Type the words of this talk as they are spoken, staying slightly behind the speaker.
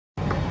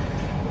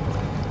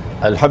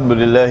الحمد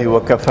لله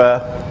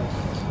وكفى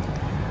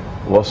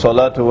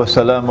والصلاة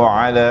والسلام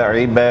على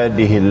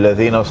عباده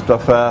الذين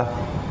اصطفى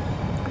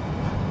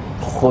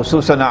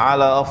خصوصا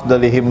على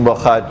أفضلهم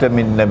وخاتم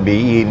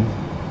النبيين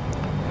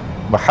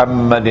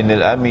محمد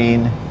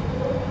الأمين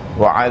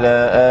وعلى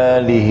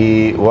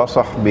آله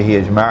وصحبه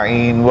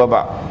أجمعين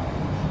وبعد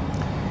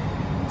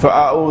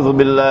فأعوذ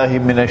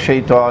بالله من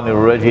الشيطان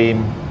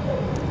الرجيم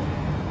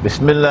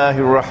بسم الله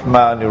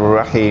الرحمن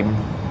الرحيم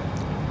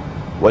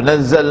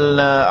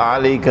ونزلنا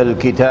عليك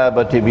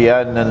الكتاب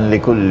تبيانا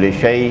لكل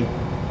شيء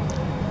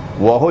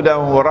وهدى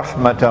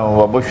ورحمة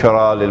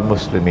وبشرى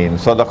للمسلمين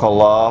صدق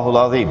الله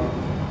العظيم.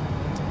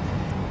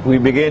 We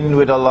begin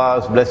with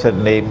Allah's blessed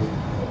name.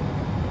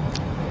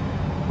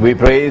 We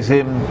praise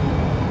Him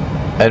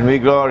and we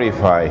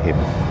glorify Him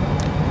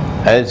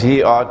as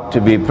He ought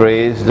to be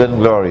praised and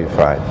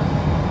glorified.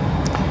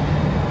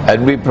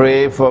 And we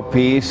pray for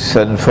peace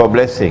and for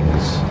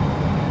blessings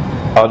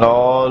on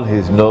all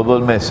His noble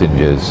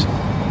messengers,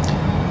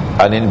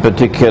 and in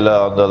particular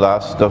on the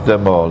last of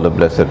them all, the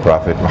blessed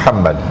Prophet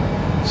Muhammad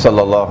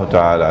sallallahu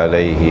ta'ala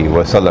alayhi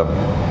wa sallam.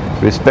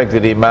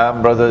 Respected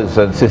Imam, brothers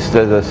and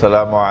sisters,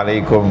 Assalamu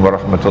alaikum wa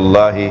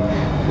rahmatullahi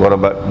wa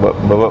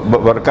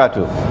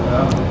barakatuh.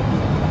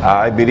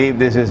 I believe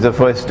this is the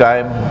first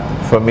time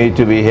for me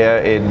to be here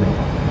in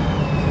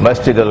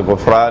Masjid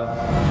Ghufran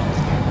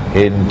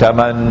in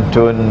Taman,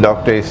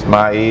 Dr.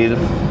 Ismail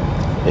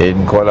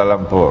in Kuala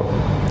Lumpur.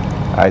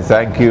 I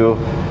thank you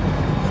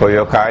for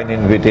your kind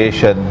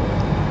invitation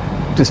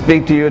to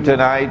speak to you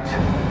tonight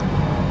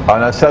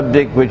on a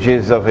subject which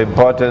is of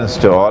importance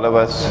to all of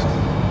us.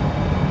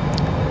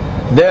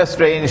 There are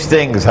strange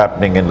things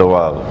happening in the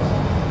world,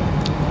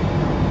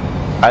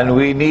 and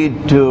we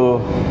need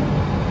to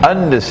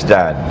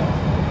understand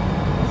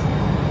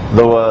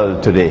the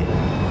world today.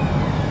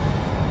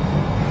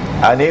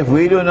 And if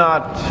we do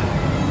not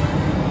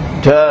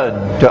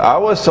turn to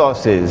our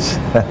sources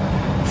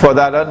for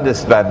that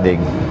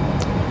understanding,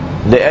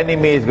 the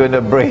enemy is going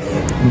to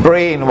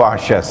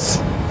brainwash us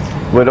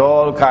with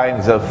all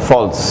kinds of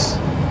false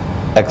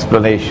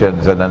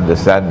explanations and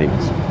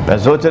understandings. And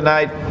so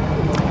tonight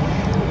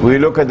we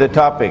look at the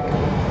topic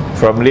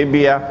from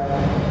Libya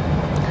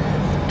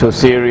to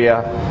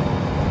Syria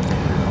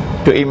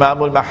to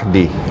Imam Al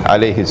Mahdi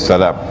alayhi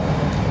salam,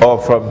 or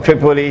from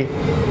Tripoli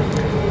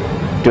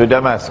to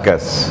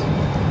Damascus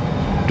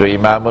to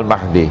Imam Al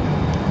Mahdi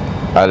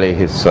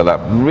alayhi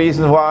salam. The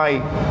reason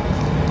why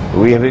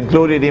we have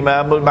included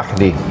Imam Al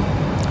Mahdi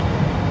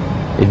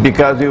is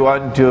because we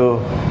want to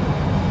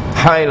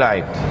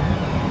highlight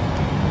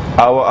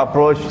our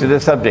approach to the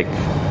subject,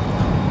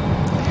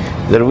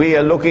 that we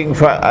are looking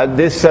at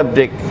this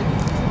subject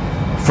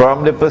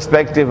from the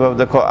perspective of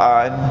the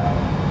Quran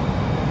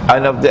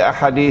and of the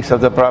ahadith of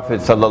the Prophet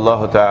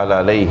sallallahu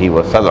ta'ala alayhi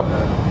wa sallam,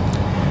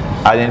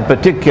 and in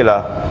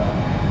particular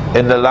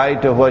in the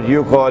light of what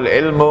you call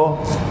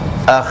ilmu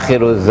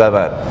akhiru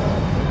zaman.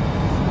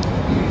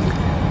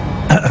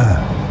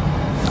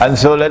 And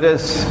so let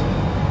us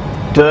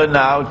turn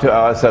now to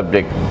our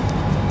subject,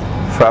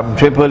 from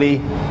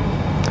Tripoli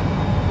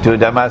to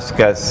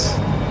Damascus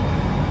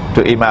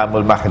to Imam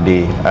Al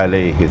Mahdi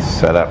alayhi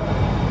salam.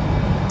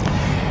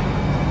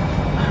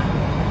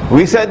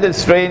 We said that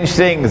strange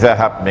things are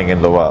happening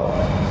in the world.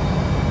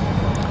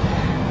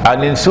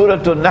 And in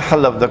Surah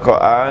An-Nahl of the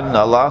Quran,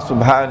 Allah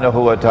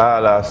subhanahu wa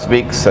ta'ala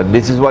speaks, and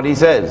this is what He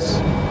says: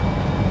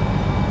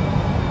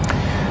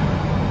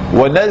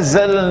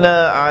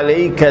 وَنَزَّلْنَا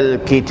عَلَيْكَ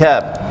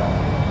الْكِتَابِ,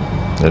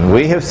 and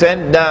we have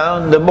sent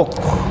down the book,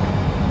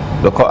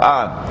 the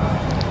Quran,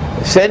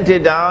 sent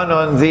it down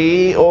on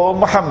thee, O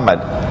Muhammad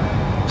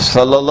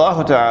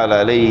sallallahu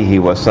ta'ala alayhi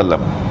wa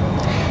sallam,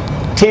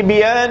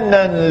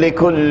 tibyanan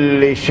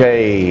likulli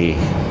shay,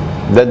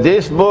 that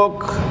this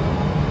book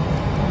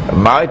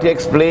might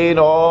explain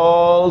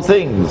all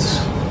things.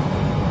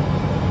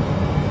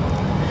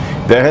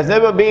 There has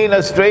never been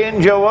a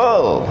stranger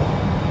world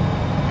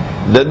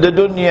than the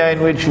dunya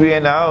in which we are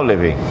now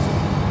living.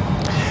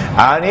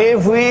 And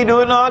if we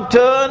do not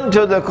turn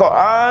to the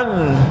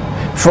Quran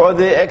for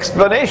the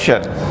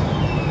explanation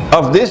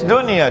of this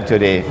dunya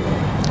today,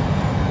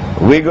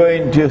 we're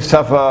going to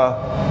suffer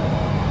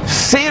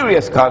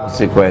serious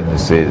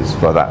consequences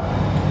for that.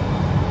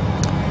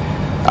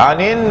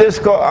 And in this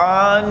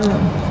Quran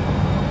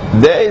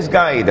there is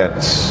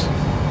guidance.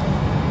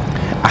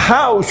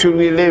 How should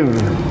we live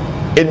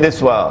in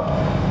this world?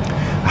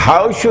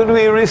 How should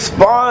we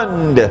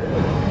respond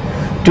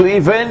to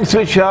events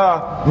which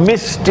are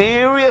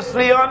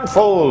mysteriously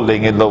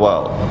unfolding in the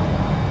world?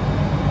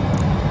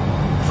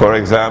 For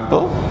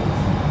example,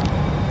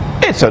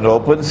 it's an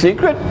open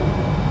secret,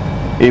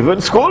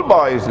 even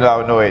schoolboys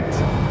now know it,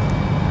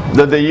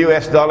 that the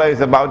US dollar is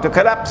about to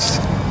collapse.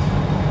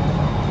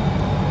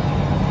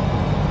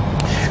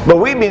 But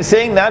we've been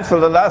saying that for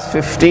the last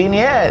 15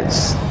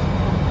 years.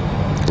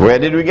 Where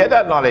did we get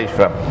that knowledge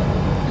from?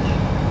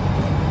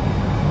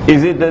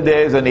 Is it that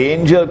there is an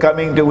angel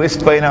coming to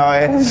whisper in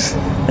our ears?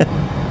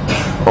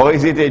 Or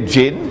is it a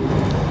jinn?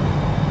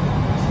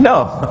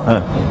 No.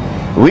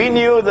 We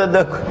knew that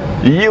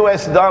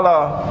US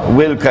dollar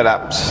will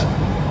collapse.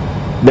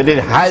 But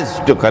it has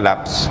to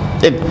collapse.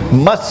 It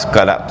must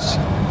collapse.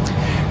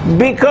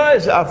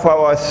 Because of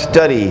our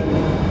study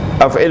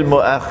of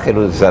Ilmu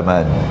Akhirul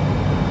Zaman,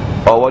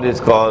 or what is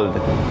called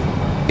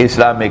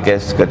Islamic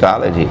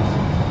eschatology.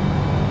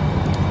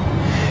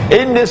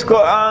 In this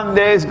Quran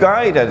there is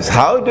guidance.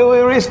 How do we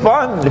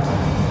respond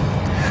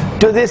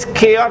to this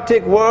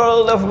chaotic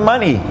world of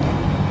money?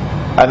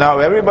 And now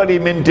everybody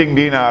minting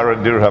dinar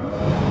and dirham.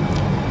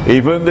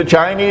 Even the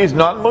Chinese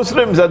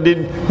non-Muslims are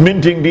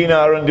minting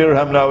dinar and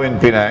dirham now in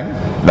Penang.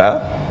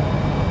 No?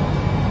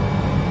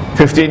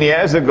 15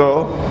 years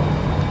ago,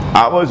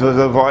 ours was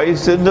a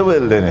voice in the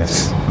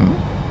wilderness.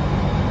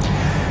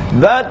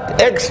 That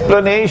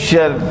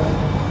explanation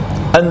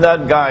and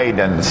that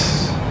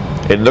guidance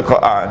in the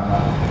Quran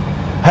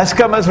has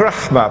come as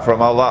rahmah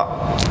from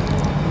Allah.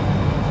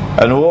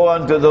 And woe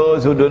unto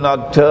those who do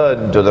not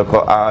turn to the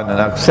Quran and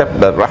accept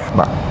that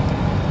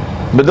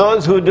rahmah. But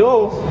those who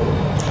do,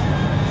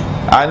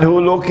 and who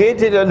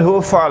locate it and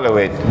who follow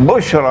it,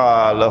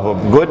 bushra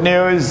lahum, good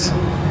news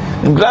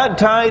and glad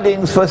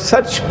tidings for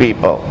such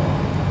people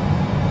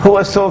who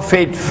are so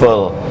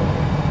faithful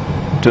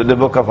to the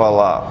book of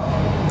Allah.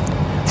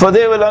 For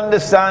they will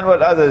understand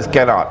what others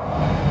cannot.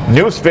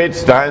 New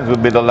Straits Times will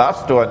be the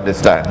last to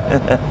understand.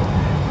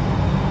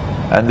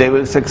 And they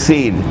will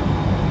succeed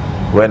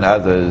when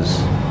others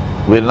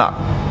will not.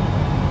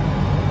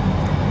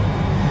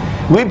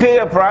 We pay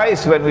a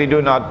price when we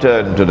do not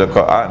turn to the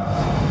Quran.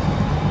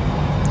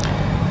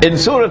 In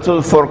Surah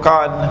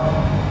Al-Furqan,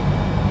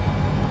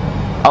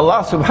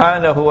 Allah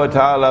subhanahu wa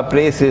ta'ala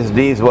places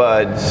these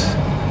words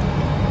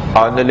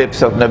on the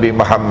lips of Nabi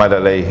Muhammad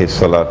alayhi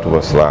salatu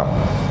wasalam.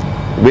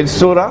 Which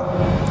surah?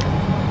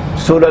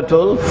 Surah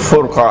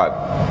Al-Furqan.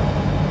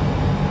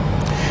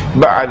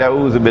 Ba'ad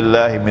a'udhu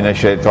billahi min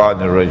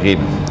ash-shaytan ar-rajim.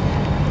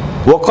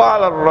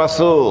 وَقَالَ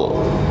الرَّسُولُ,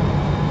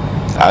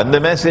 and the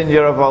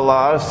Messenger of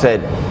Allah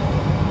said,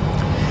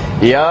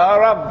 Ya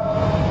Rabb,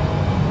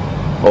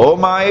 O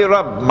my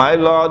Rabb, my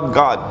Lord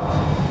God,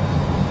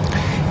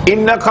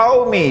 Inna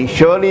qawmi,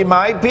 surely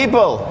my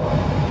people,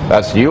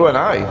 that's you and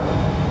I,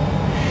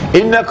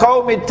 Inna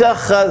qawmi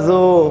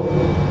ittakhadhu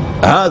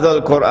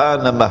hadha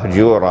al-Qur'ana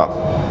mahjura,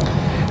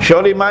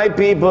 surely my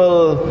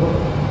people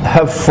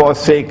have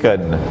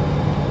forsaken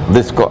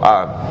this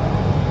Qur'an.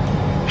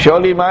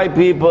 Surely my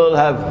people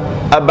have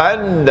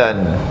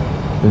abandoned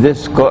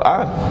this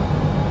Qur'an.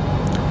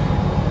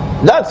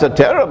 That's a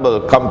terrible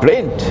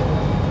complaint.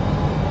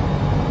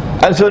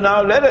 And so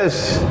now let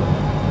us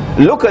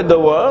look at the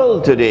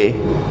world today,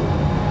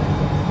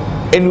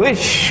 in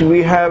which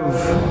we have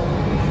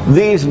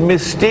these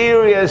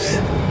mysterious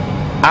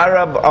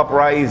Arab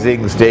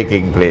uprisings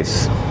taking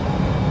place.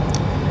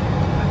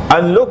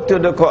 And look to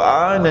the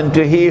Qur'an and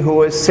to He who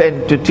was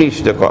sent to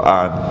teach the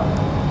Qur'an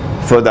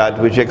for that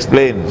which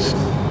explains.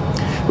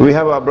 We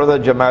have our brother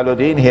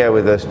Jamaluddin here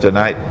with us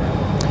tonight.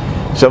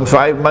 Some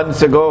 5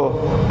 months ago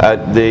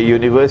at the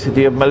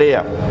University of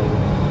Malaya,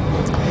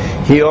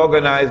 he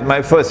organized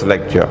my first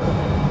lecture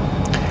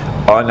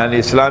on an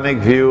Islamic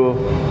view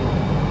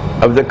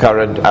of the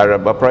current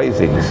Arab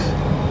uprisings.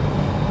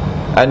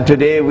 And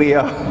today we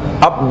are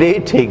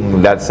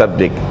updating that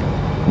subject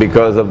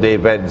because of the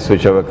events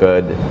which have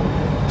occurred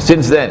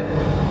since then.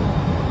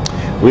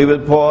 We will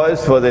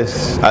pause for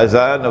this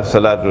azan of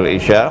Salatul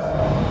Isha,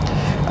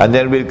 and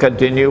then we'll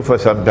continue for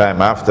some time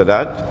after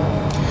that,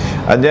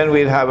 and then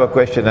we'll have a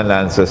question and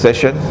answer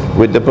session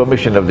with the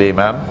permission of the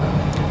Imam,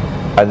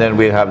 and then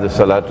we'll have the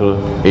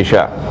Salatul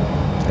Isha,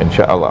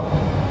 inshallah.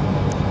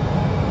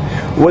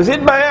 Was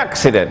it by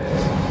accident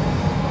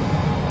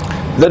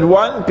that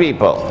one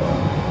people,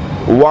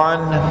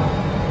 one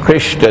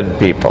Christian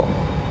people,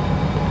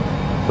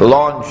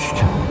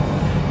 launched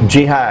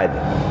jihad,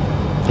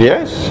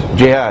 yes,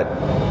 jihad,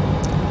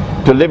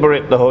 to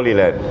liberate the Holy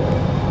Land?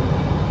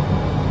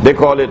 They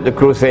call it the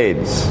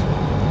Crusades.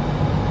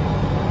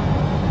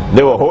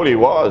 They were holy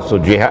wars, so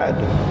jihad.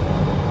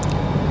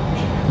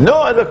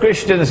 No other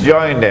Christians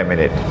joined them in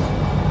it.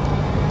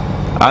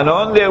 And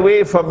on their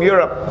way from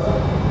Europe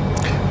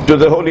to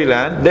the Holy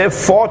Land, they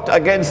fought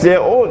against their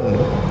own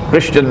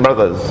Christian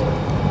brothers,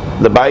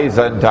 the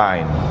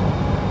Byzantine,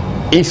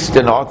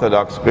 Eastern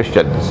Orthodox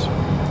Christians.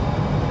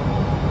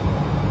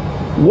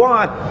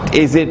 What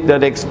is it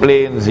that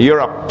explains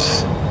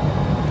Europe's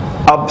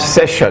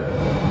obsession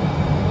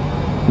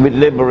with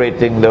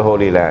liberating the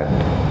Holy Land?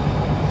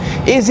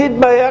 Is it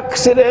by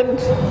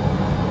accident,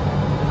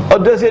 or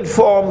does it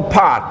form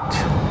part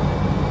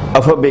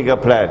of a bigger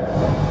plan?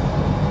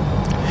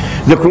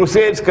 The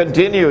Crusades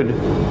continued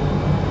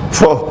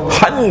for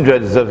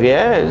hundreds of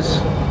years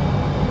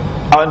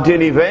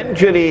until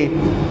eventually,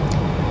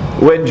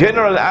 when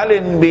General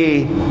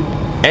Allenby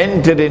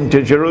entered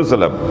into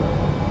Jerusalem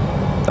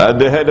at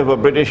the head of a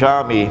British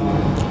army,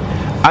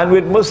 and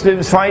with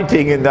Muslims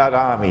fighting in that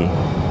army,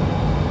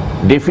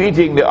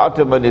 defeating the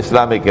Ottoman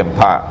Islamic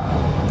Empire.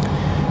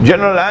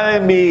 General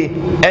Allenby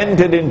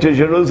entered into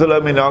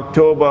Jerusalem in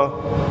October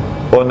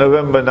or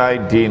November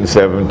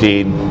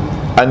 1917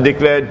 and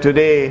declared,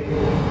 today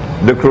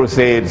the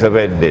Crusades have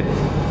ended.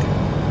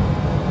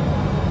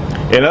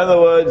 In other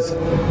words,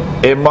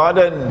 a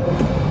modern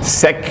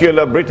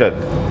secular Britain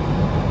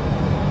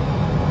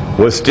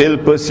was still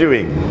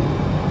pursuing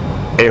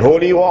a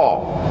holy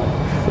war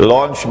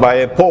launched by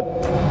a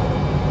pope,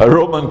 a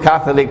Roman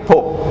Catholic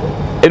pope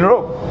in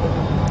Rome.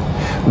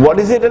 What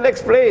is it that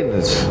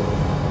explains?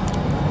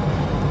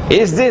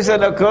 Is this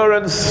an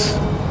occurrence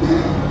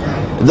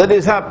that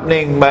is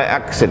happening by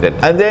accident?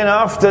 And then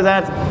after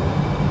that,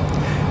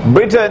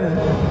 Britain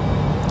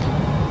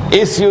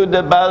issued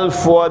the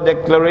Balfour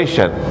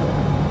Declaration.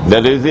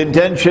 That is the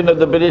intention of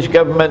the British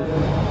government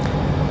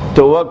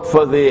to work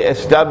for the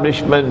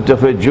establishment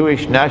of a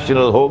Jewish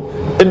national home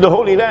in the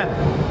Holy Land.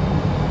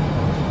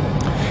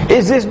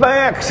 Is this by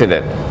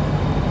accident?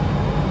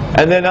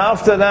 And then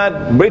after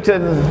that,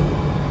 Britain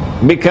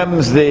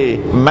becomes the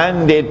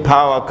mandate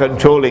power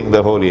controlling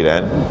the Holy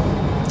Land.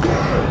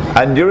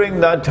 And during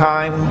that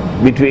time,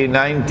 between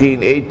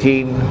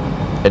 1918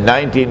 and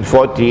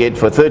 1948,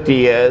 for 30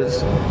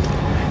 years,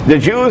 the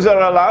Jews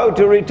are allowed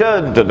to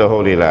return to the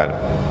Holy Land.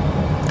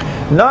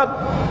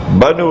 Not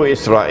Banu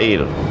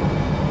Israel.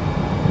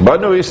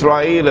 Banu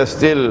Israel are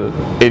still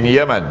in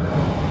Yemen,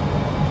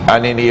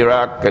 and in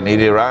Iraq, and in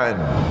Iran,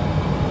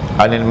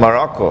 and in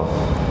Morocco.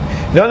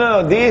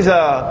 No, these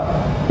are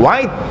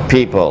white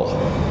people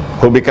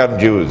who become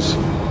Jews.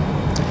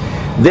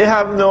 They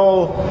have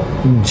no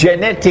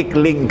genetic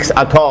links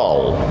at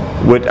all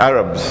with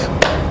Arabs.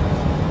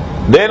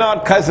 They're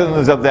not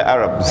cousins of the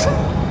Arabs.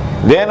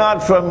 They're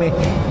not from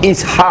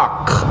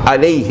Ishaq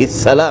alayhi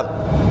salam.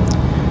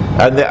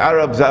 And the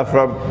Arabs are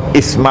from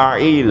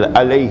Ismail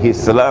alayhi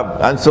salam.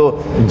 And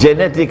so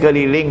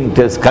genetically linked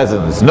as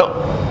cousins.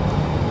 No.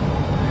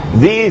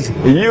 These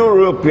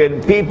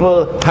European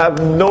people have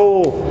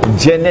no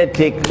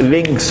genetic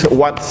links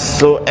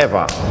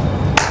whatsoever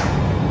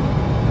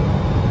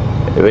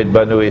with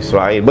Banu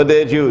Israel, but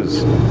they're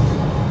Jews.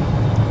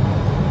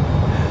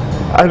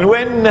 And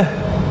when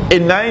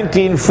in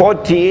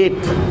 1948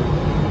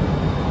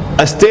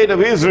 a state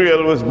of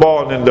Israel was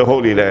born in the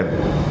Holy Land,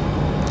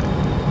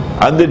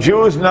 and the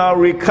Jews now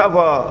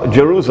recover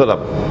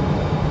Jerusalem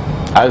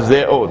as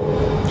their own,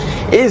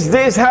 is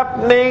this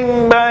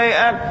happening by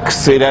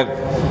accident?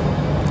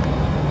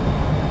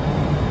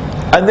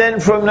 And then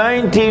from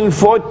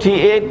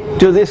 1948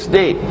 to this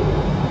date,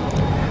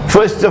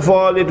 first of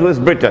all it was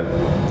Britain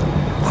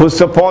who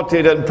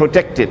supported and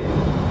protected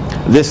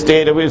the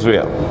state of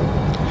Israel.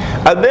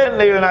 And then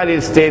the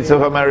United States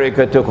of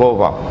America took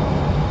over.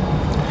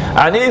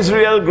 And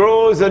Israel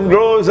grows and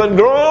grows and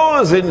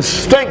grows in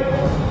strength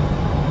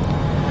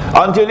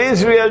until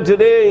Israel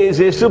today is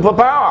a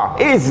superpower.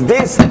 Is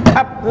this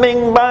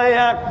happening by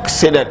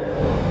accident?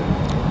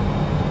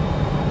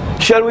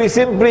 Shall we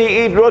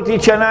simply eat roti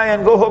canai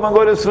and go home and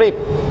go to sleep?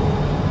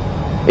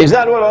 Is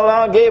that what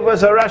Allah gave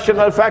us a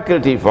rational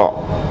faculty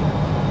for?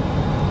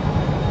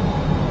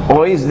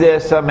 Or is there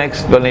some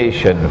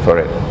explanation for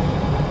it?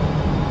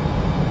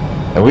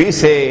 And we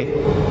say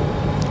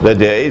that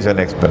there is an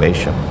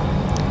explanation.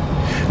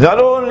 Not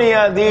only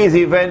are these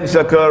events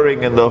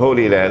occurring in the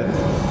Holy Land,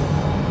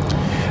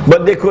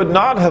 but they could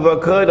not have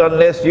occurred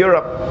unless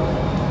Europe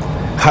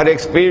had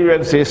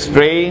experienced a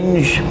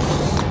strange,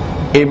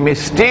 a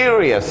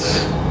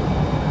mysterious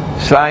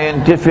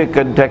scientific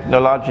and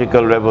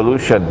technological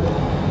revolution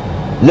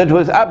that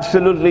was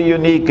absolutely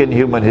unique in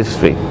human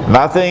history.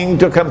 Nothing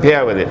to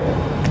compare with it.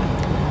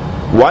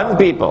 One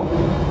people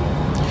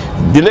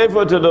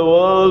deliver to the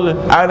world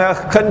and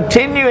are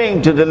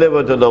continuing to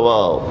deliver to the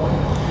world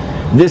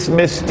this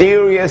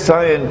mysterious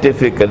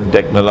scientific and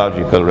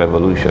technological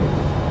revolution,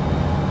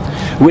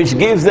 which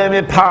gives them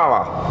a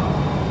power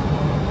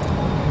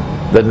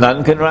that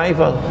none can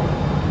rival.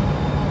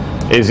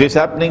 Is this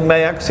happening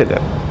by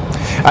accident?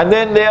 And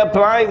then they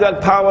apply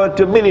that power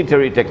to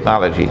military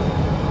technology,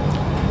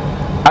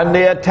 and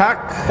they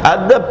attack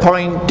at the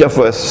point of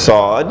a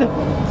sword,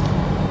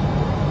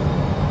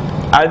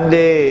 and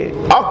they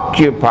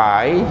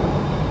occupy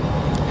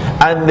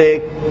and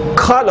they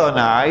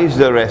colonize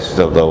the rest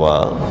of the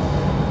world,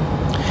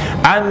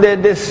 and they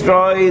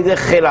destroy the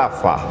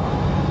Khilafah.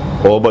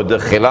 Oh, but the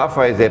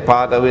Khilafah is a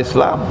part of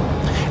Islam.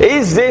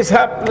 Is this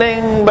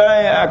happening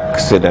by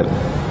accident?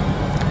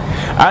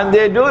 And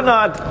they do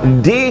not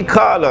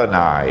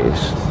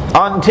decolonize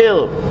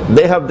until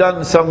they have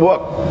done some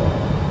work.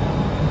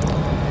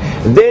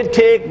 They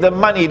take the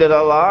money that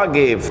Allah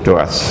gave to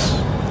us,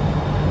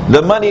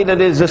 the money that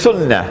is the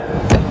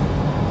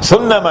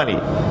Sunnah money,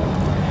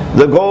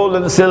 the gold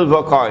and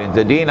silver coins,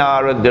 the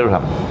dinar and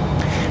dirham.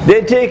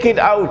 They take it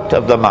out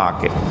of the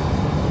market.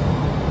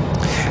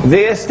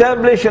 They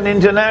establish an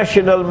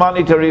international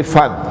monetary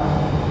fund,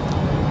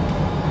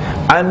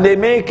 and they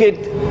make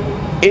it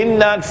in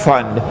that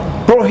fund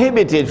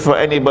prohibited for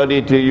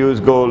anybody to use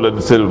gold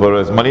and silver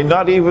as money.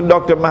 Not even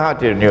Dr.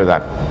 Mahathir knew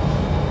that.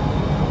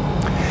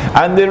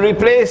 And they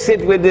replace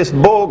it with this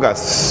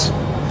bogus,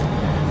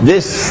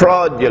 this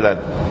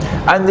fraudulent,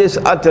 and this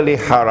utterly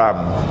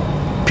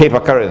haram paper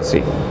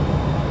currency.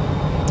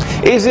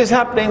 Is this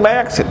happening by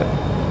accident?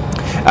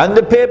 And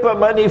the paper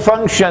money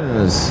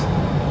functions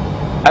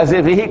as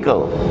a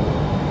vehicle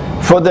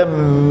for the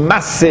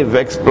massive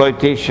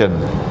exploitation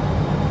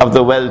of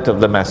the wealth of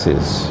the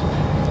masses.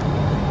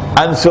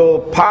 And so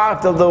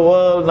part of the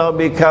world now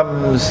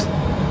becomes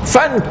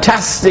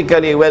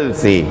fantastically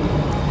wealthy,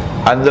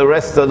 and the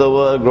rest of the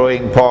world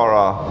growing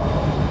poorer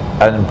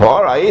and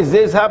poorer. Is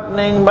this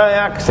happening by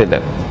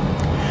accident?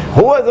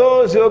 Who are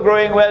those who are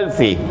growing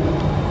wealthy?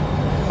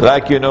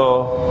 Like, you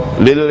know,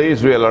 little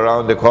Israel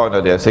around the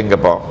corner there,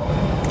 Singapore.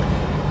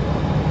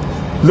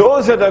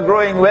 Those that are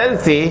growing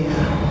wealthy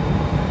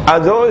are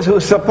those who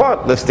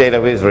support the state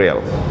of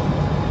Israel.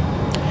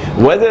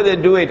 Whether they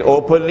do it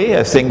openly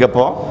as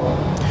Singapore,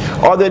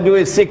 or they do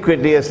it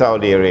secretly as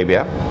Saudi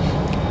Arabia,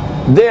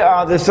 they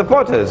are the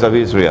supporters of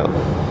Israel.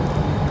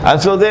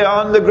 And so they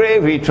are on the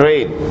gravy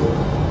train.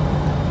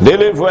 They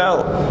live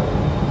well.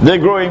 They're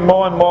growing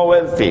more and more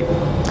wealthy.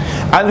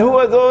 And who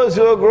are those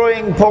who are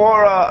growing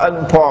poorer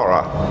and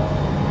poorer?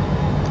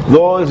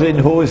 Those in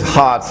whose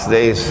hearts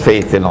there is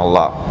faith in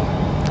Allah.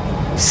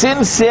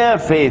 Sincere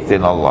faith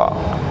in Allah.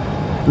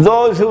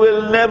 Those who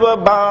will never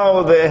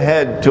bow their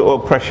head to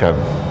oppression.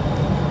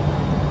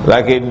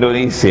 Like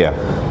Indonesia,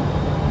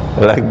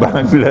 like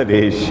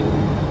Bangladesh,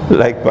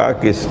 like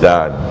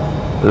Pakistan,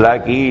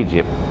 like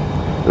Egypt,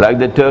 like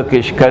the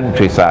Turkish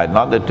countryside,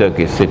 not the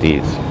Turkish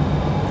cities.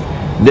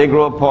 They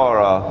grow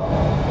poorer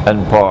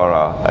and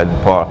poorer and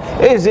poorer.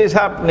 Is this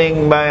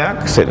happening by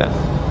accident?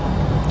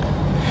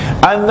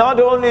 And not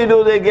only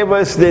do they give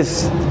us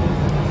this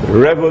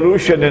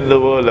revolution in the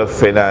world of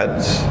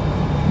finance,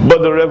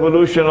 but the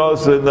revolution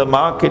also in the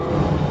market.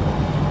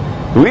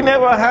 We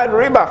never had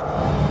riba.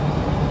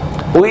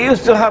 We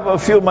used to have a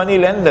few money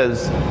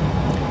lenders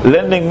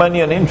lending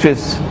money on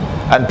interest,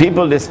 and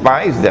people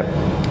despise them.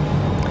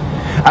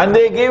 And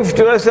they give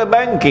to us a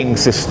banking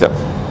system.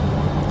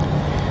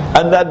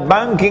 And that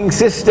banking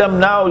system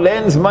now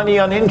lends money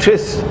on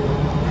interest.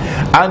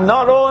 And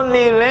not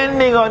only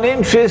lending on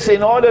interest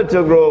in order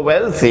to grow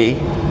wealthy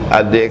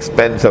at the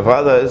expense of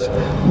others,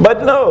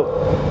 but no.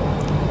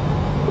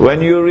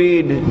 When you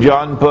read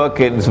John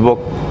Perkins' book,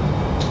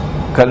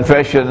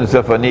 Confessions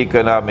of an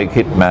Economic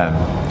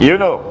Hitman, you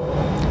know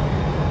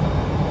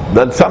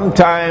that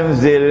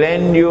sometimes they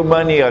lend you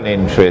money on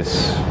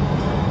interest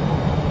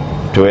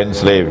to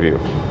enslave you.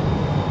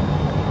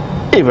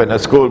 Even a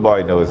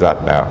schoolboy knows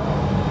that now.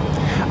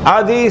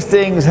 Are these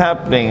things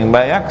happening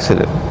by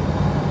accident?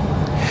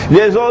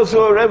 There's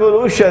also a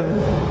revolution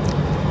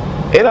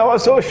in our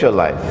social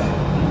life.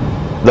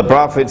 The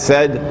Prophet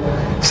said,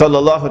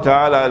 sallallahu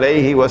ta'ala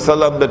alayhi wa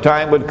sallam, the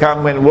time would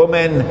come when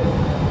women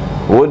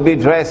would be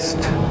dressed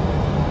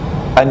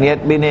and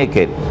yet be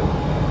naked.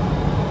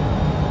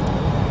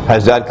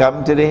 Has that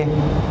come today?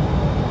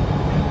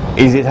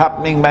 Is it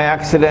happening by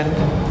accident?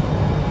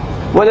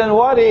 Well, then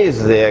what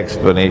is the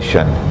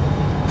explanation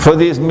for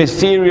these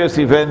mysterious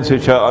events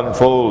which are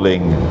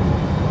unfolding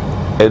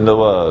in the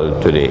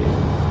world today?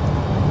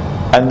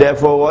 And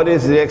therefore, what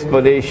is the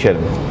explanation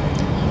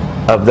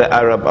of the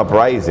Arab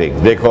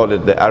uprising? They call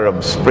it the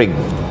Arab Spring,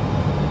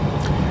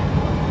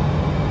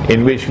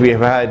 in which we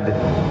have had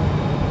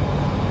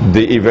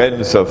the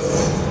events of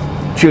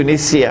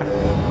Tunisia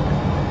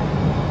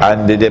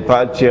and the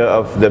departure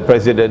of the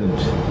President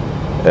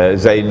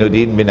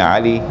Zainuddin bin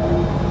Ali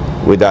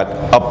with that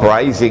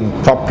uprising,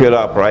 popular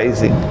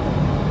uprising.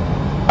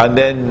 And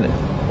then,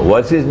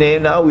 what's his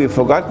name now? We've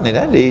forgotten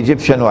it, the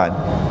Egyptian one.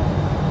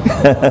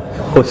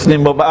 Hosni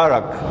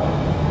Mubarak,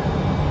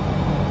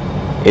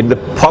 in the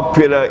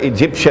popular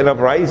Egyptian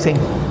uprising.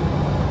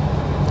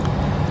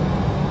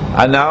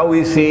 And now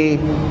we see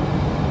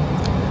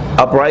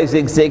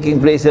uprisings taking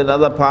place in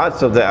other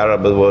parts of the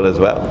Arab world as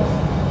well.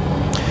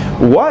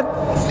 What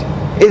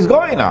is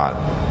going on?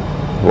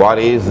 What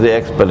is the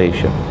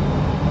explanation?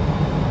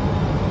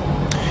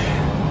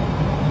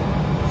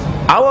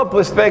 Our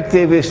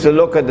perspective is to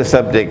look at the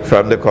subject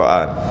from the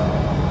Quran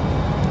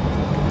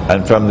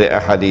and from the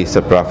ahadith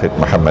of Prophet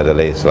Muhammad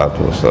alayhi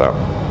salatu wasalam.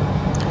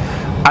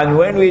 And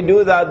when we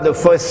do that, the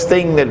first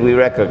thing that we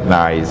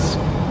recognize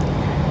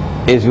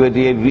is we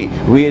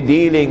are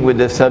dealing with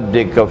the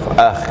subject of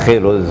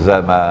Akhirul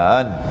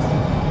Zaman,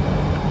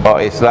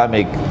 or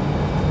Islamic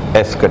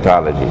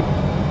eschatology.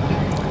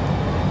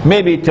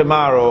 Maybe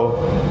tomorrow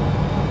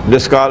the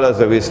scholars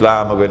of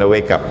Islam are going to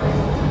wake up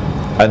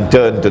and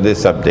turn to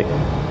this subject.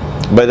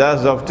 But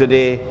as of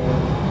today,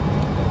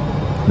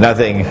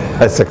 nothing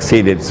has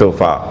succeeded so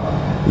far.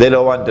 They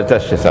don't want to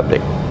touch the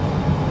subject.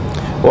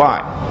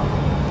 Why?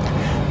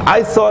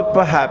 I thought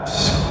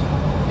perhaps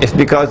it's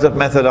because of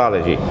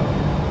methodology.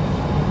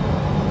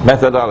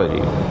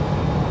 Methodology.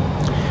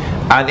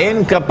 An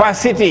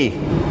incapacity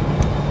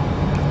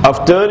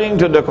of turning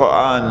to the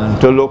Quran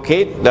to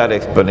locate that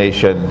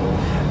explanation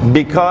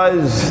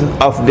because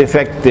of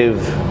defective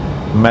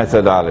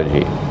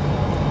methodology.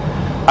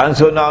 And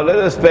so now let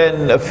us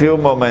spend a few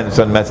moments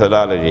on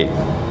methodology,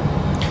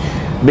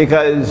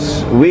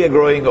 because we are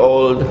growing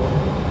old,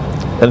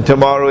 and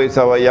tomorrow it's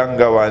our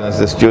younger ones,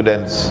 the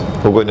students,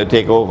 who are going to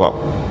take over.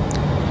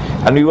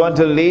 And we want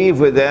to leave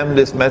with them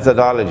this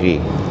methodology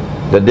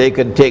that they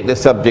can take the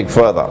subject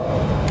further.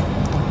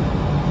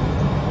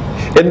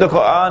 In the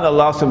Quran,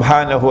 Allah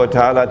subhanahu wa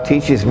ta'ala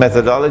teaches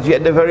methodology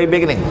at the very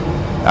beginning.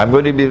 I'm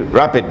going to be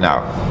rapid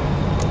now,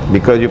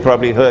 because you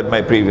probably heard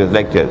my previous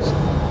lectures.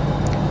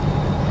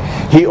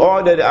 He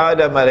ordered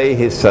Adam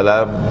alayhi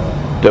salam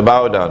to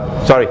bow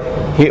down. Sorry,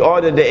 he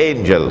ordered the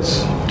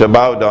angels to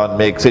bow down,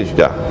 make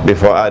sajda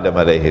before Adam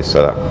alayhi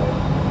salam.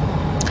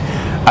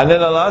 And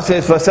then Allah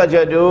says,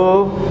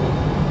 فَسَجَدُوا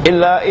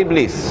إِلَّا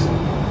Iblis.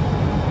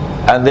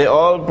 And they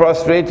all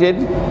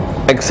prostrated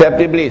except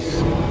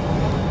Iblis.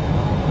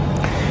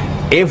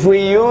 If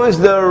we use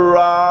the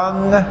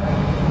wrong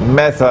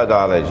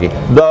methodology,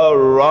 the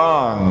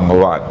wrong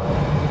one,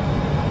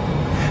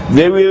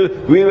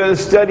 we will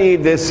study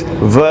this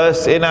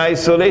verse in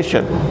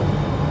isolation,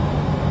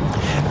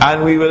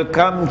 and we will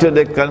come to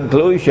the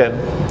conclusion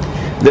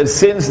that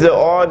since the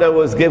order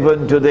was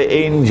given to the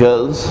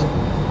angels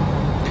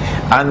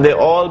and they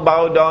all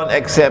bow down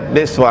except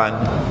this one,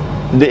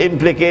 the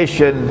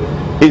implication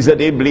is that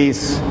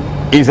Iblis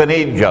is an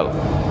angel.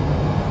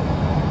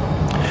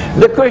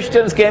 The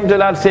Christians came to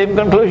that same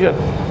conclusion,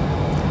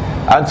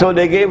 and so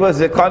they gave us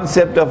the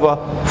concept of a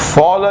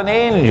fallen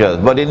angel.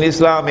 But in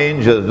Islam,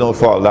 angels don't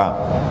fall down.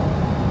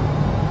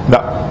 No.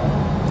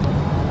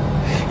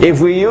 If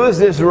we use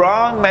this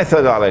wrong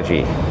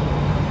methodology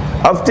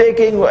of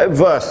taking a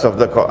verse of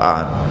the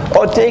Quran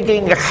or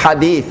taking a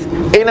hadith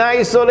in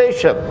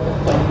isolation,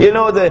 you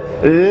know, the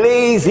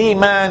lazy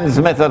man's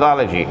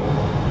methodology,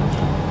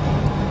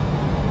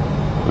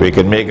 we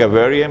can make a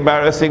very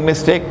embarrassing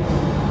mistake.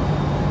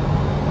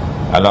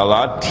 And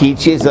Allah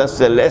teaches us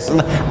a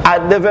lesson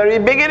at the very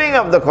beginning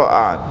of the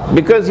Quran,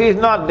 because He's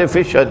not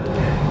deficient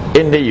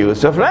in the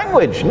use of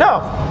language.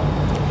 No.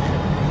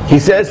 He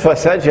says,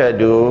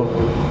 فَسَجَدُوا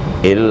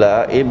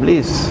إِلَّا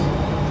Iblis.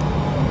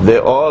 They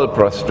all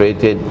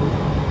prostrated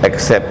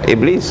except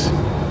Iblis.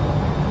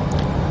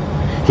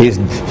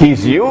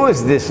 He's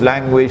used this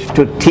language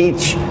to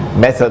teach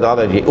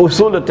methodology,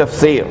 usul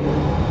al-tafsir.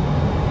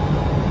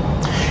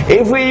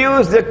 If we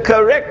use the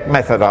correct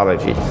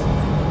methodology,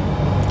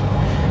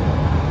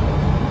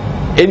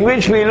 in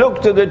which we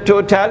look to the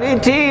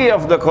totality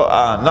of the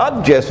Quran,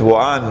 not just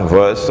one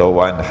verse or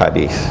one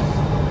hadith.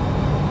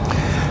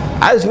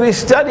 As we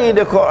study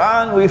the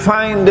Quran, we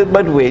find that,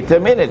 but wait a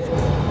minute,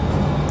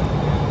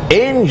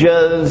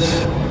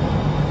 angels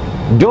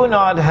do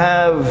not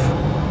have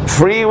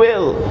free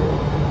will.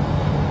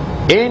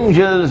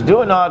 Angels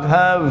do not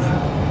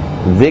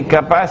have the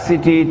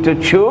capacity to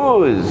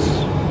choose.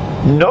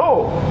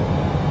 No.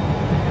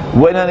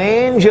 When an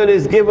angel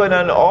is given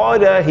an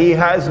order, he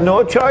has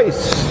no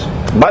choice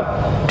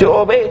but to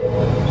obey.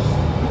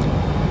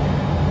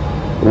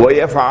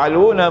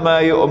 وَيَفْعَلُونَ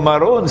مَا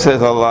يُؤْمَرُونَ,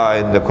 says Allah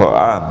in the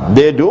Quran.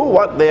 They do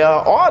what they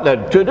are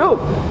ordered to do.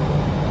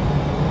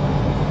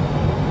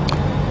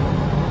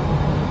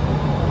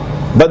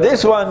 But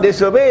this one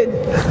disobeyed.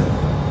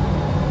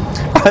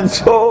 And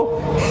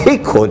so he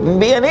couldn't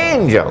be an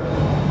angel.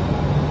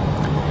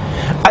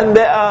 And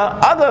there are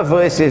other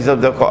verses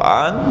of the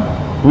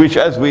Quran which,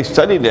 as we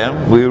study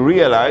them, we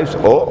realize,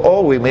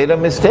 oh, we made a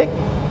mistake.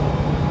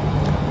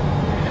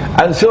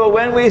 And so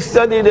when we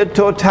study the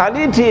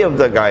totality of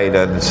the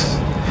guidance,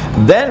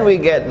 then we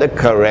get the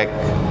correct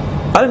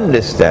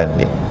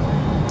understanding.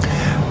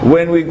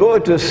 When we go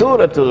to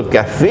Surah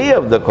Al-Kahfi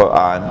of the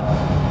Quran,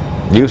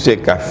 you say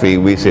Kahfi,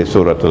 we say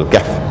Surah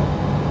Al-Kahf.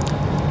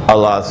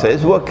 Allah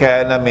says,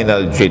 وَكَانَ مِنَ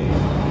الْجِنِّ.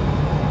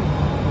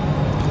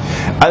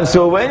 And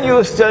so when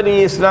you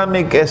study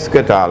Islamic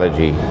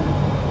eschatology,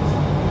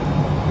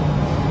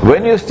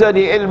 when you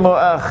study ilmu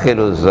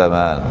akhirul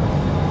zaman,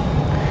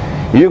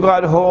 you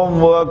got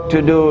homework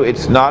to do.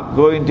 It's not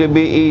going to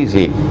be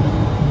easy.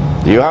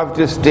 You have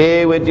to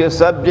stay with your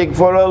subject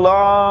for a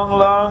long,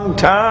 long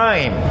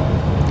time.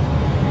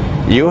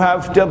 You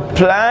have to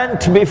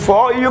plant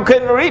before you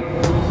can reap,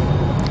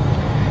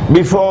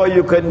 before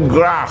you can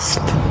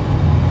grasp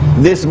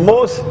this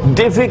most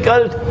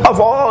difficult of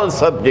all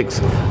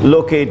subjects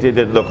located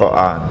in the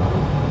Quran,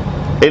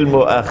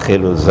 ilmu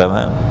akhirul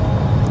zaman.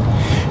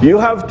 You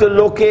have to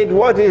locate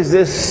what is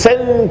the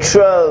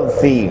central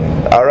theme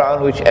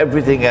around which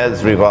everything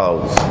else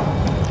revolves,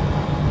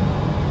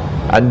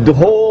 and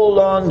hold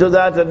on to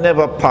that and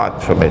never part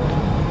from it.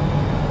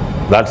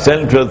 That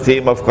central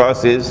theme, of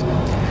course, is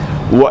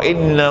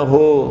وَإِنَّهُ.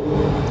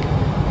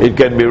 It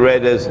can be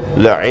read as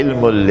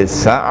لَعِلْمٌ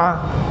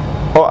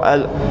لِلسَّاعَةِ or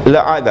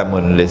لَعَدَمٌ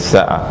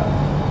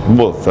لِلسَّاعَةِ.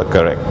 Both are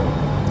correct.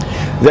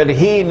 That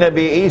he,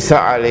 Nabi Isa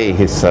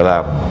alayhi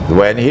salam,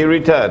 when he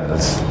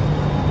returns,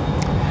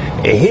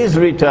 his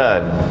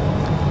return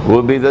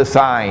will be the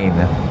sign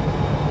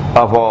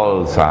of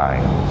all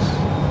signs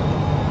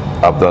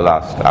of the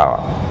last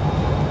hour.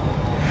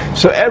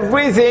 So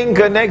everything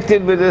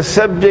connected with the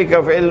subject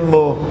of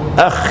ilmu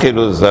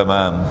akhirul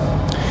zaman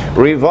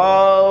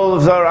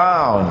revolves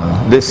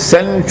around the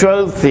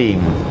central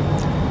theme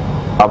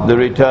of the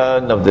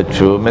return of the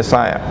true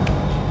Messiah.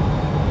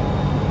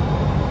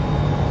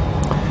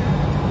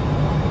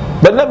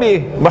 But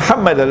Nabi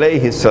Muhammad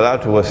alayhi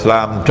salatu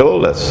wasalam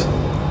told us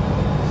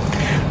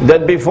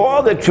that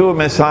before the true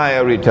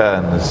Messiah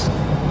returns,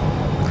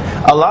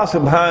 Allah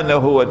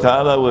subhanahu wa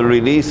ta'ala will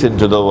release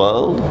into the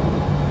world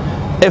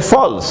a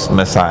false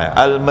Messiah,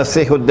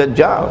 Al-Masih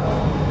al-Dajjal.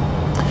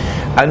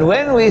 And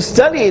when we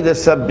study the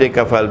subject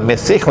of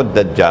Al-Masih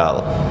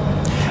al-Dajjal,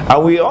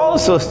 and we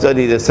also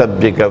study the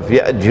subject of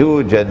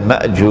Ya'juj and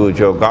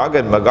Ma'juj, or Gog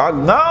and Magog,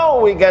 now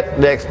we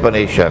get the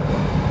explanation.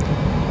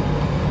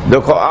 The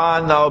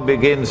Quran now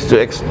begins to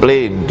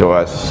explain to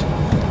us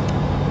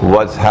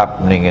what's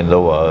happening in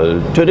the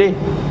world today.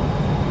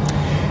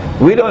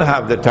 We don't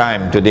have the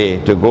time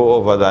today to go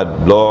over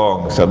that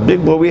long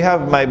subject, but we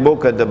have my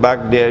book at the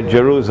back there,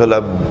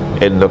 Jerusalem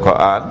in the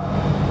Quran,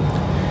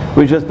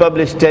 which was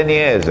published 10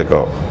 years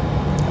ago,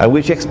 and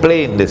which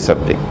explained this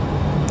subject.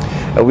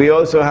 And we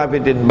also have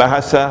it in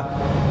Bahasa,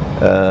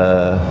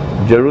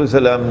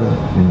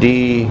 Jerusalem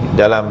di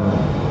dalam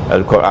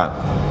Al-Quran,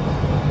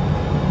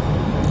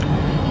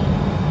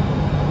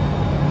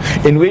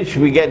 in which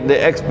we get the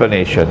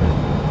explanation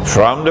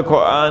from the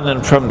Quran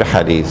and from the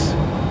Hadith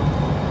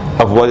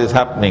of what is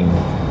happening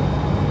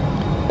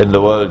in the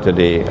world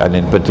today, and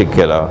in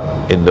particular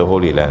in the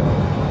Holy Land.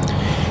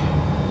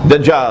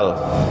 Dajjal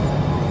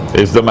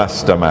is the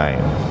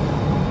mastermind.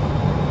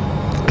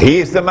 He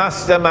is the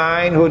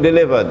mastermind who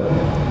delivered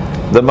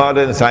the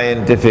modern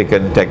scientific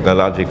and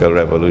technological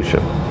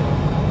revolution.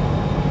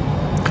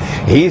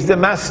 He is the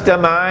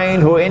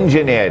mastermind who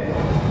engineered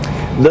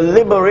the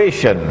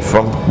liberation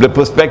from the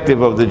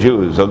perspective of the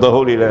Jews of the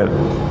Holy Land,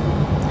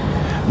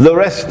 the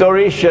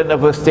restoration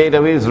of a state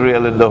of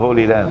Israel in the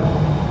Holy Land,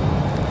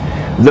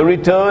 the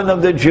return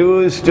of the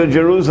Jews to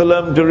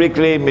Jerusalem to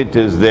reclaim it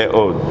as their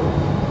own,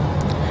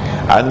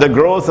 and the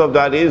growth of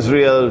that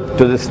Israel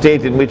to the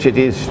state in which it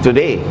is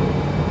today,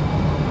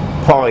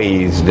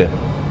 poised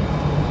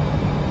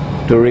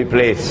to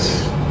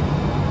replace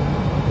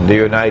the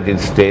United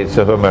States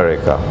of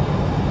America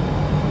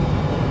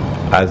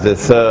as the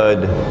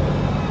third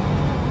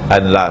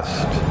and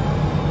last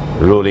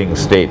ruling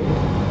state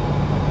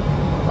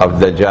of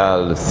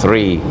Dajjal's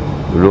 3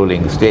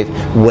 ruling states.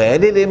 Where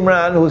did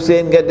Imran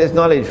Hosein get this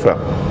knowledge from?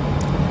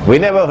 We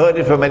never heard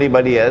it from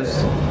anybody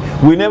else.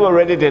 We never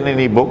read it in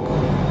any book.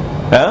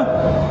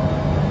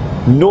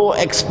 No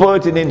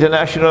expert in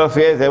international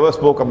affairs ever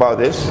spoke about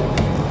this.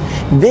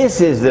 This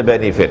is the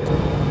benefit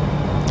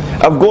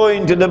of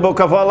going to the book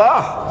of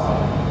Allah.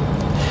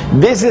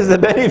 This is the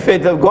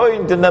benefit of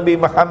going to Nabi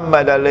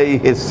Muhammad alayhi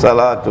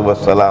salatu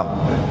wasalam.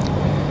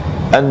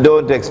 And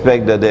don't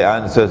expect that the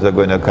answers are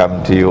going to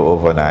come to you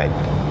overnight.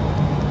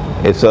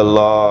 It's a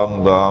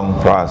long,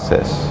 long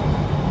process.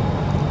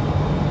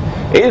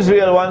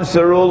 Israel wants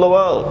to rule the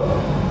world.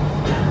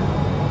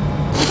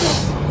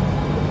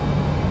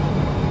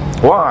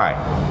 Why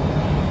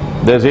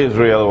does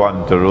Israel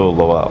want to rule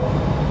the world?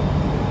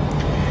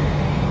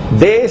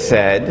 They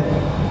said,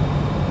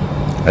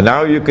 and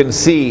now you can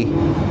see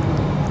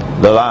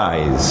the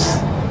lies.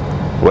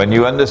 When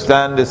you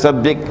understand the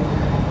subject,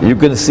 you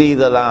can see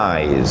the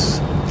lies.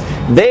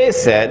 They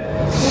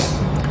said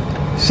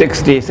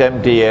 60,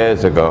 70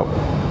 years ago,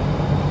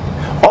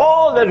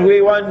 all that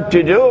we want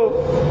to do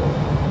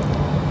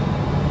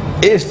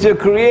is to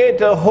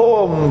create a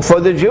home for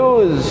the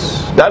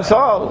Jews. That's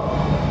all.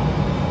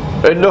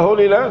 In the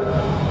Holy Land.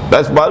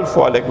 That's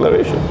Balfour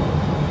Declaration.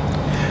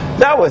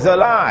 That was a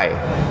lie.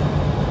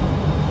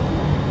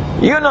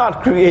 You're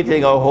not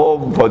creating a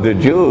home for the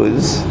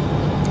Jews.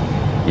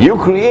 You're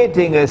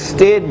creating a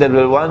state that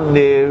will one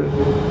day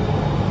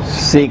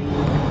seek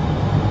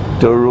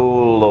to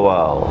rule the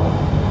world.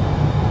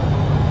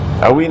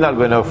 Are we not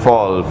going to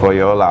fall for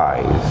your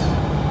lies?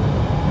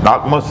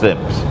 Not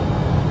Muslims.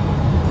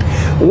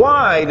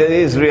 Why does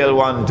Israel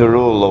want to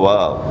rule the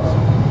world?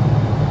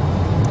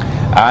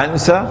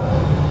 Answer: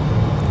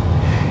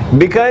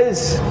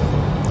 because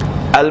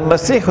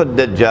Al-Masih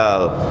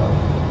al-Dajjal,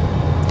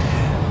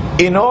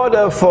 in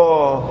order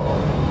for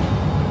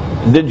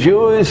the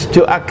Jews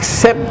to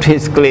accept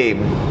his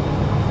claim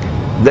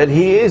that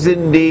he is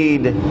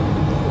indeed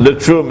the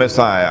true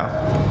Messiah,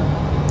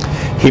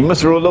 he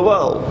must rule the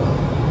world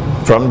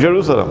from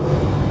Jerusalem,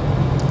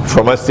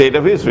 from a state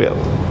of Israel.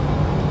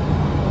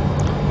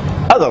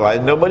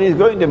 Otherwise, nobody is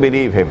going to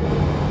believe him.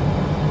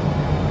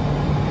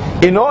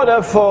 In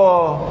order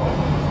for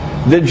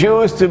the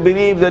Jews to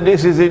believe that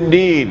this is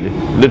indeed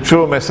the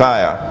true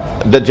Messiah,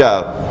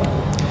 Dajjal,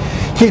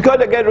 he's got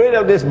to get rid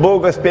of this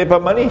bogus paper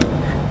money.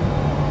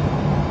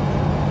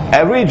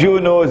 Every Jew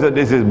knows that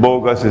this is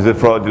bogus, this is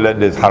fraudulent,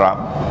 this is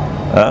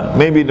haram.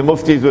 Maybe the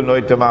muftis will know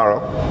it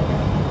tomorrow.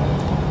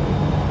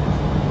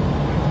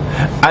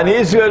 And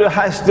Israel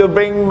has to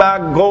bring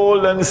back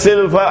gold and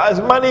silver as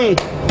money.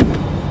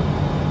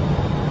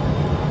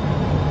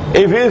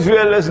 If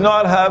Israel does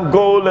not have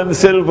gold and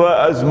silver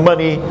as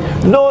money,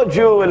 no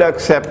Jew will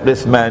accept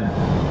this man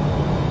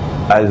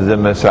as the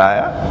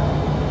Messiah.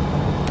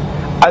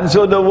 And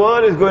so the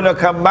world is going to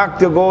come back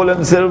to gold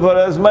and silver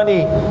as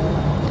money.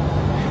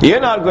 You're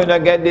not going to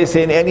get this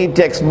in any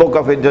textbook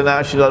of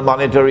international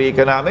monetary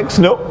economics,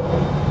 no.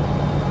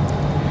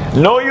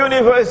 No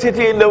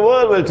university in the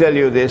world will tell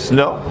you this,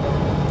 no.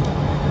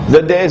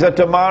 that there is a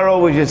tomorrow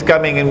which is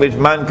coming in which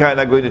mankind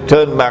are going to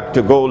turn back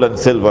to gold and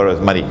silver as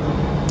money.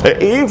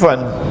 Even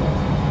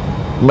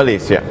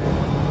Malaysia.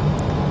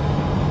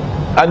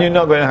 And you're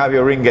not going to have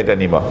your ringgit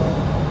anymore.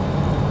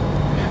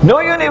 No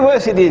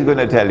university is going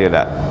to tell you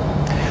that.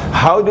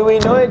 How do we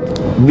know it?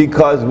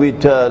 Because we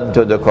turn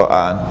to the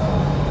Quran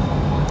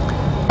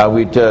and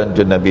we turn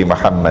to Nabi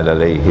Muhammad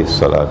alayhi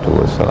salatu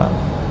wasalam.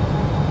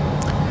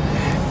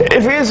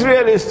 If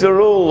Israel is to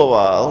rule the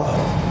world,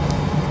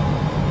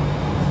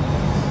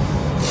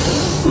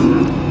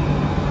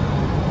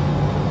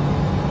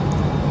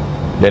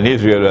 then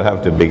Israel will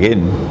have to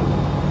begin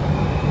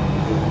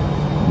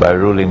by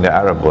ruling the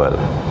Arab world.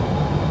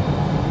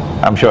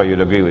 I'm sure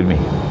you'll agree with me.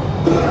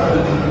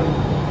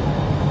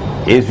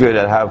 Israel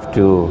will have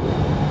to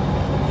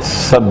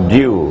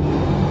subdue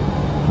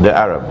the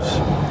Arabs.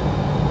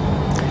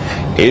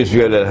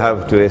 Israel will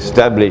have to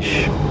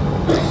establish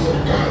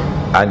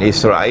an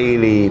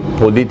Israeli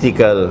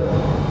political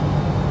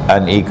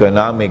and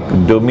economic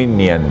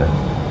dominion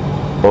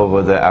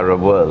over the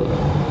Arab world,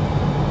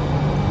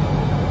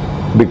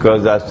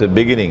 because that's the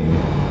beginning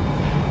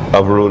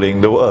of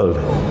ruling the world.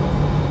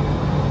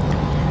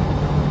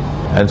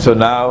 And so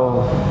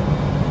now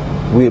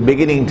we are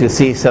beginning to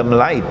see some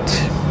light.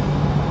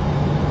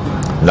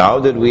 Now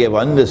that we have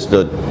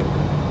understood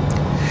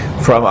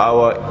from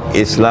our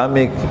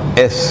Islamic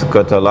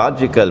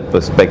eschatological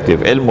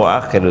perspective, ilmu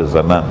akhir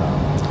zaman,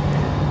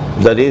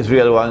 that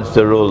Israel wants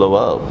to rule the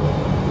world.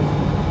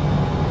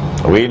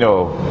 We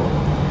know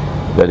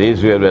that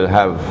Israel will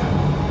have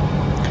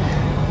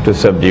to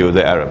subdue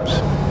the Arabs.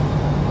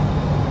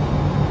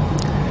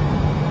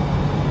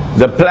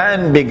 The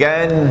plan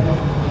began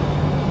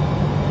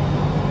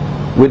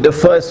with the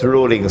first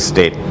ruling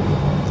state,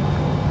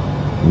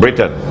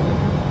 Britain,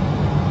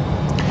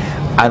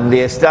 and the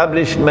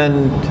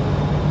establishment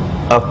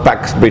of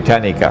Pax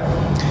Britannica.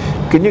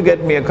 Can you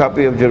get me a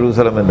copy of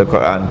Jerusalem in the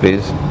Quran,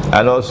 please?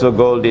 And also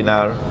gold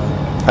dinar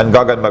and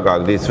Gog and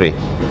Magog, these three.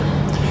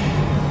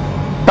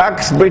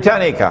 Pax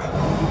Britannica.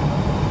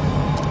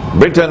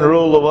 Britain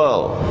ruled the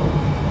world.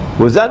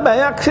 Was that by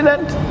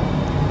accident?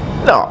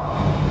 No.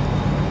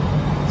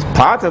 It's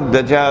part of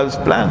Dajjal's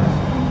plan.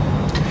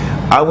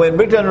 And when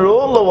Britain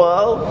ruled the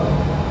world,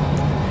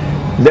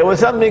 there was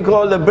something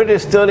called the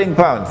British sterling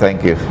pound.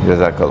 Thank you,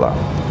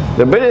 Jazakallah.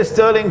 The British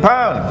sterling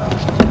pound,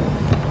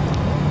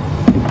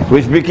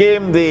 which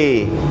became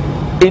the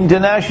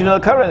international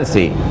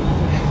currency.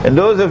 And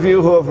those of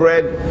you who have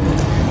read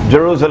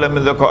Jerusalem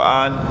in the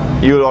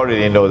Quran, you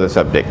already know the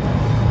subject.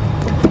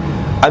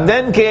 And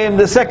then came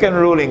the second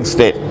ruling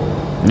state,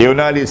 the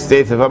United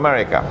States of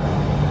America.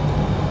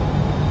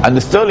 And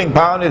the sterling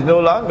pound is no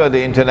longer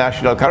the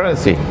international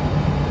currency.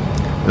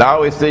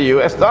 Now it's the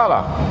US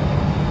dollar.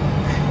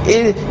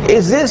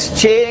 Is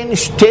this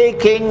change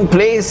taking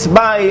place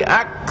by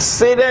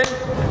accident?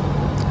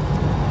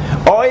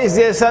 Or is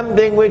there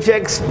something which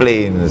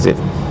explains it?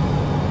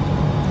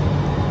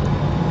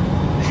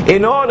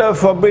 In order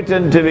for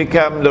Britain to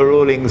become the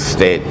ruling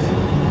state,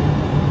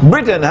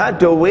 Britain had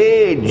to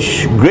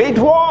wage great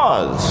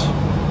wars.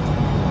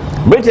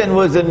 Britain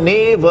was the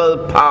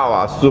naval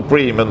power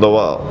supreme in the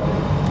world.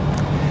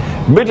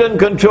 Britain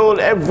controlled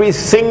every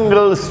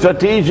single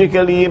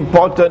strategically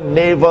important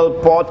naval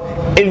port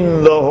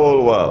in the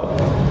whole world.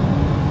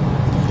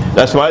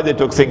 That's why they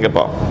took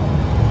Singapore,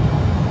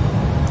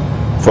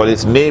 for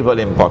its naval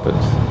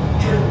importance.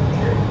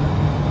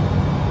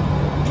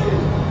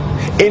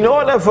 In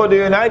order for the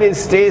United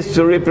States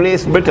to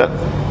replace Britain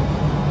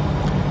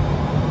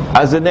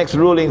as the next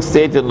ruling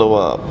state in the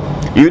world,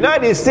 the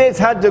United States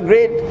had to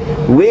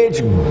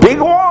wage big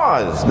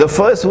wars. The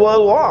First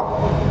World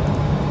War.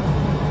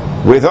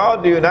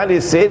 Without the United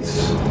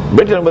States,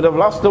 Britain would have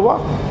lost the war.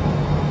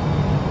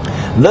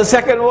 The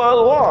Second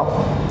World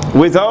War.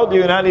 Without the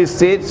United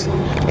States,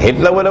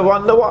 Hitler would have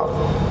won the war.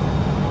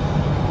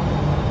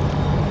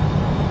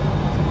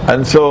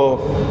 And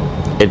so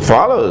it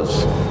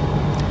follows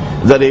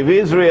that if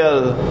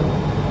Israel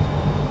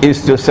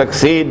is to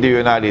succeed the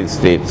United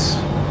States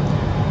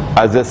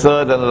as the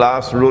third and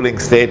last ruling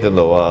state in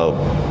the world,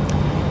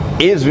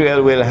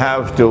 Israel will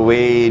have to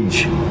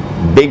wage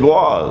big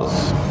wars.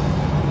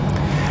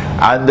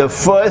 And the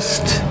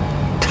first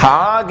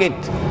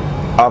target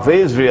of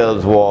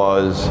Israel's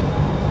wars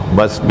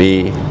must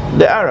be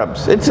the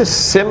Arabs. It's a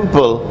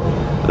simple,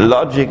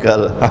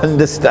 logical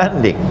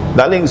understanding.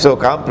 Nothing so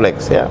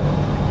complex here.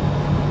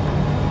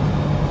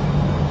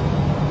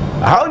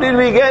 How did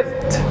we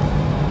get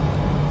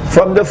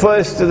from the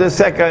first to the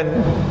second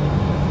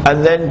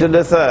and then to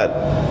the third?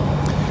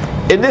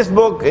 In this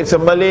book, it's a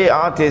Malay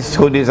artist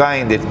who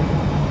designed it.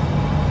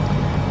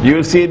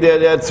 You'll see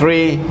there are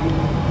three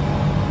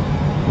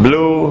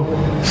blue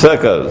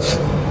circles.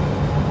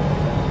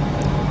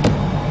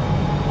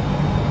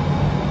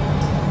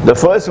 The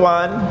first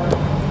one,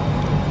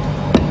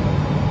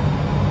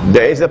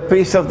 there is a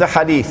piece of the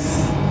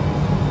hadith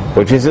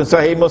which is in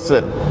Sahih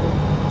Muslim,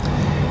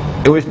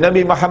 in which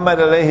Nabi Muhammad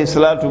alayhi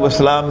salatu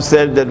wasalam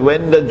said that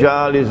when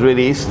Dajjal is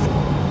released,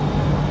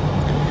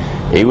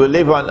 he will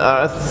live on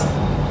earth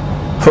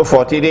for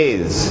 40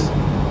 days.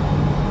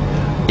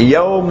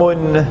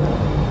 Yawmun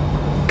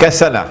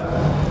kasana,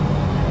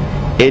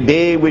 a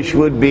day which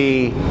would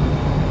be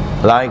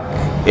like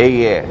a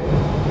year.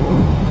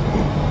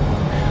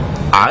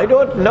 I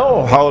don't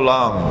know how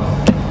long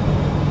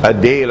a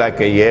day like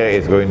a year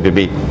is going to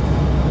be.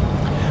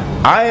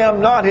 I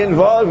am not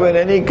involved in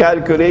any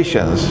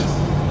calculations.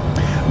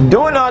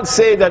 Do not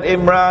say that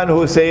Imran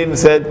Hosein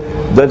said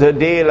that a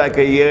day like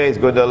a year is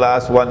going to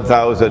last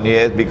 1,000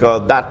 years,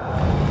 because that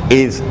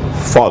is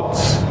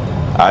false.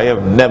 I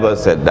have never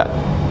said that.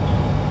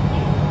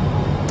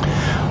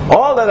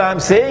 All that I'm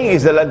saying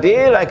is that a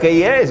day like a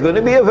year is going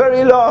to be a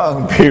very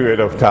long period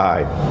of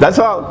time. That's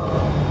all.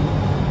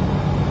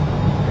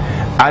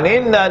 And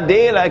in that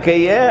day like a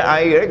year,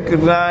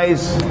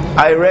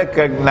 I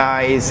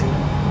recognize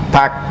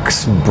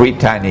Pax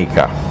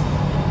Britannica.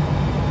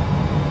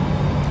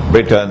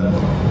 Britain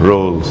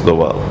rules the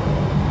world.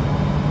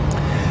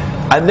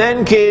 And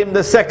then came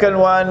the second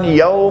one,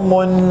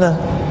 Yawmun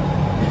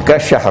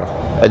Kashahr,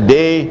 a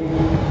day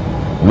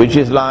which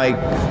is like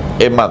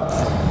a month.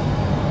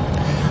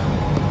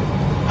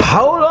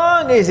 How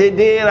long is a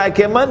day like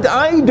a month?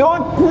 I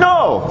don't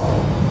know.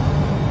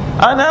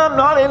 And I'm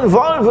not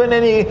involved in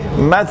any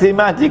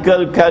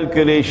mathematical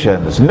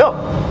calculations. No.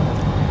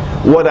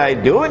 What I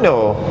do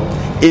know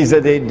is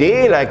that a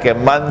day like a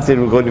month is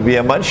going to be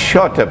a much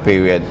shorter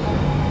period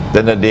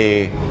than a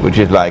day which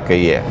is like a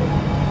year.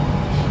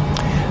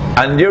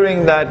 And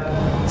during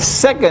that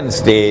second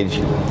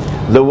stage,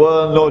 the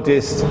world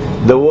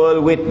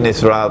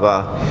witnessed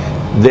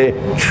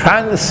the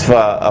transfer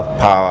of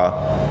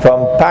power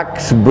from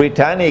Pax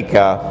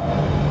Britannica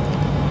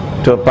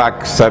to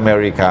Pax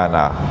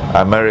Americana.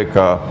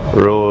 America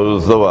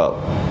rules the world.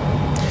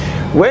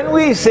 When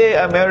we say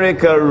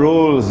America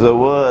rules the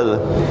world,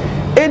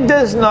 it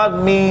does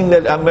not mean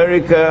that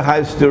America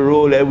has to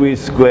rule every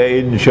square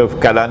inch of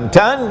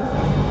Kelantan.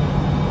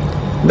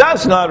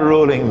 That's not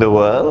ruling the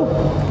world.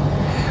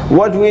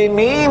 What we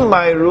mean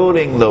by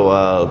ruling the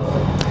world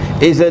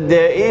is that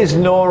there is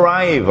no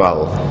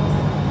rival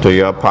to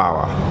your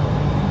power.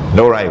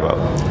 No rival.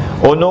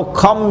 Or no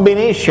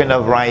combination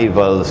of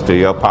rivals to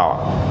your power.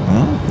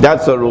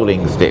 That's a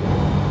ruling state.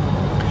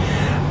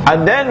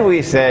 And then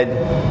we said,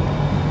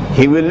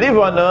 he will live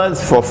on earth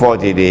for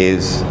 40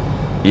 days.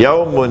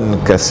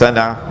 Yawmun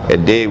kasana, a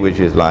day which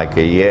is like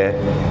a year.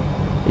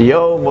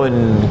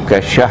 Yawmun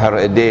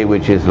kashahr, a day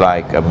which is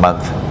like a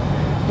month.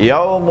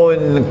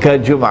 Yawmun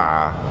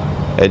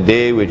kajum'ah, a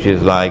day which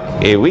is like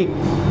a week.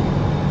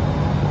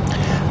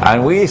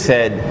 And we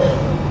said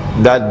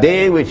that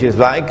day which is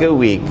like a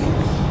week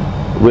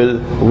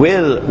will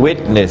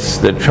witness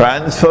the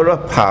transfer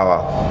of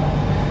power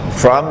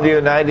from the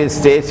United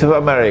States of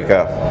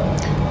America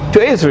to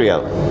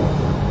Israel.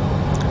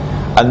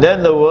 And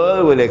then the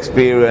world will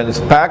experience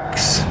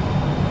Pax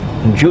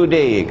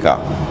Judaica.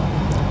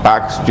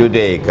 Pax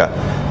Judaica.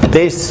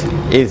 This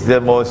is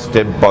the most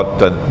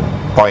important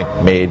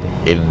point made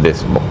in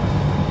this book.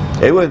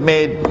 It was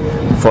made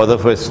for the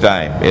first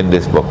time in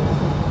this book.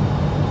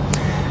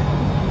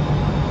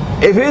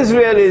 If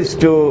Israel is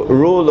to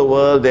rule the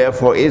world,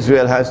 therefore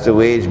Israel has to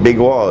wage big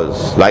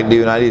wars, like the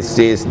United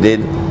States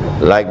did,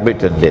 like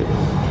Britain did.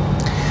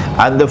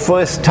 And the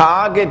first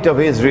target of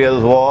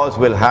Israel's wars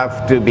will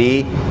have to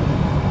be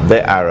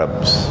the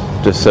Arabs,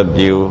 to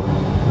subdue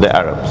the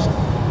Arabs.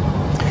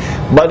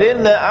 But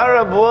in the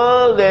Arab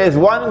world, there is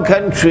one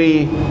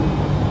country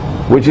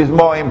which is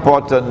more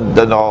important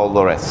than all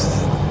the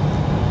rest.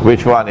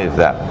 Which one is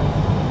that?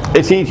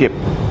 It's Egypt.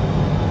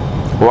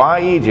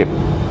 Why Egypt?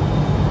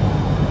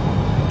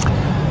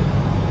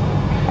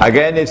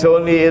 Again, it's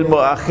only Ilmu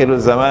Akhir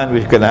al-Zaman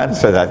which can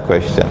answer that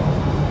question.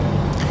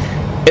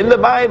 In the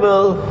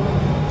Bible,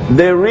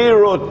 they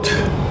rewrote,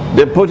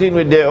 they put in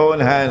with their own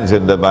hands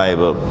in the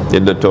Bible,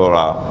 in the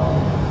Torah,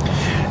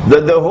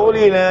 that the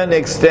Holy Land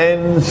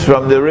extends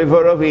from the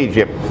river of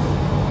Egypt,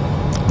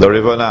 the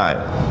river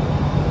Nile,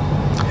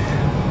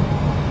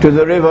 to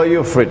the river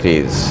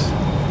Euphrates.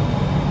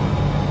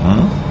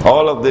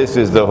 All of this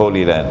is the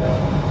Holy Land.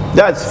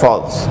 That's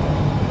false.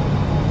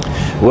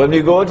 When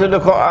we go to the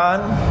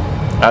Quran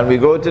and we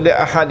go to the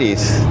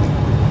Ahadith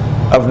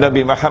of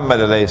Nabi Muhammad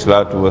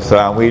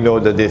ﷺ, we know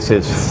that this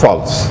is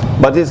false,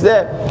 but it's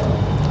there.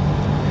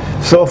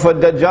 So for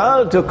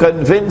Dajjal to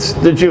convince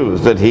the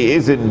Jews that he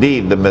is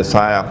indeed the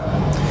Messiah,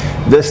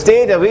 the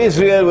state of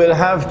Israel will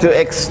have to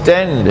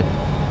extend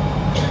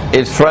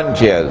its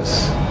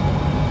frontiers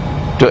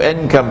to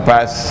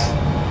encompass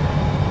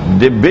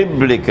the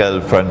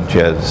biblical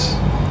frontiers,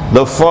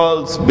 the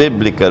false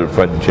biblical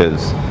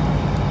frontiers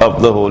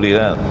of the Holy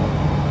Land.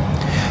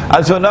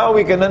 And so now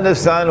we can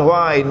understand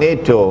why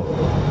NATO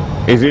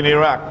is in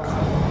Iraq,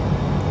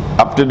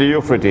 up to the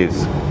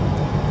Euphrates,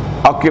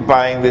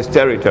 occupying this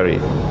territory,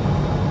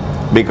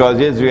 because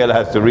Israel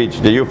has to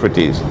reach the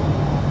Euphrates.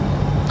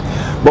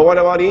 But what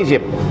about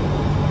Egypt?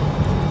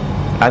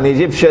 An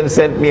Egyptian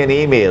sent me an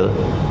email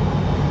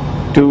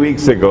 2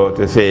 weeks ago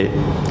to say,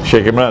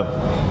 Sheikh Imran,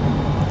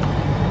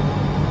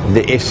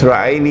 the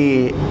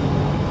Israeli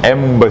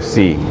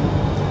embassy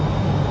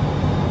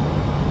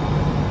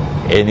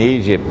in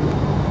Egypt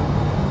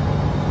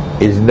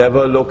is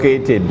never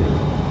located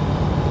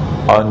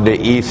on the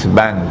east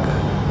bank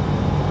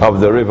of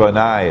the river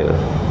Nile.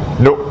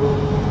 No.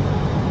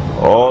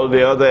 All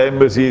the other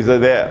embassies are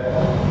there,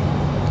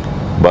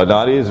 but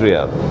not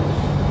Israel.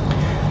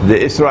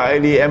 The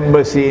Israeli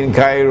embassy in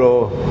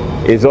Cairo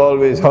is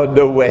always on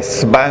the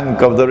west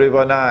bank of the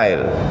river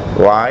Nile.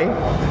 Why?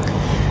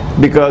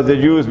 Because the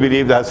Jews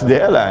believe that's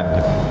their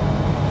land.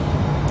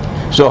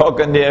 So how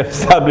can they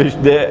establish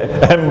their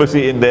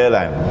embassy in their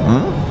land?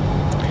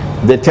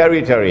 The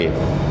territory,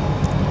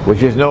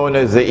 which is known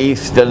as the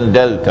Eastern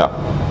Delta.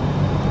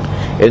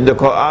 In the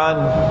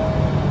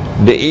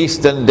Quran, the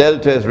Eastern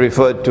Delta is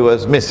referred to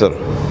as Misr.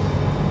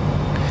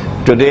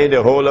 Today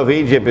the whole of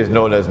Egypt is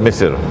known as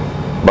Misr,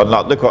 but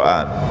not the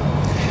Quran.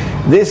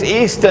 This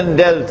Eastern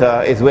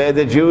Delta is where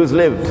the Jews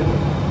lived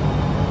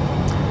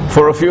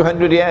for a few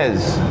hundred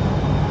years.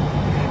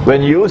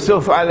 When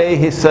Yusuf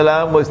alayhi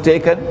salam was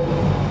taken,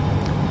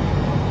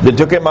 they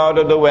took him out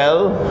of the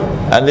well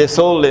and they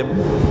sold him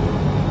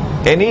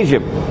in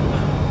Egypt.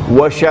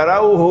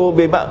 وَشَرَوْهُ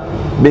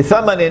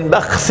بِثَمَنٍ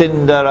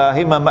بَخْسٍ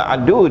دَرَاهِمَ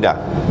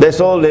مَعْدُودَ. They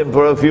sold him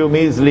for a few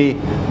measly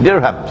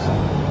dirhams.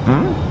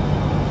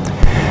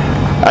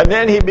 And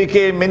then he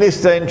became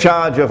minister in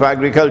charge of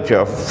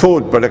agriculture,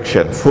 food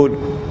production, food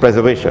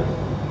preservation.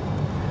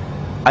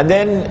 And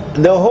then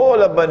the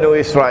whole of Banu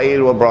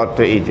Israel were brought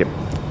to Egypt.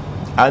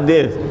 And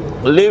they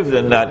lived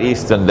in that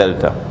Eastern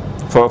Delta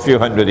for a few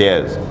hundred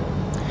years.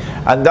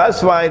 And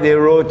that's why they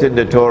wrote in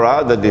the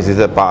Torah that this is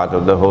a part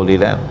of the Holy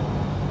Land.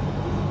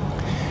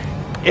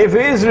 If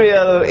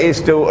Israel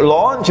is to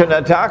launch an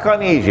attack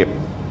on Egypt,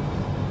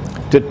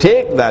 to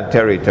take that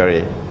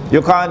territory,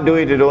 you can't do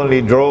it with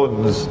only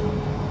drones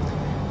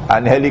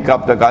and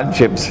helicopter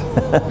gunships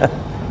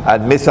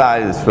and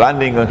missiles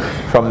landing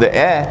from the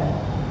air.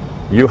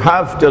 You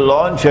have to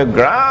launch a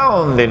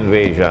ground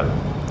invasion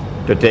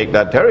to take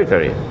that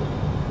territory.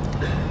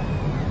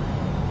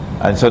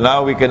 And so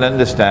now we can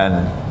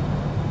understand,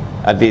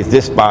 at least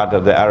this part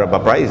of the Arab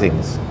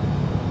uprisings,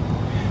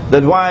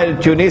 that while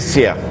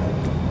Tunisia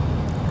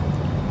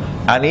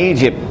and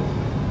Egypt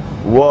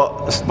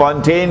were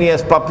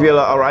spontaneous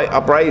popular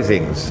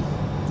uprisings,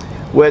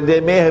 where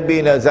there may have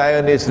been a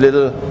Zionist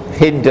little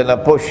hint and a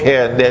push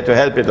here and there to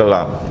help it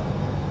along,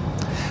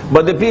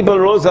 but the people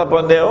rose up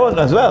on their own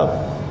as well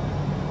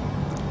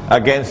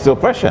against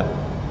oppression.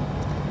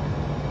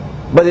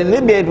 But in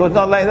Libya it was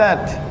not like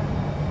that.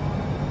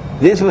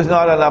 This was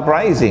not an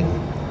uprising.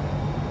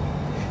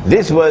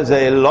 This was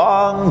a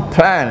long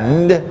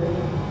planned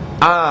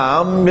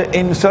armed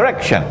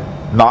insurrection,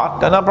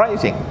 not an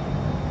uprising.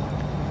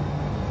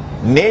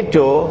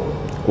 NATO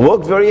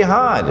worked very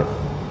hard,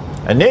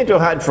 and NATO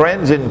had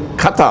friends in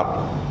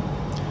Qatar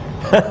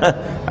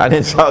and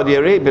in Saudi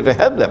Arabia to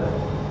help them,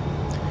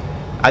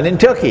 and in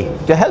Turkey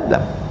to help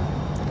them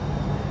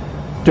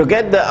to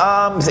get the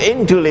arms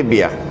into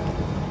Libya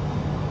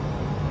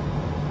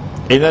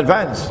in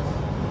advance.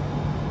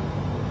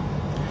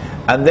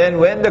 And then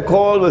when the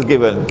call was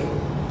given,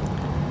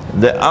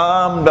 the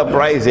armed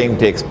uprising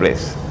takes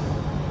place.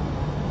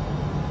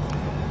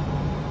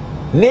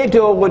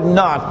 NATO would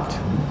not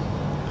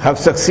have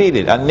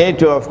succeeded, and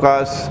NATO, of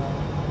course,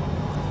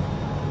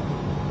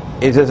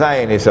 is a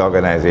Zionist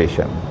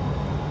organization.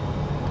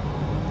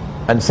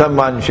 And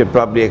someone should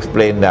probably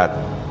explain that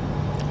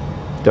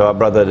to our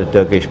brother, the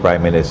Turkish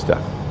Prime Minister.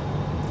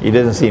 He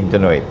doesn't seem to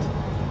know it.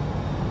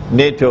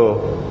 NATO,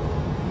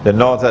 the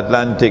North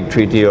Atlantic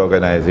Treaty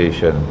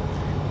Organization,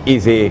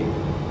 is the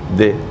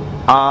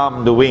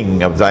armed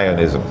wing of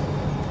Zionism,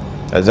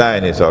 a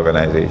Zionist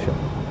organization.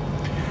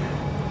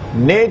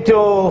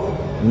 NATO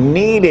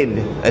needed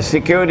a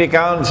Security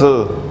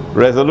Council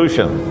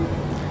resolution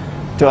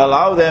to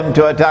allow them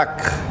to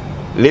attack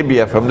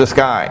Libya from the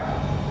sky.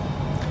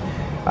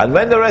 And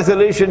when the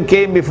resolution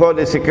came before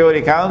the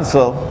Security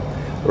Council,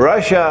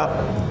 Russia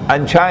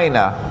and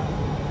China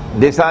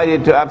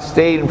decided to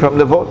abstain from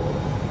the vote,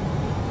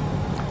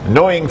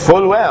 knowing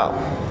full well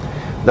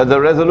that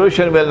the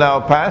resolution will now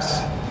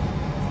pass.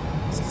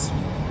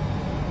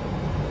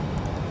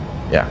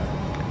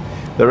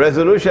 The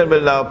resolution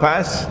will now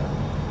pass,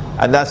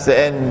 and that's the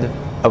end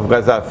of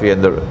Gaddafi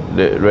and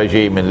the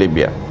regime in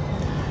Libya.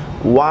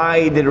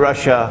 Why did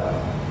Russia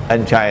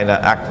and China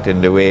act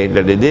in the way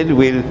that they did?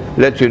 We'll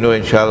let you know,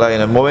 inshallah,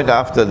 in a moment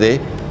after the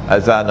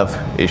Azan of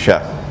Isha.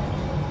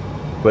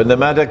 When the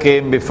matter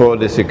came before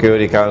the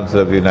Security Council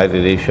of the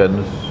United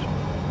Nations,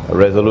 a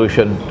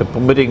resolution to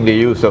permitting the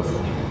use of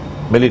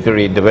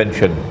military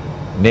intervention,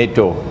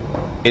 NATO,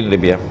 in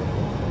Libya,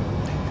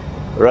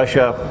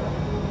 Russia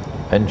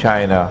and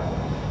China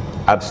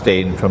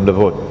abstained from the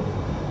vote,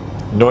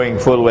 knowing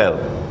full well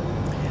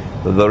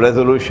that the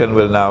resolution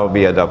will now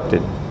be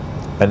adopted,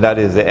 and that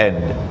is the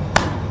end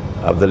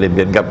of the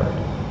Libyan government.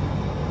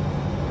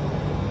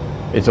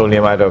 It's only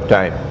a matter of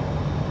time.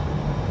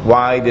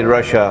 Why did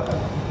Russia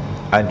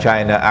and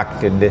China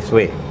act in this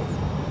way?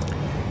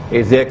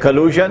 Is there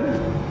collusion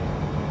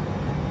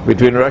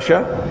between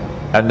Russia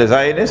and the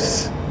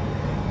Zionists,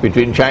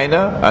 between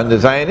China and the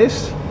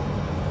Zionists,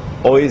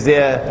 or is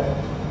there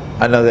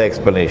another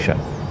explanation?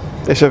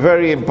 It's a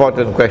very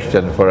important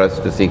question for us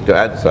to seek to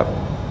answer.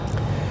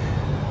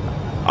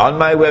 On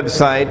my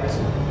website,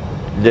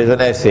 there's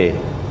an essay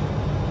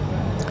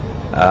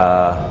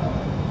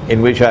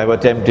in which I've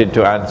attempted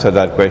to answer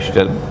that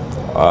question.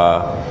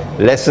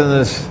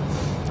 Lessons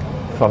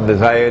from the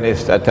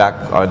Zionist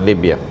attack on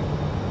Libya.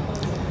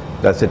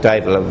 That's the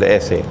title of the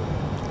essay.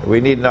 We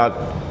need not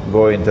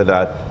go into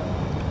that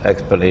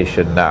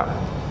explanation now.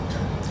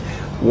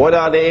 What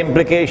are the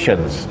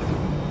implications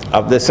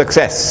of the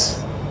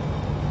success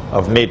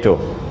of NATO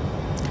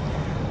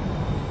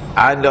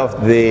and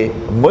of the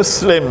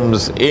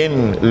Muslims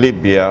in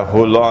Libya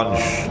who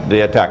launched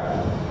the attack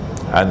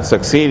and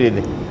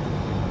succeeded,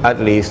 at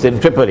least in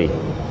Tripoli,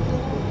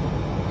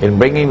 in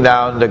bringing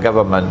down the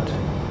government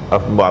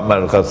of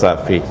Muammar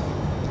al-Gaddafi,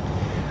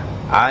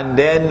 and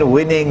then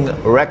winning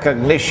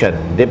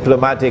recognition,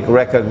 diplomatic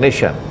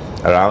recognition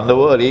around the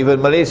world,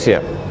 even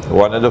Malaysia,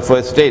 one of the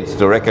first states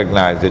to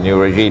recognize the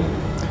new regime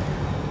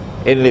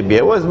in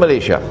Libya was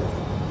Malaysia.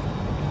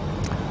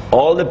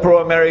 All the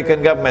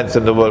pro-American governments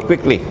in the world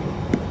quickly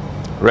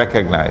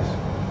recognized.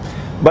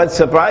 But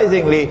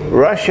surprisingly,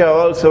 Russia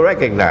also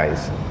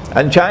recognized,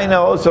 and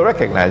China also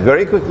recognized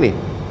very quickly.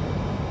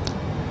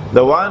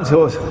 The ones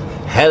who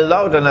held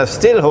out and are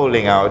still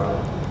holding out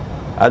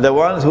are the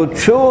ones who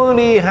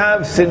truly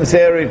have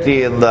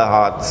sincerity in their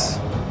hearts.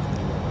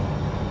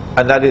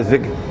 And that is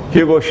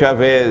Hugo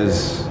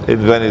Chavez in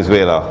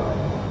Venezuela.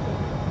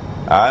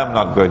 I am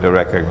not going to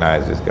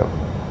recognize this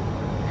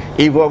government.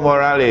 Evo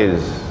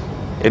Morales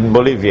in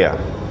Bolivia.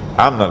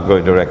 I'm not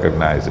going to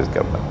recognize this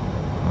government.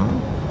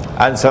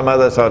 And some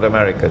other South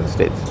American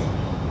states.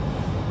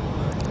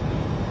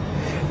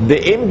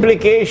 The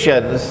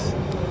implications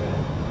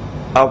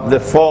of the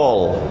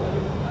fall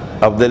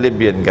of the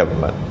Libyan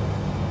government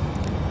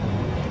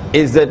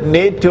is that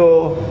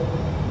NATO,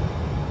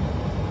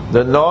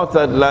 the North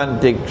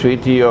Atlantic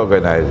Treaty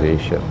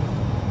Organization,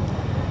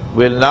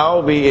 will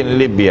now be in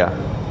Libya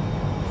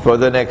for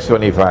the next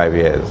 25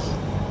 years.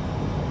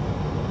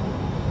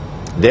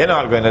 They're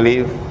not going to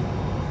leave.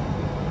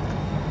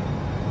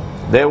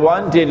 They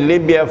wanted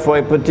Libya for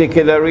a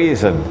particular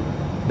reason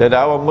that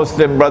our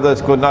Muslim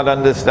brothers could not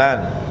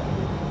understand.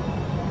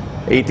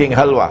 Eating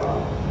halwa.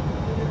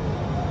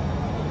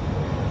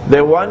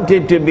 They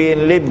wanted to be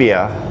in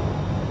Libya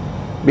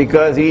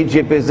because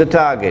Egypt is the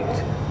target.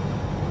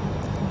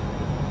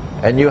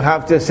 And you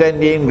have to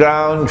send in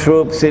ground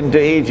troops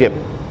into Egypt.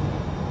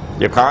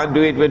 You can't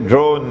do it with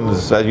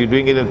drones as you're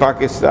doing it in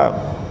Pakistan.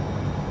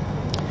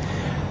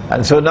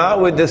 And so now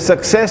with the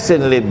success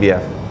in Libya,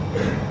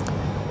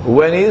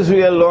 when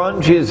Israel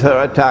launches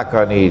her attack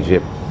on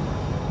Egypt,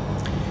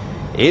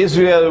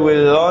 Israel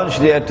will launch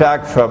the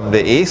attack from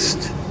the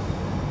east,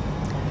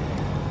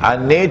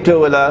 and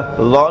NATO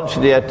will launch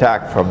the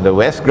attack from the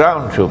west,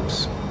 ground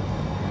troops.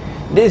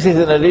 This is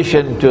in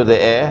addition to the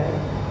air,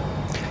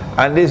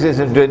 and this is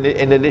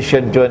in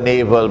addition to a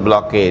naval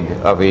blockade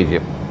of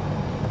Egypt.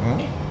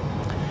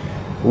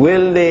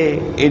 Will the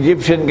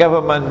Egyptian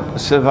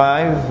government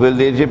survive? Will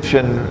the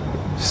Egyptian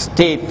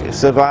state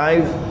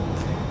survive?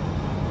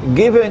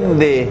 Given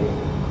the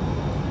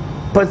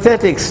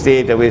pathetic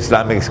state of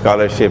Islamic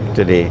scholarship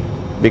today,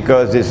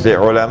 because it's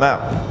the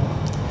ulama,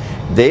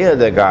 they are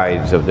the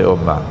guides of the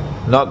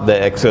ummah, not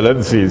the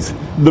excellencies,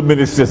 the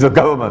ministers of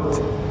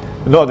government,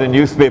 not the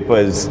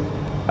newspapers,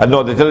 and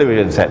not the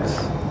television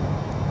sets.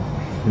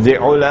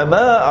 The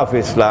ulama of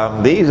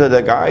Islam, these are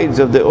the guides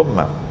of the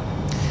ummah.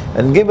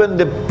 And given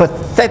the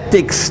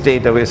pathetic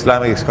state of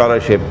Islamic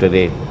scholarship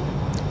today,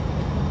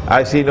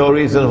 I see no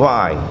reason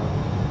why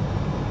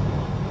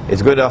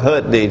it's going to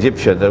hurt the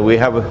Egyptians. And we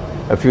have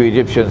a few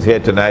Egyptians here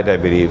tonight, I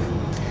believe.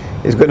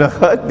 It's going to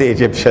hurt the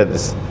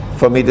Egyptians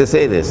for me to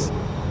say this.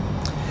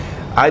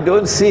 I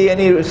don't see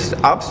any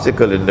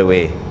obstacle in the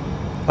way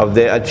of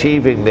their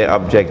achieving their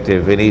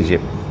objective in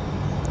Egypt.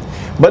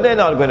 But they're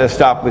not going to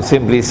stop with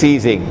simply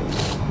seizing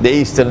the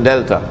Eastern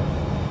Delta.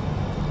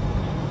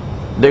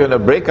 They're going to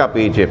break up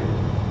Egypt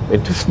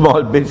into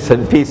small bits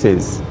and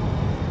pieces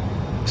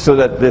so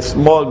that the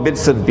small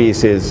bits and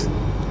pieces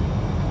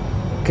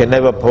can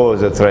never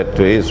pose a threat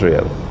to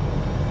Israel.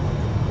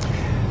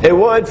 A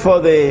word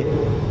for the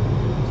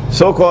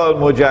so-called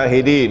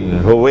mujahideen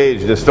who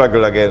waged the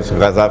struggle against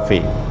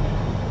Gaddafi.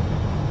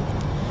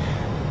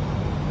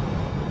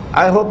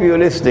 I hope you're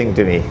listening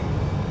to me.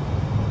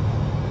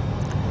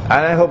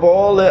 And I hope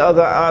all the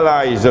other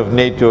allies of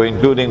NATO,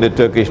 including the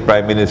Turkish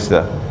Prime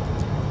Minister,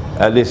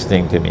 are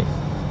listening to me.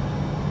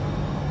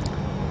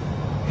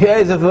 Here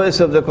is a verse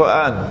of the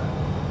Quran.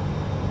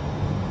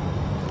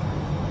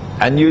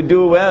 And you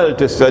do well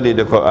to study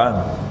the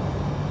Quran.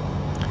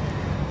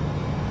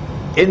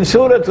 In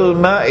Surah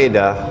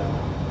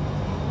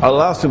Al-Ma'idah,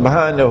 Allah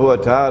subhanahu wa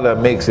ta'ala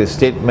makes a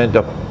statement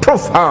of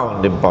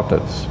profound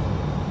importance.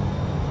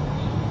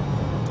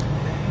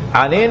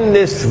 And in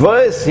this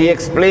verse, He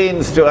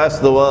explains to us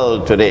the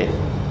world today.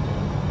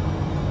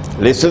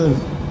 Listen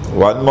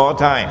one more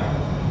time.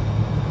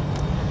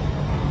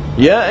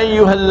 Ya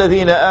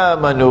ayyuhalladhina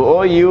amanu,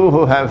 O you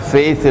who have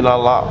faith in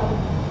Allah.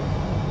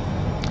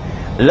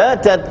 لا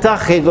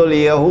تتخذوا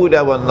اليهود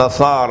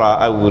والنصارى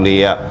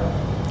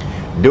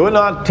أولياء. Do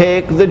not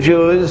take the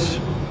Jews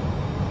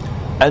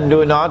and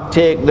do not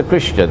take the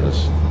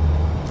Christians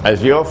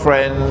as your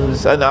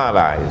friends and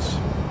allies.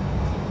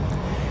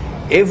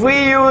 If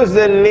we use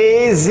the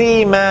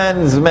lazy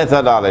man's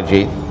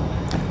methodology,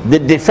 the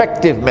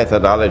defective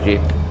methodology,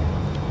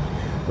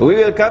 we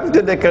will come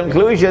to the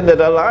conclusion that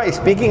Allah is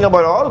speaking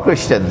about all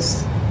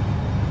Christians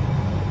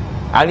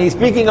and He's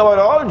speaking about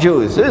all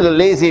Jews. This is a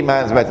lazy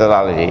man's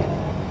methodology.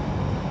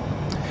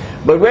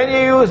 But when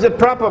you use the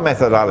proper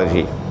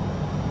methodology,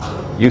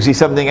 you see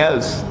something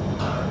else.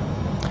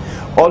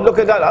 Or look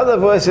at that other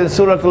verse in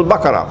Surah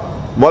Al-Baqarah.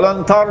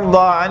 وَلَن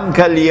تَرْضَى عَنْكَ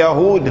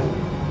الْيَهُودِ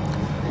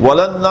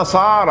وَلَن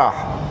نَصَارَى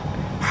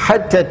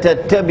حَتَّى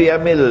تَتَّبِعَ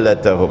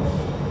مِلَّتَهُمْ.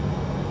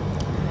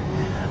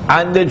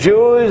 And the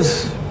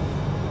Jews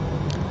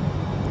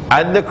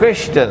and the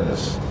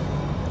Christians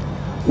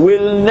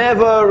will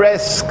never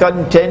rest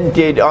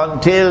contented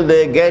until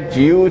they get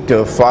you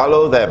to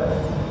follow them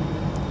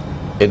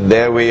in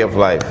their way of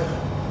life,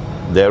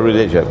 their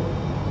religion.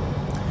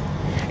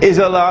 Is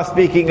Allah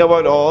speaking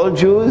about all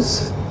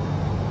Jews?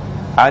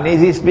 And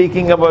is He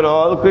speaking about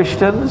all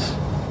Christians?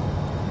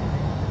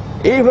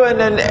 Even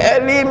an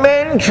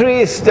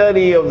elementary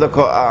study of the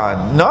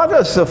Quran, not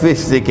a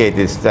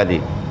sophisticated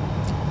study,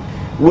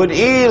 would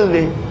yield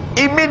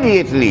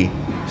immediately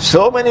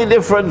so many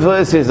different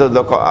verses of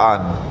the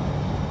Quran,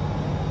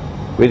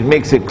 which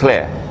makes it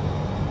clear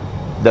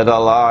that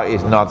Allah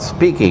is not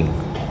speaking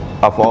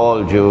of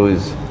all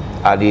Jews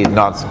and He is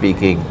not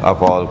speaking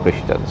of all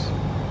Christians.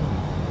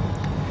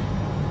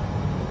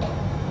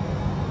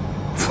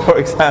 For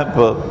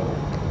example,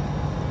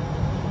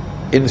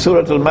 in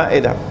Surah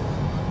Al-Ma'idah,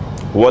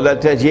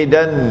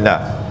 وَلَتَجِدَنَّ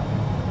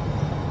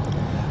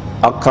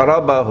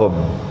أَقْرَبَهُمْ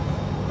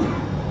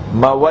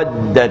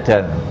مَوَدَّةً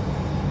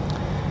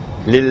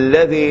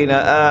لِلَّذِينَ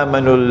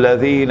آمَنُوا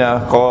الَّذِينَ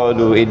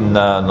قَالُوا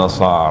إِنَّا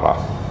نَصَارَى.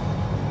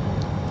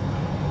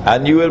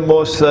 And you will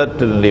most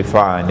certainly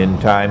find in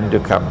time to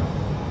come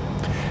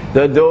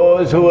that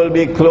those who will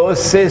be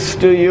closest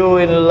to you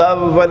in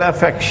love and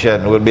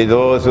affection will be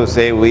those who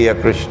say, we are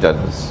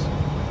Christians.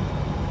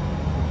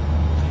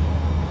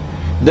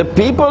 The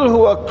people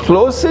who are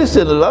closest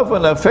in love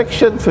and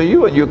affection for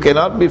you, and you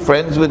cannot be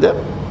friends with them,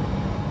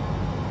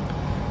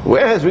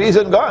 where has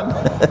reason gone?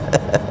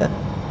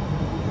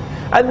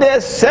 And there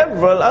are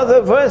several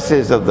other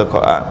verses of the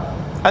Quran.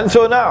 And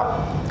so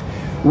now,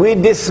 we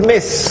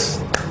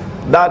dismiss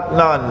that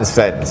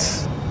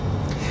nonsense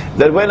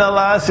that when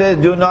Allah says,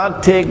 do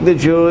not take the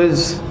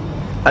Jews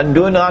and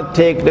do not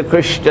take the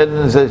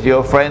Christians as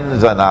your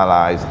friends and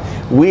allies,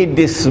 we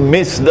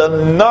dismiss the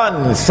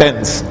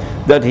nonsense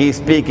that He's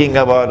speaking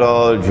about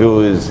all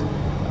Jews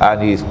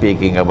and He's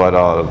speaking about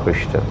all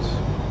Christians.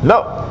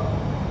 No.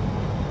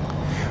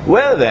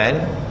 Well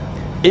then,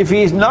 if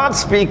He's not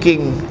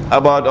speaking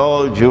about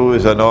all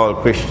Jews and all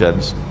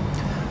Christians,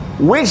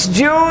 which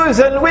Jews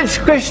and which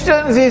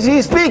Christians is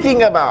He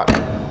speaking about?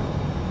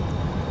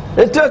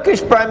 The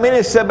Turkish Prime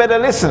Minister better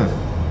listen,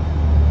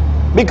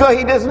 because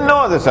he doesn't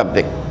know the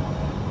subject.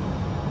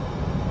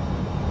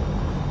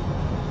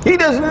 He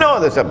doesn't know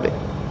the subject.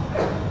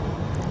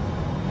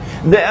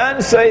 The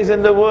answer is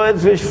in the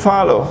words which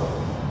follow.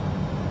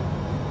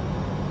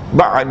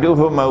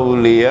 بَعْدُهُمْ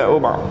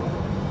أَوْلِيَاءُ بَعْضٍ.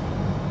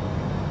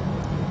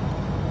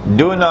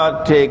 Do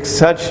not take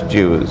such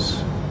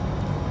Jews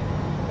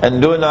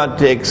and do not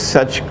take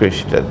such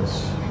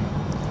Christians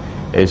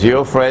as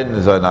your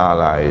friends and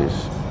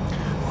allies,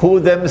 who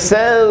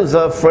themselves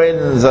are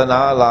friends and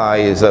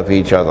allies of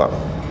each other.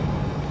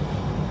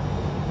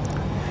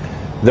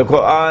 The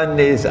Quran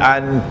is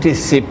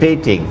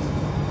anticipating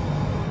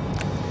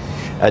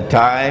a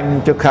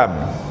time to come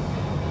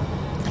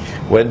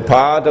when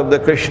part of the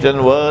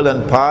Christian world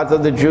and part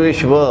of the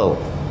Jewish world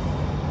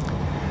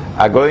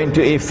are going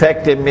to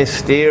effect a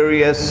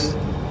mysterious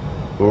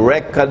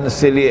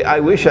reconciliation. I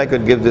wish I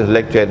could give this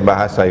lecture in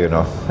Bahasa, you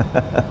know.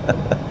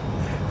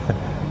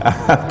 I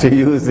have to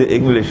use the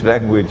English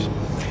language.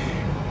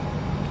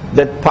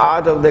 That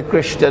part of the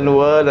Christian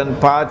world and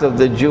part of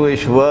the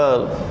Jewish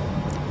world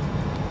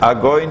are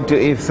going to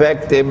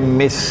effect a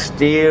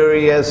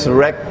mysterious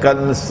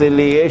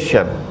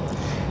reconciliation.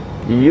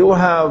 You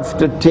have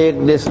to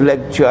take this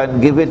lecture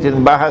and give it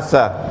in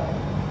Bahasa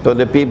so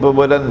the people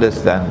would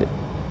understand it.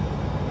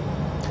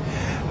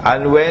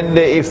 And when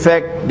they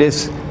effect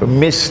this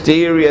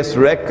mysterious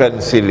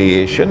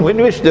reconciliation,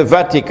 in which the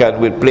Vatican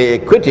will play a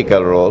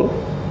critical role,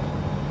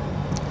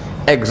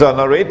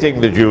 exonerating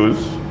the Jews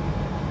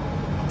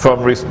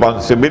from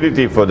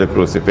responsibility for the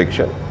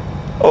crucifixion.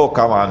 Oh,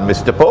 come on,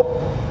 Mr. Pope.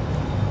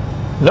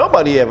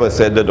 Nobody ever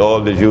said that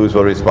all the Jews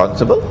were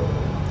responsible.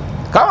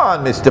 Come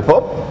on, Mr.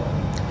 Pope.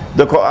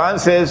 The Quran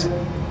says,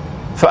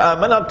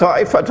 فَآمَنَ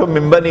طَائِفَةٌ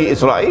مِّن بَنِي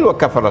إِسْرَائِيلَ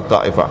وَكَفَرَ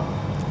الطَّائِفَةُ.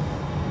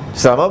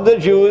 Some of the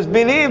Jews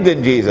believed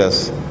in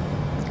Jesus,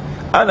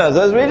 and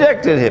others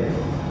rejected Him.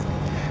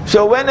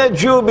 So when a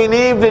Jew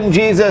believed in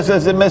Jesus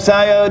as the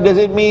Messiah, does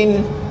it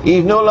mean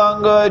he's no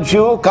longer a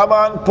Jew? Come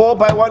on,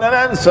 Pope, I want an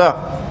answer.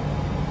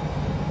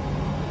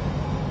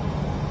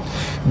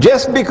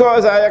 Just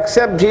because I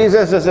accept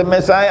Jesus as a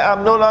Messiah,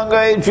 I'm no longer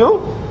a Jew?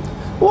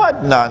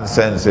 What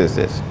nonsense is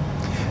this?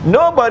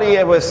 Nobody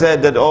ever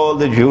said that all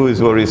the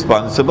Jews were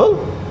responsible.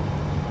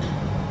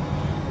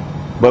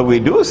 But we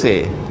do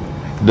say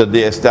that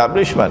the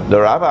establishment,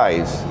 the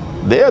rabbis,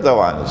 they are the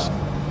ones.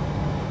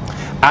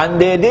 And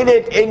they did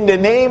it in the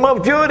name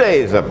of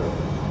Judaism,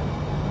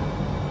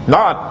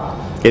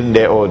 not in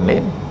their own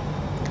name.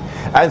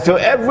 And so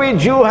every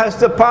Jew has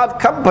to part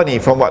company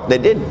from what they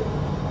did.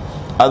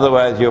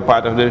 Otherwise you're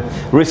part of the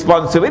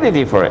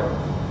responsibility for it.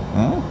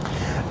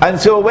 And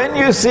so when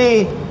you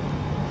see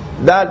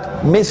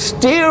that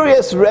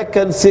mysterious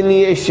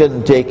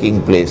reconciliation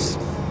taking place,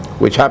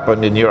 which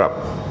happened in Europe,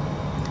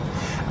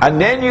 and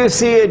then you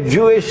see a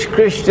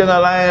Jewish-Christian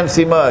alliance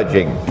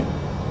emerging,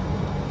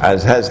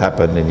 as has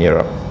happened in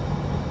Europe,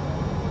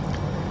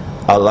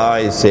 Allah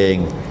is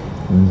saying,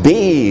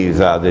 these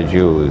are the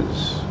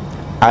Jews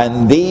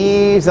and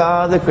these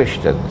are the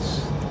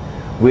Christians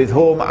with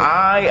whom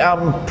I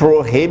am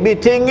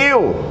prohibiting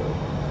you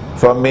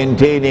from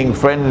maintaining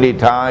friendly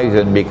ties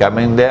and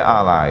becoming their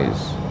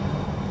allies.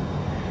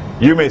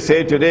 You may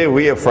say today,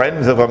 we are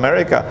friends of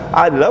America.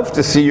 I'd love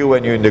to see you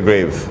when you're in the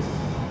grave.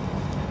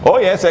 Oh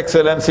yes,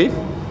 Excellency,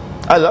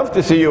 I'd love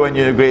to see you when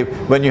you're in the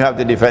grave, when you have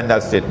to defend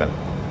that statement.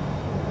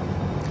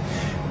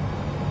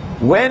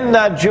 When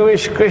that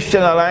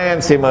Jewish-Christian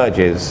alliance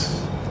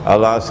emerges,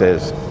 Allah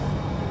says,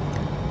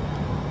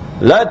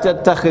 لا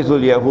تتخذوا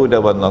اليهود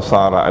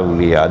والنصارى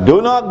أولياء.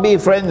 Do not be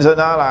friends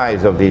and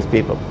allies of these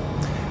people.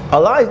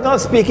 Allah is not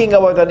speaking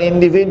about an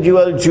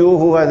individual Jew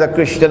who has a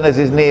Christian as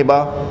his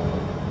neighbor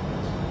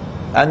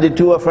and the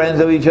two are friends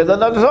of each other.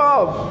 Not at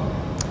all.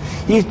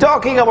 He's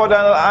talking about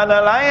an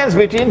alliance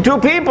between two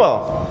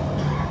people.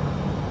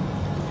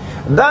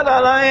 That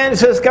alliance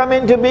has come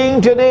into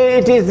being today.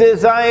 It is the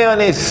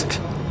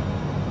Zionist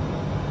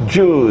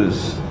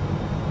Jews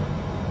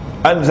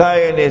and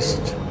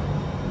Zionist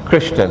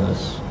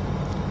Christians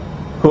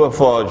who have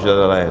forged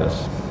that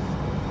alliance.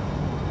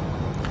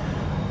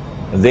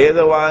 They're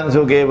the ones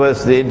who gave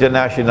us the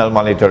International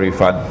Monetary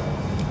Fund.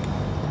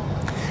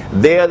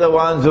 They are the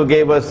ones who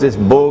gave us this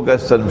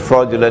bogus and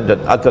fraudulent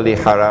and utterly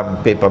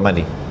haram paper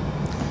money.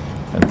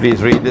 And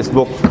please read this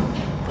book,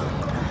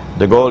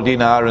 The Gold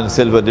Dinar and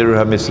Silver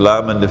Dirham,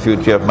 Islam and the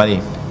Future of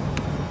Money.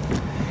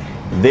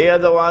 They are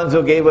the ones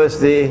who gave us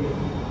the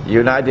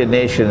United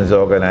Nations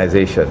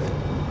organization,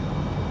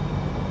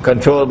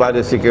 controlled by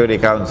the Security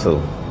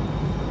Council.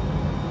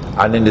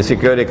 And in the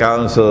Security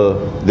Council,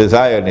 the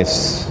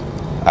Zionists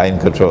are in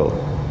control.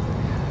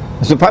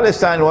 So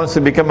Palestine wants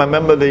to become a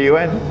member of the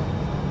UN.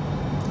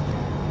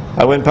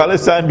 And when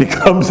Palestine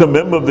becomes a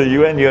member of the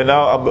UN, you're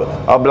now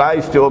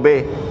obliged to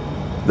obey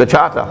the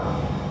Charter.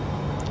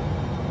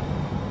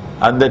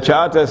 And the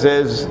Charter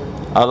says,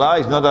 Allah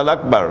is not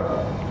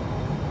Al-Akbar.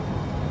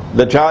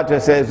 The Charter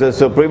says the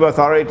supreme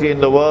authority in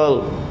the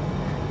world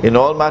in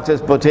all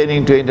matters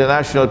pertaining to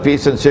international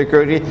peace and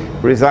security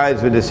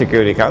resides with the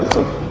Security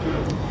Council.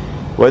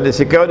 When the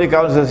Security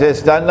Council says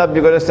stand up,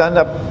 you're going to stand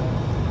up.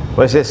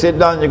 When it says sit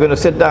down, you're going to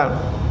sit down.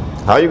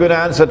 How are you going to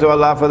answer to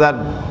Allah for that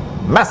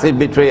massive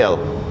betrayal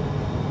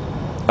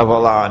of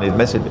Allah and His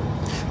Messenger?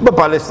 But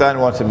Palestine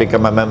wants to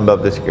become a member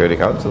of the Security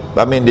Council.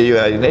 I mean the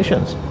United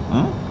Nations.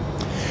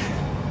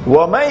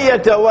 وَمَنْ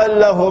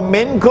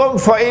يَتَوَلَّهُمْ مِنْكُمْ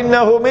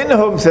فَإِنَّهُ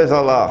مِنْهُمْ, says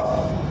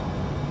Allah.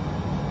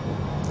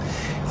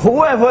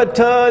 Whoever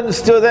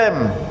turns to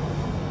them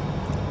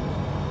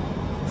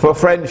for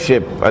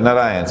friendship and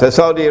alliance, as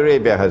Saudi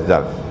Arabia has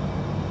done,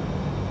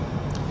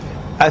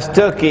 as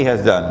Turkey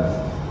has done,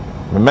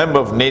 a member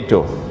of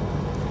NATO,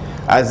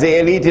 as the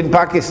elite in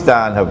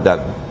Pakistan have done,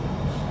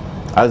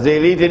 as the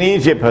elite in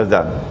Egypt has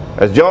done,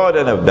 as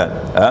Jordan have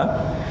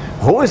done.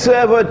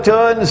 Whosoever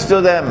turns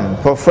to them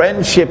for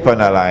friendship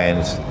and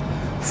alliance,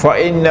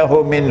 فَإِنَّهُ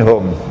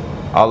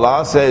مِنْهُمْ,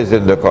 Allah says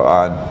in the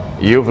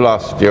Quran, you've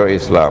lost your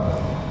Islam.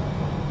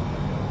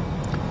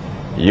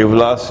 You've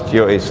lost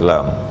your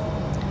Islam.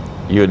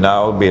 You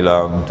now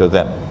belong to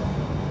them.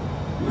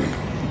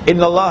 إِنَّ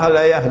اللَّهَ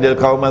لَا يَهْدِي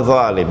الْقَوْمَ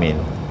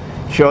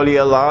الظَّالِمِينَ. Surely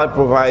Allah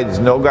provides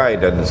no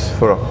guidance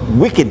for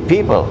wicked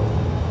people.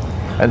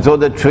 And so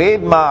the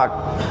trademark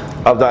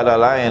of that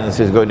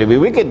alliance is going to be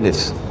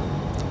wickedness.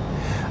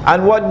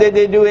 And what did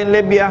they do in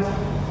Libya?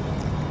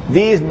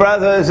 These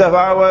brothers of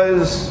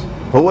ours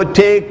who were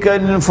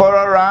taken for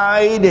a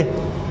ride,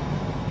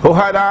 who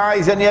had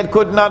eyes and yet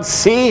could not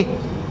see,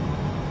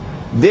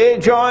 they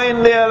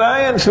joined the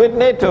alliance with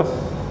NATO.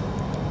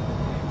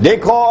 They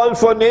called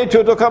for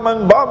NATO to come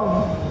and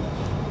bomb.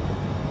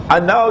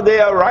 And now they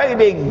are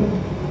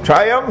riding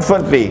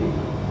triumphantly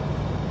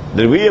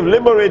that we have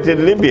liberated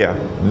Libya.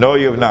 No,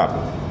 you have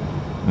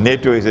not.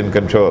 NATO is in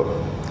control.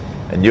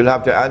 And you'll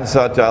have to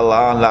answer to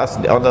Allah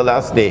on the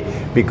last day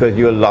because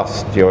you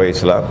lost your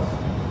Islam.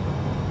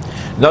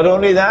 Not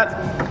only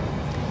that,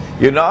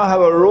 you now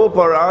have a rope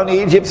around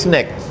Egypt's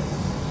neck.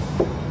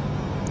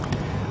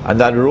 And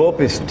that rope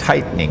is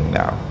tightening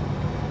now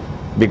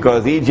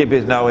because Egypt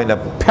is now in a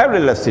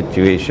perilous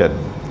situation.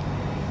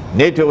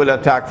 NATO will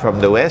attack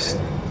from the west,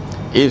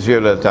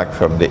 Israel will attack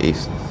from the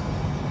east.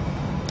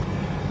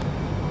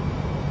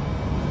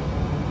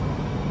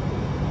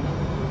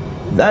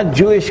 That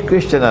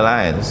Jewish-Christian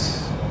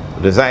alliance,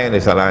 the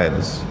Zionist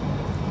alliance,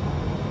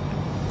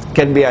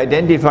 can be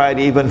identified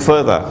even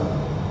further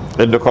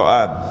in the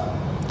Quran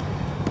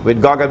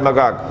with Gog and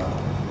Magog.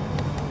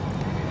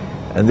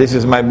 And this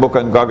is my book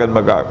on Gog and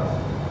Magog.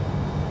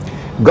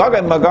 Gog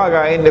and Magog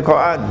are in the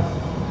Quran.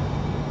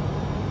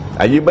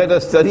 And you better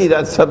study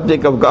that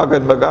subject of Gog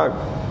and Magog,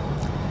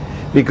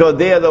 because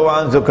they are the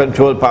ones who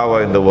control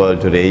power in the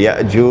world today,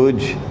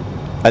 Ya'juj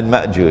and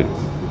Ma'juj.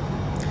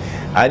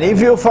 And if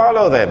you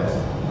follow them,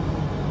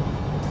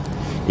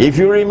 if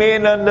you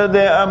remain under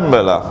their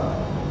umbrella,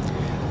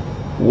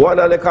 what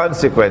are the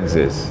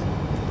consequences?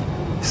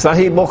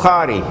 Sahih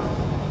Bukhari,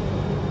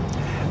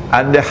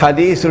 and the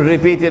hadith is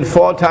repeated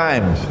 4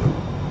 times,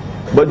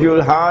 but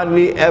you'll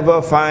hardly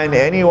ever find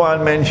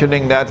anyone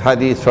mentioning that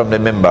hadith from the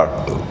mimbar,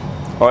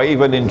 or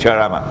even in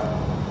Charama.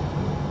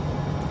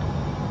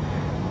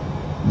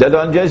 That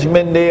on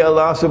Judgment Day,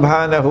 Allah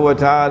subhanahu wa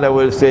ta'ala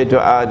will say to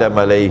Adam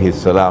alayhi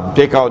salam,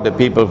 take out the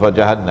people for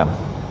Jahannam.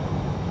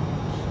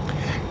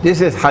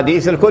 This is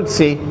Hadith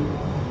al-Qudsi,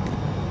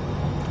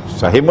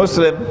 Sahih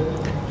Muslim,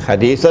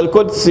 Hadith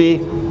al-Qudsi,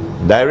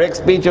 direct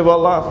speech of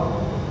Allah.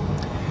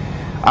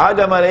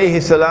 Adam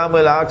alayhi salam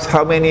will ask,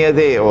 how many are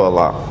they, O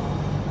Allah?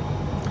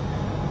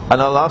 And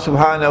Allah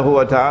subhanahu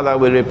wa ta'ala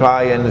will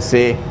reply and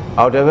say,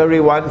 out of every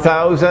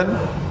 1,000,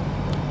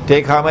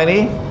 take how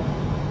many?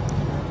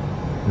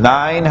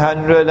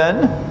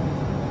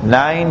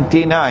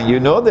 999. You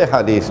know the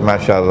hadith,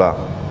 mashallah.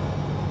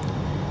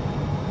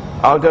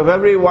 Out of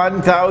every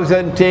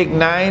 1,000, take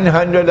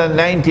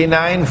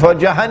 999 for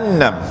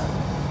Jahannam.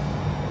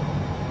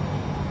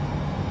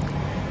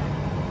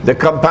 The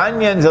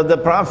companions of the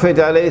Prophet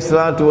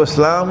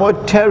ﷺ were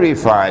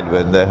terrified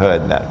when they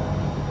heard that.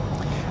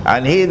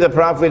 And he, the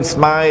Prophet,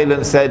 smiled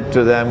and said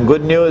to them,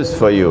 good news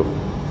for you.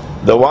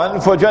 The one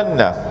for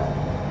Jannah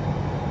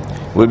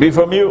will be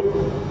from you.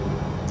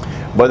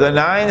 But the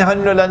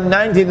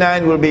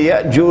 999 will be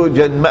Ya'juj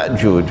and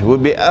Ma'juj, will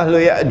be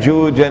Ahlu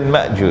Ya'juj and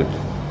Ma'juj.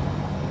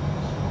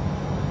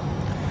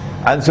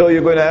 And so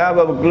you're going to have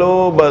a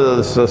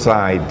global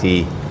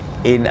society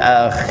in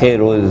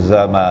Akhirul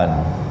Zaman.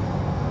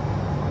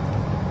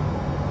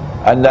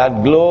 And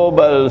that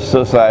global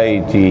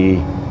society,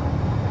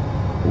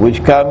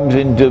 which comes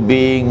into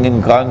being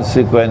in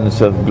consequence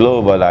of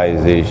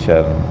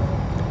globalization,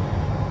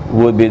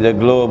 would be the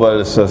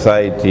global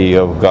society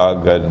of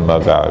Gog and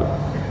Magog.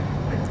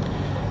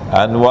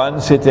 And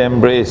once it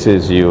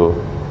embraces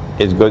you,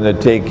 it's going to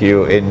take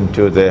you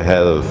into the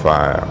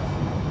hellfire.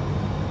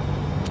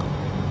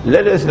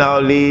 Let us now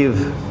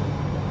leave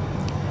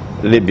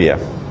Libya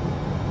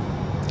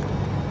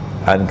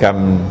and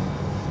come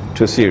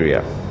to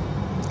Syria.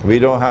 We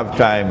don't have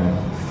time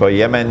for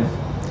Yemen.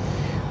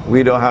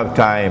 We don't have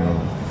time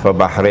for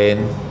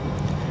Bahrain.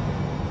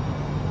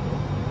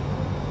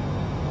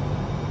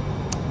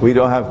 We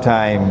don't have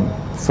time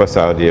for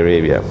Saudi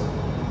Arabia.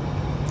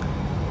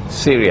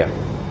 Syria.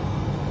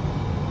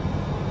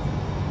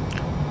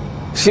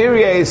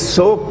 Syria is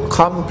so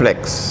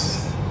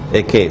complex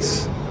a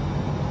case.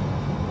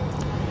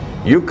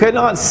 You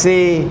cannot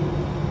say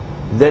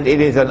that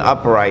it is an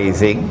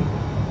uprising,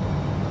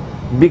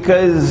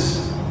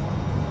 because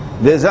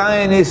the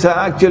Zionists are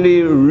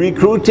actually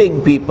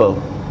recruiting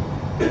people,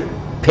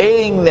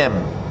 paying them,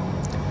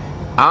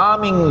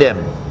 arming them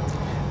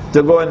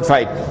to go and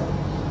fight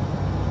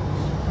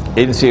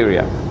in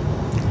Syria.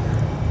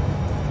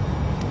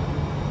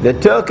 The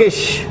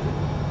Turkish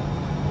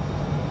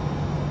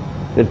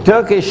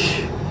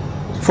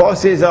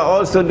forces are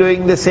also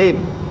doing the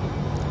same,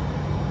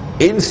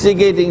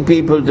 instigating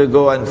people to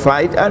go and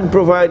fight and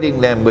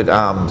providing them with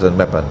arms and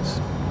weapons.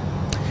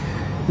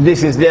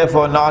 This is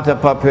therefore not a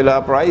popular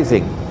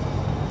uprising.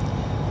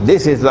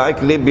 This is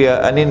like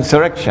Libya, an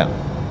insurrection.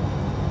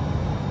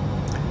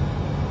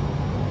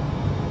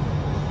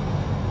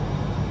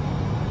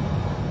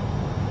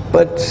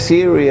 But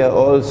Syria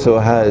also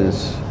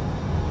has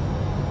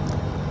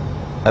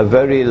a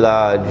very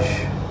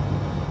large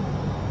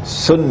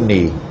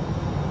Sunni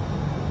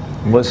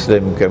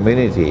Muslim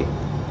community,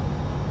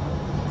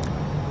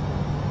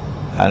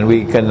 and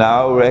we can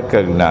now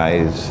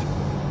recognize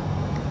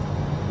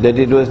that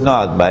it was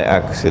not by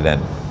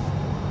accident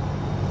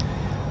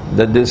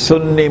that the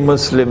Sunni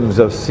Muslims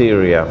of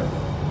Syria,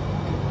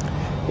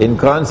 in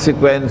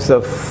consequence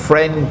of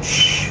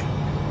French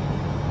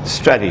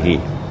strategy,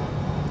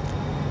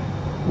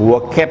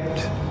 were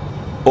kept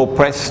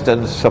oppressed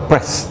and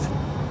suppressed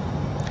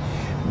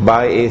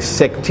by a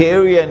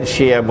sectarian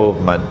Shia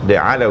movement, the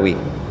Alawi,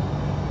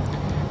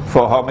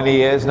 for how many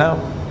years now?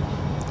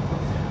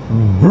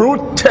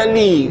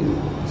 Brutally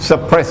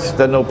suppressed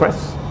and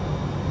oppressed.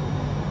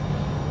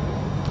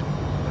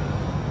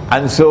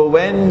 And so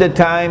when the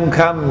time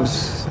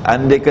comes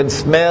and they can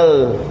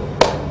smell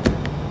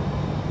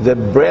the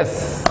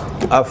breath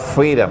of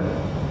freedom,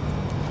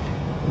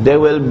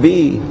 there will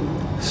be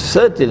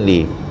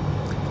certainly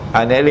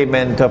an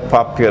element of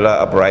popular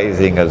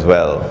uprising as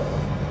well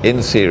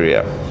in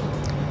Syria.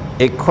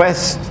 A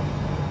quest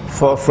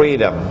for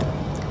freedom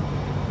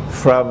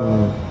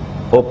from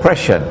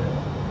oppression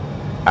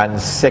and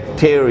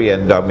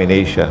sectarian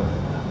domination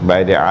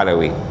by the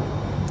Alawi.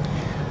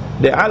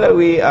 The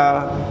Alawi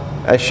are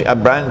a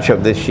branch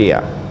of the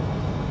Shia,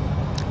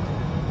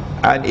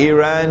 and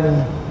Iran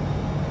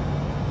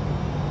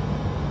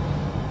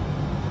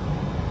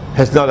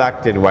has not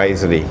acted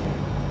wisely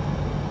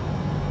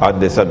on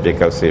the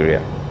subject of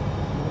Syria.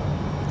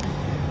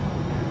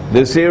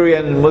 The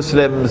Syrian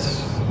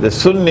Muslims, the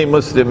Sunni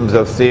Muslims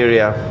of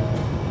Syria,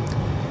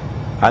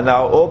 are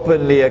now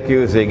openly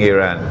accusing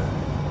Iran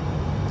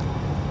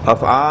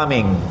of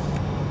arming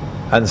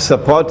and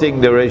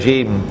supporting the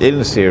regime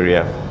in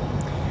Syria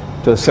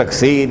to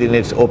succeed in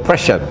its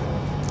oppression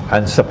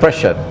and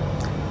suppression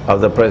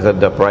of the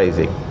present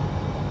uprising.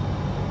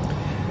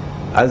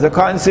 As a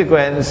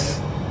consequence,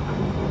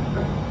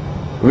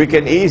 we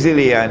can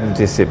easily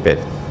anticipate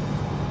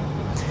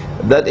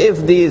that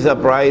if these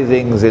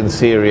uprisings in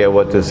Syria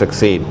were to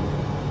succeed,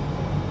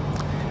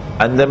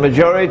 and the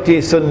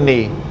majority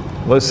Sunni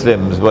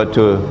Muslims were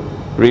to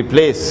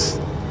replace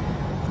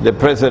the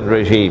present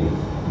regime,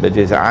 that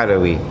is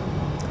Alawi,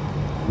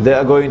 there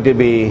are going to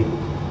be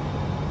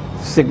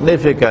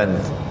significant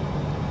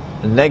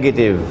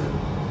negative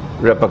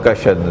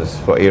repercussions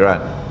for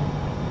Iran.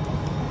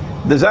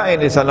 The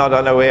Zionists are not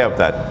unaware of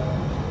that.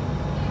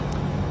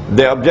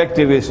 Their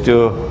objective is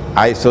to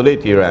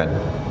isolate Iran,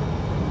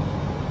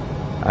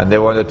 and they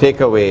want to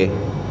take away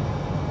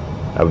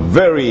a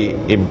very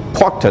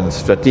important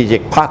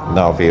strategic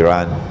partner of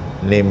Iran,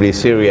 namely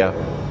Syria.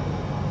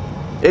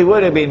 It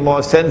would have been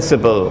more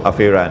sensible of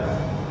Iran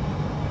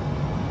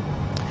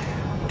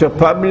to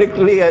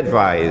publicly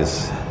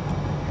advise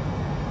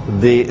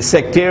the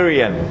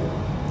sectarian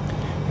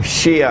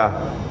Shia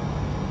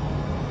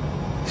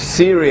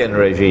Syrian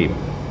regime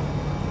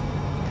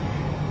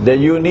that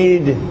you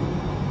need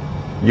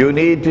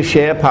to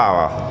share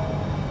power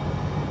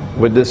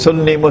with the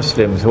Sunni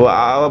Muslims, who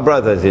are our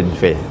brothers in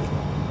faith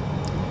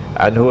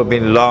and who have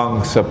been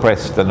long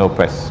suppressed and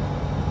oppressed.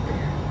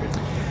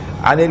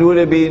 And it would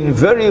have been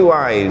very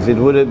wise, it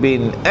would have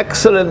been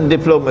excellent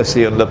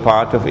diplomacy on the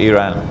part of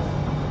Iran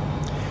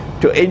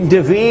to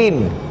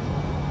intervene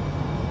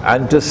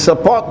and to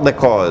support the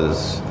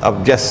cause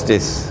of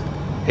justice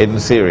in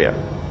Syria.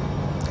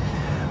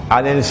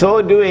 And in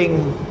so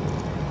doing,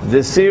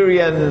 the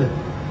Syrian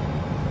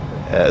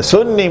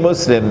Sunni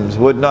Muslims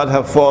would not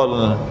have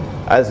fallen,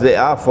 as they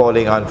are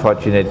falling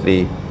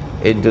unfortunately,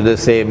 into the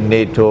same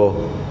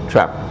NATO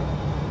trap.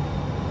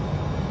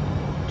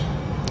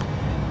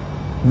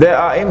 There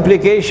are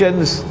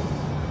implications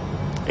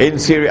in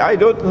Syria. I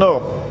don't know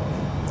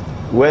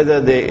whether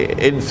the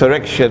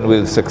insurrection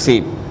will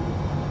succeed.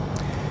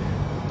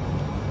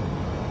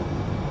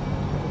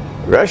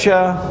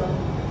 Russia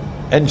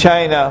and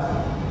China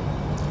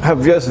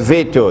have just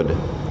vetoed.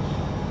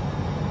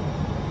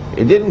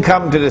 It didn't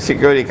come to the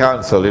Security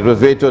Council, it was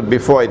vetoed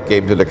before it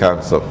came to the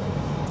Council.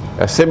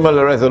 A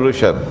similar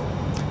resolution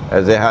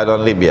as they had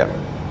on Libya.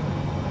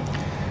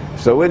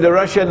 So with the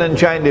Russian and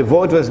China, the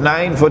vote was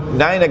 9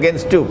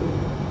 against 2.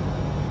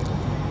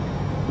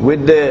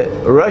 With the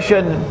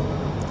Russian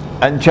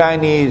and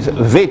Chinese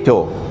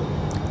veto,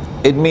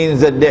 it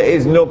means that there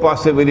is no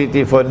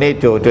possibility for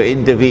NATO to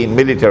intervene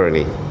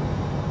militarily.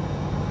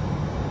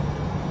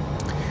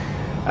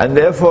 And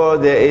therefore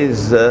there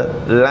is a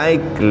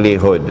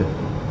likelihood,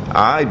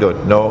 I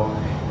don't know,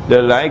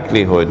 the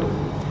likelihood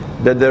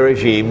that the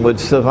regime would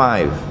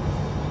survive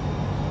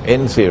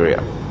in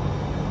Syria.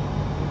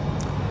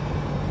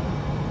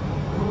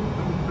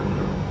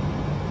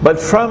 But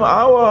from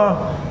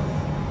our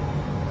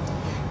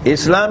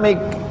Islamic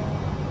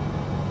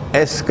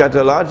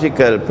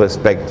eschatological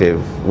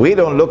perspective, we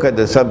don't look at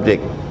the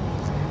subject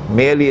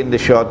merely in the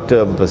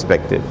short-term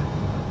perspective.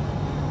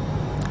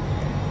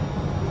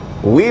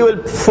 We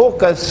will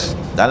focus,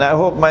 and I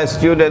hope my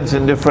students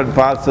in different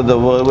parts of the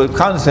world will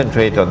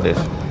concentrate on this.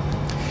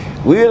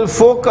 We will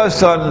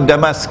focus on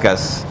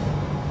Damascus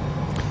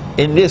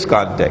in this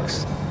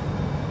context,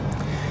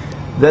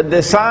 that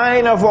the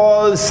sign of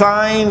all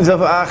signs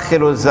of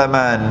Akhirul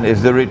Zaman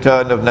is the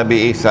return of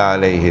Nabi Isa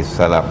alayhi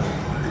salam.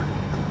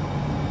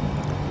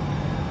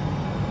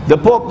 The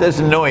Pope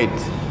doesn't know it,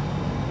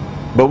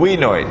 but we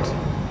know it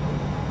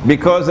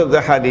because of the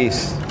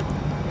hadith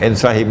in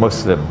Sahih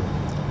Muslim,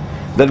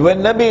 that when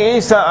Nabi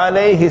Isa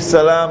alayhi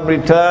salam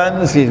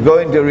returns, he's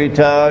going to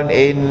return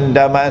in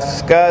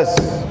Damascus.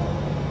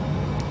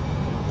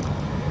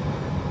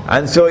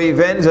 And so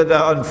events that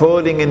are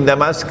unfolding in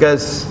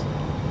Damascus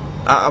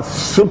are of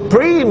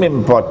supreme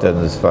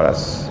importance for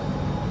us.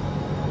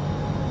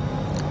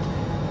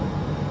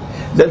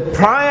 That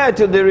prior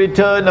to the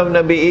return of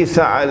Nabi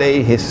Isa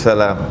alayhi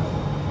salam,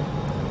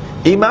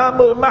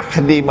 Imam Al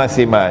Mahdi must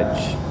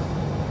emerge.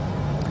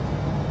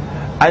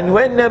 And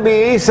when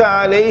Nabi Isa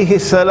alayhi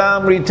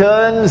salam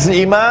returns,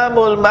 Imam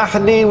Al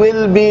Mahdi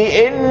will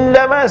be in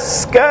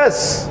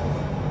Damascus,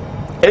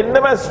 in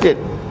the Masjid.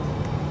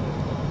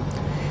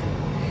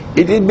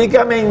 It is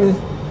becoming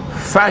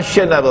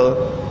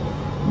fashionable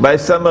by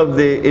some of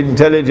the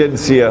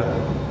intelligentsia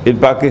in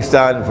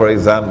Pakistan, for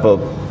example,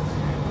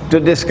 to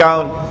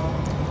discount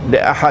the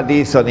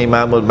ahadith on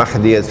Imam Al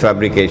Mahdi as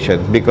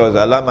fabrications, because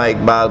Allama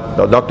Iqbal,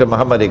 or Dr.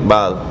 Muhammad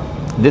Iqbal,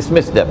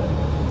 dismissed them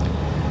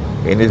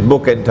in his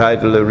book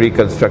entitled A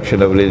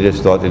Reconstruction of Religious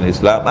Thought in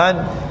Islam.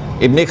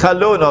 And Ibn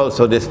Khaldun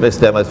also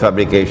dismissed them as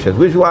fabrications,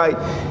 which is why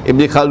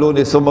Ibn Khaldun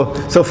is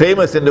so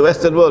famous in the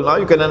Western world. Now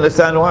you can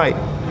understand why.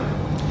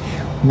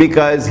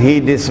 Because he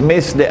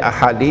dismissed the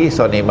ahadith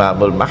on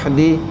Imam Al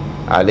Mahdi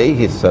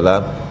alayhi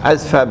salam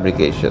as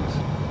fabrications.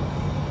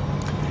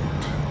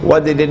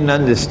 What they didn't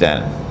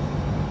understand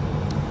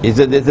is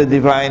that there's a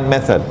divine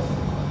method.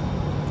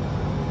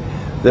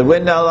 That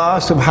when Allah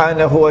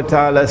subhanahu wa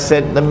ta'ala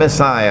sent the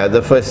Messiah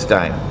the first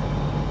time,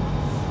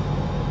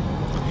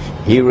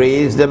 He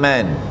raised a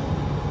man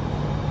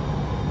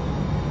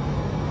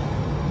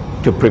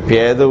to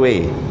prepare the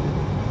way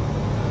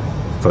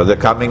for the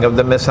coming of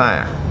the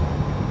Messiah.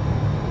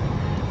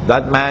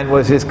 That man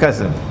was his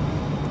cousin,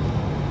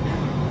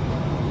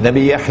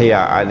 Nabi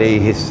Yahya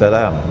alayhi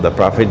salam, the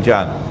Prophet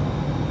John.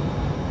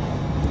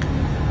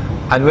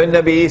 And when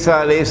Nabi Isa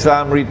alayhi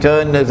salam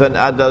returned as an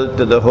adult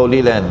to the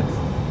Holy Land,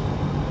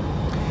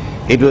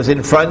 it was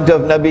in front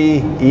of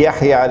Nabi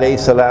Yahya alayhi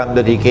salam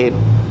that he came.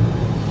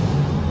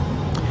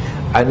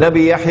 And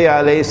Nabi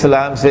Yahya alayhi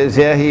salam says,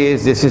 here he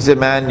is, this is the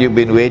man you've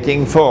been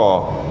waiting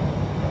for.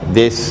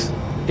 This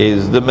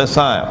is the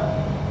Messiah.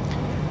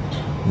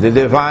 The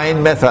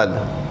divine method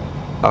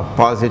of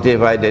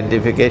positive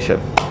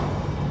identification.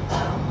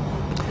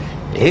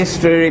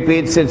 History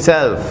repeats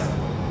itself,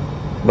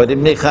 but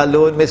Ibn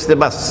Khaldun missed the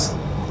bus.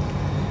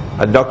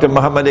 And Dr.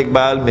 Muhammad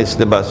Iqbal missed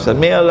the bus. And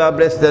may Allah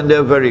bless them,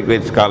 they're very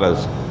great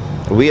scholars.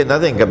 We are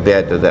nothing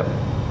compared to them.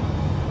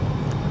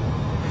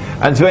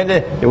 And so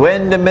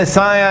when the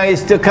Messiah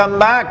is to come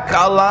back,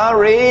 Allah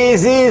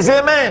raises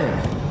a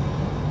man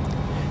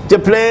to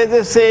play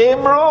the same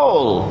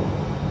role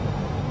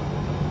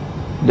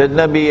that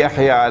Nabi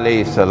Yahya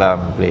alayhi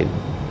salam played.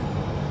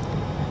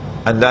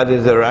 And that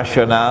is the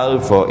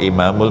rationale for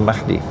Imam Al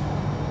Mahdi.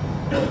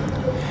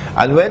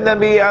 And when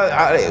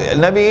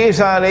Nabi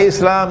Isa alayhi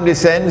salam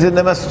descends in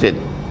the Masjid,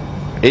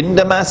 in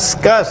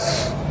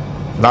Damascus,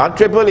 not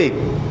Tripoli,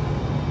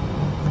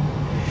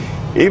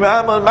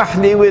 Imam Al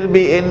Mahdi will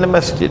be in the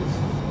Masjid.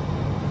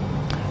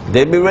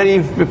 They'll be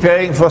ready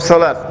preparing for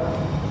Salat.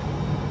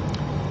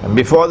 And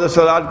before the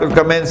Salat could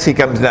commence, he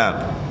comes down.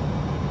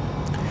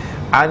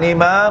 And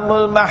Imam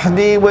Al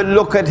Mahdi will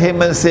look at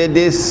him and say,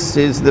 this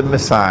is the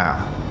Messiah.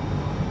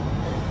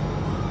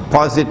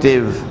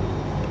 Positive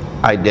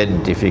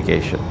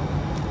identification,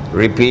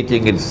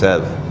 repeating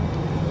itself,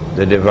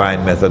 the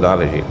divine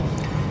methodology.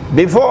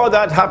 Before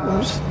that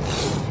happens,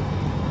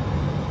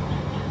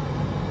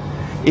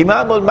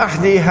 Imam Al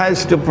Mahdi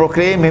has to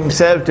proclaim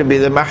himself to be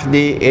the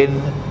Mahdi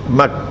in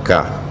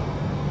Mecca.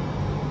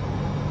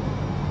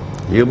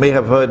 You may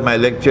have heard my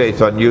lecture,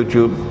 it's on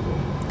YouTube.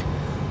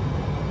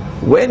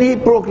 When he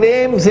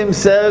proclaims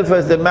himself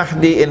as the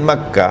Mahdi in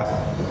Mecca,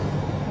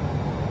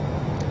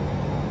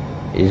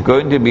 he's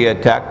going to be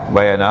attacked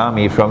by an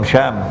army from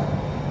Sham,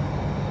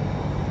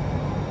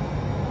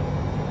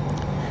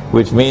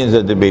 which means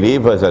that the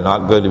believers are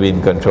not going to be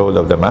in control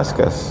of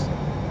Damascus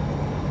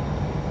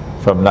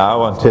from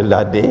now until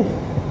that day.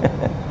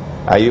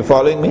 Are you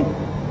following me?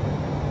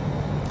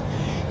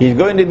 He's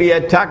going to be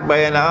attacked by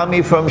an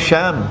army from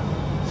Sham.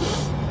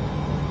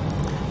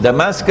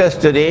 Damascus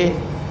today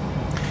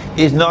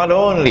is not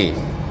only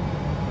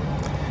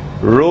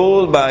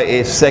ruled by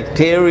a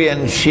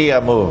sectarian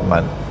Shia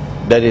movement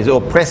that is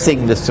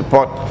oppressing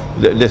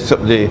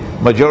the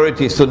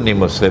majority Sunni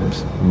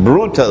Muslims,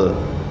 brutal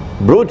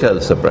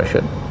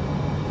suppression,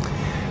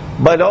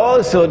 but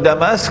also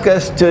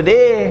Damascus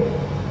today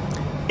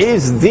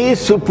is the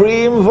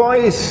supreme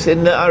voice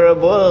in the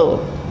Arab world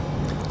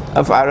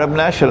of Arab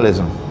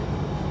nationalism,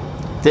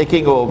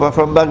 taking over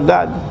from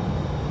Baghdad.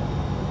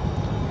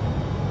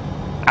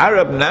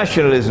 Arab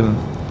nationalism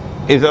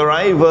is a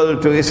rival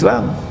to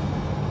Islam.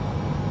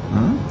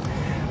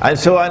 And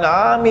so an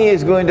army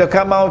is going to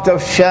come out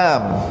of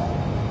Sham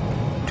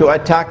to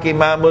attack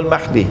Imam Al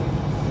Mahdi.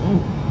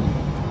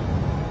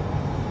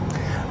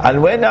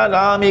 And when an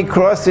army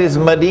crosses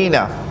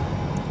Medina,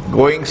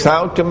 going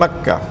south to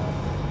Mecca,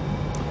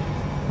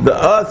 the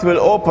earth will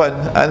open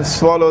and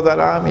swallow that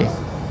army.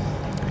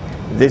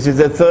 This is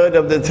the third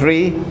of the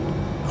three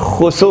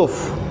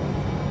khusuf.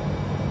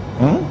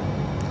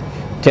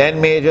 10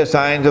 major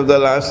signs of the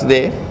last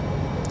day.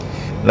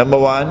 Number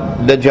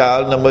 1,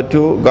 Dajjal. Number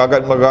 2, Gog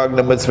and Magog.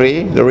 Number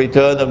 3, the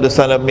return of the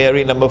son of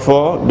Mary. Number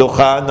 4,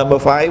 Dukhan. Number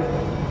 5,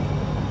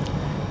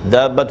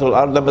 Dabbatul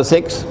Ard. Number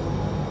 6,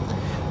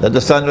 that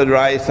the sun will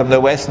rise from the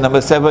west.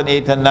 Number 7,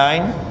 8 and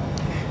 9,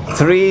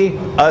 3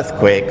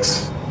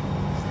 earthquakes.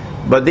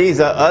 But these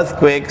are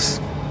earthquakes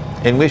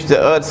in which the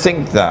earth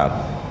sinks down.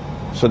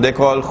 So they're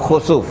called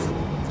khusuf.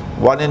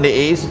 One in the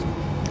east,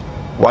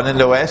 one in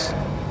the west,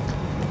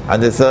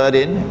 and the third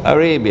in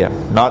Arabia,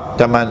 not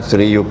Taman,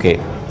 UK,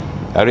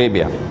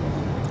 Arabia.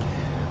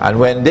 And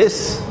when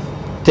this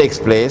takes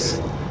place,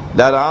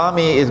 that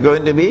army is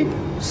going to be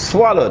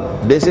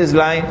swallowed. This is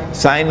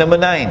sign number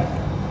 9.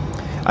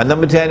 And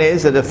number 10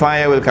 is that the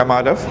fire will come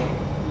out of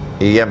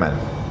Yemen.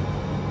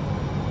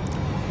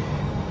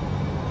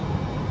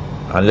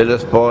 And let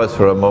us pause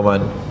for a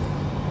moment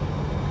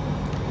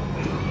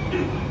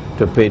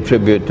to pay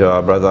tribute to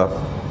our brother,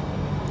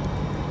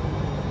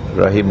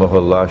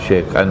 Rahimahullah,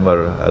 Sheikh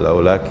Anwar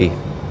Al-Awlaki.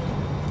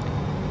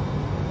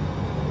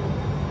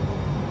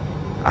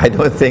 I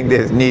don't think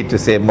there's need to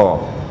say more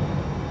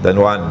than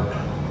one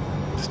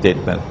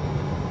statement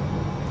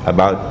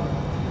about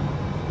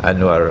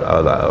Anwar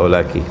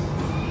Al-Awlaki.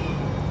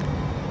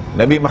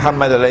 Nabi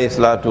Muhammad alayhi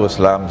salatu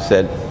wasalam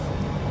said,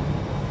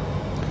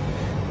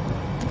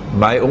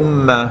 "My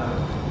ummah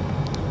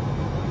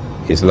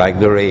is like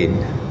the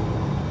rain.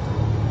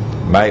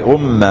 My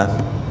ummah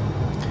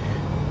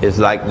is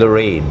like the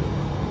rain.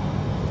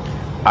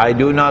 I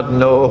do not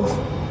know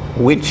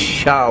which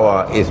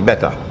shower is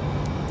better,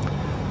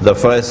 the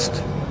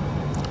first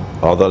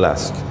or the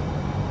last."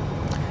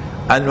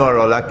 Anwar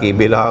Al-Awlaki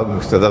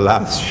belongs to the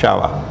last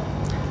shower.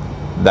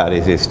 That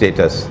is his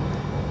status.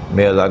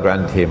 May Allah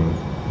grant him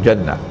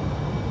Jannah.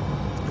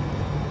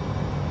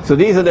 So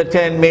these are the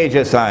 10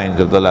 major signs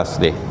of the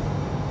last day.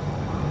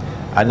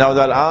 And now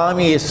that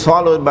army is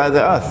swallowed by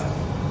the earth.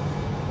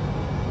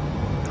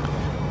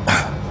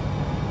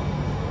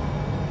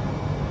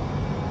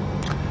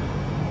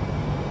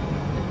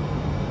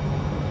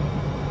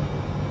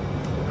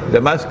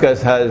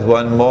 Damascus has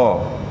one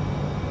more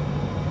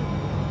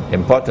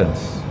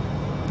importance,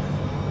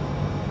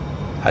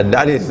 and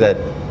that is that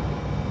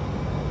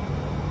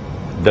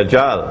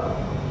Dajjal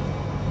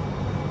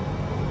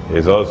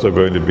is also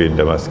going to be in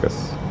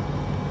Damascus.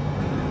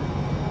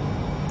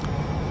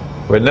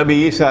 When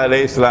Nabi Isa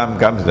alayhi salam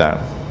comes down,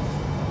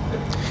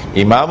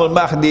 Imam Al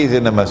Mahdi is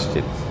in the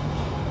Masjid.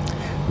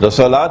 The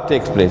Salat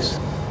takes place.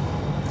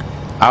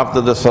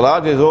 After the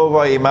Salat is over,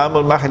 Imam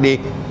Al Mahdi,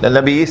 the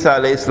Nabi Isa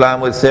alayhi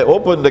salam will say,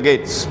 "Open the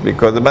gates,"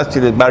 because the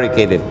Masjid is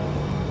barricaded.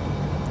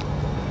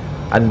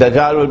 And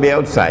Dajjal will be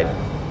outside.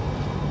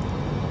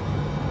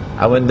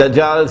 And when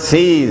Dajjal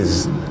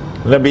sees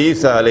Nabi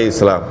Isa alayhi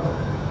salam,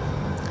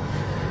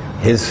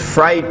 his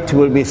fright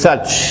will be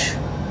such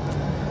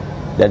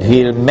that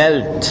he'll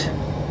melt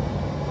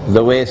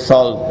the way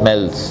salt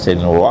melts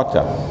in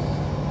water.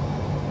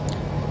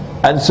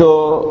 And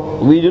so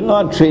we do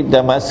not treat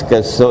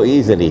Damascus so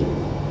easily.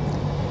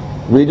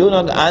 We do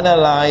not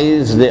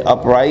analyze the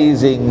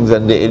uprisings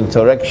and the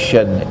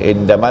insurrection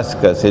in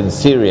Damascus, in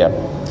Syria,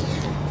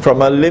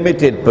 from a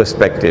limited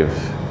perspective.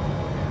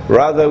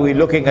 Rather, we're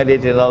looking at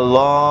it in a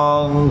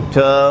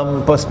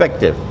long-term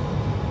perspective.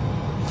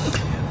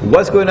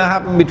 What's going to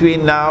happen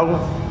between now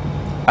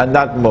and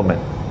that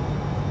moment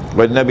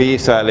when Nabi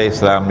Isa alayhi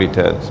salam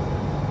returns?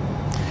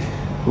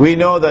 We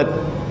know that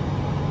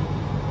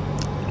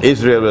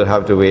Israel will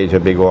have to wage a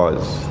big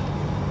wars.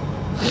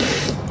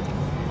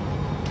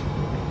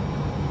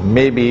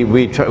 Maybe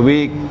we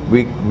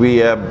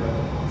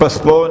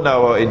postpone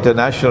our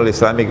international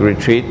Islamic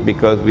retreat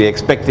because we're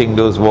expecting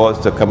those wars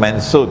to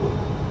commence soon,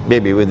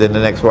 maybe within the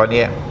next 1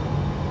 year.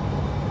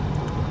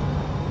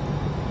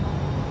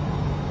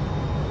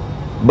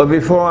 But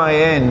before I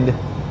end,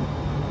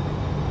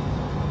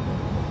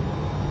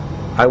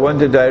 I want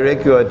to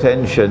direct your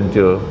attention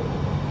to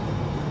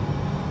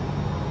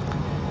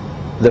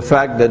the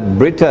fact that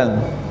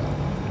Britain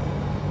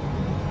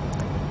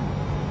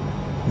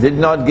did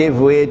not give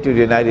way to the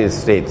United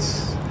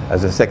States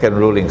as a second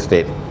ruling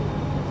state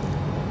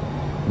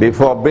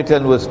before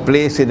Britain was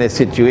placed in a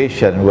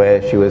situation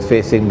where she was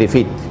facing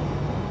defeat.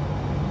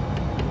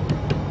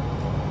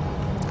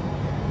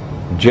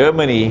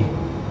 Germany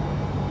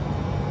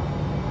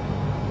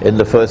in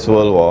the First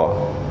World War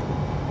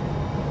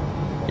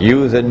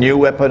used a new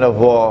weapon of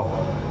war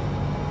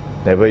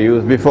never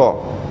used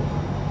before.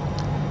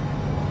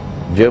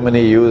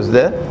 Germany used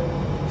the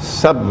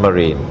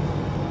submarine.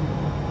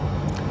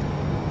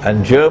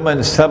 And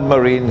German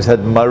submarines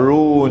had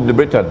marooned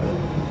Britain.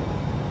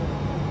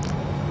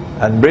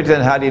 And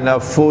Britain had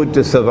enough food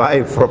to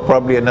survive for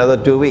probably another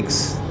 2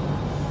 weeks.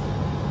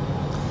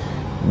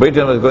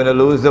 Britain was going to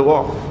lose the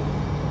war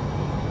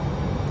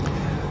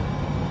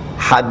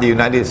had the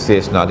United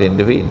States not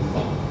intervened.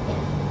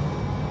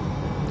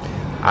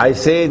 I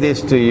say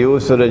this to you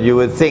so that you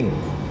would think.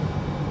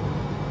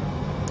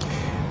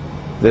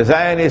 The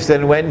Zionists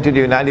then went to the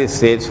United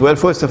States. Well,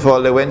 first of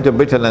all, they went to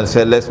Britain and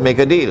said, "Let's make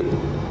a deal.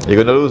 You're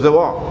going to lose the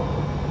war.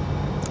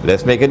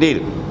 Let's make a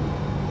deal."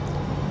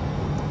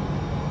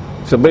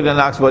 So Britain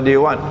asked, "What do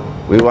you want?"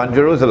 "We want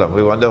Jerusalem.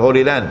 We want the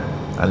Holy Land."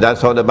 And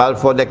that's how the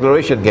Balfour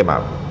Declaration came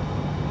out.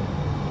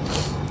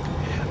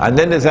 And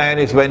then the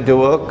Zionists went to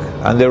work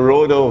and they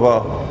rode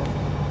over,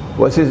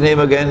 what's his name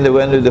again? They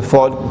went with the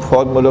Ford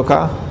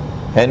Muluka?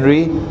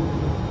 Henry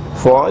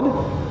Ford?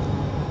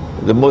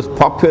 The most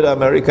popular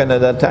American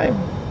at that time.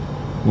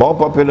 More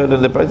popular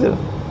than the president.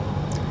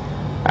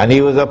 And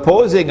he was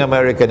opposing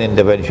American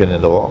intervention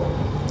in the war.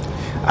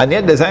 And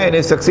yet the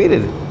Zionists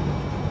succeeded.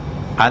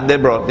 And they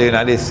brought the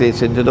United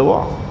States into the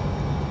war.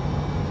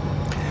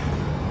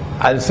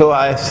 And so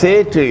I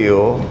say to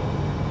you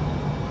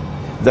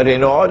that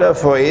in order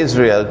for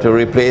Israel to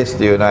replace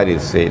the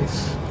United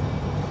States,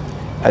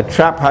 a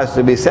trap has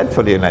to be set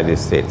for the United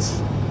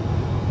States.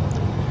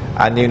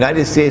 And the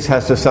United States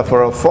has to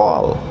suffer a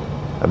fall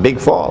a big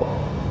fall,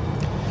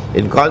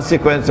 in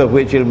consequence of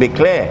which it will be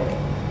clear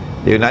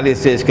the United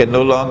States can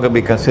no longer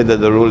be considered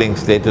the ruling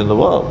state in the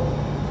world.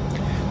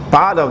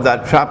 Part of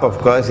that trap, of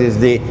course, is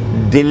the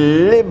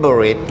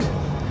deliberate,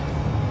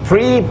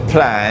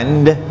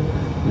 pre-planned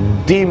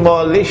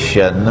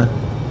demolition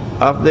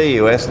of the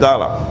US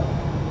dollar.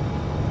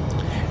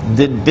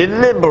 The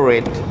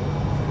deliberate,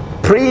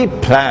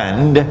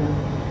 pre-planned,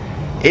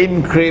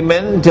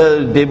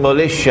 incremental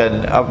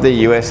demolition of the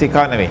US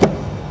economy.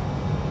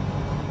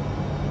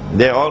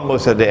 They're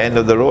almost at the end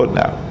of the road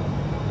now.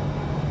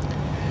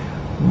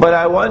 But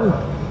I want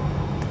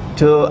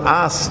to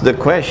ask the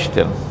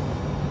question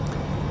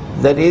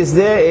that is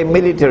there a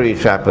military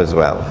trap as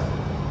well?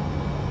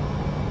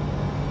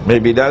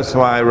 Maybe that's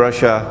why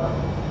Russia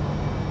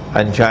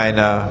and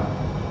China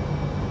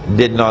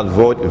did not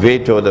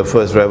veto the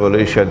first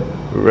resolution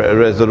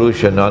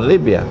on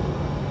Libya.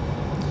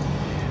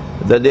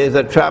 That there's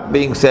a trap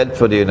being set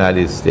for the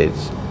United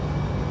States.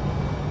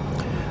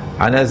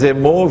 And as they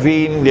move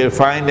in, they'll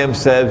find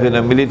themselves in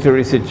a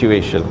military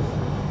situation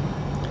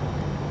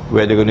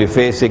where they're going to be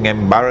facing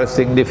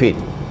embarrassing defeat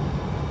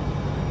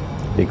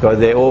because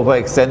they're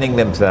overextending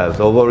themselves,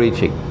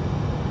 overreaching.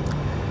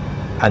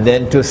 And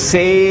then to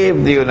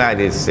save the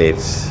United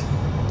States,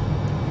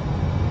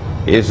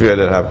 Israel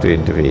will have to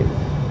intervene.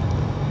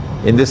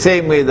 In the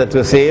same way that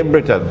to save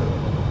Britain,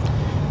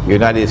 the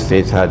United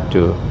States had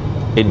to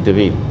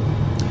intervene.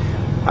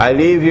 I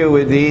leave you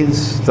with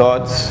these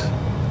thoughts.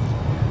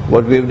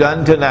 What we've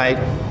done tonight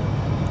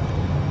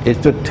is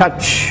to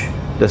touch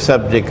the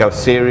subject of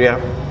Syria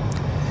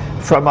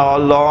from our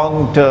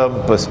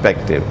long-term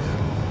perspective.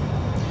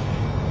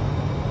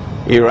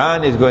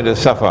 Iran is going to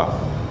suffer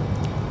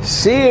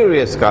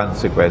serious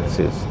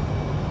consequences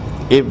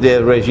if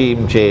there's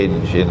regime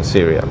change in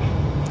Syria.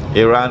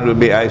 Iran will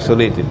be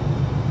isolated.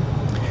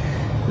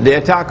 The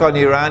attack on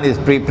Iran is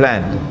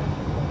pre-planned.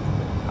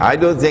 I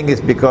don't think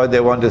it's because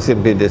they want to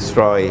simply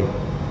destroy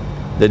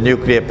the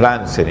nuclear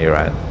plants in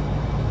Iran.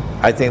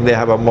 I think they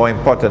have a more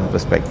important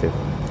perspective,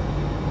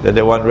 that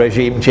they want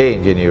regime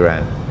change in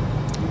Iran.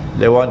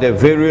 They want a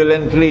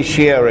virulently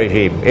Shia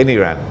regime in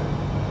Iran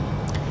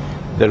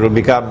that will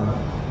become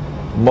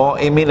more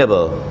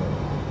amenable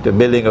to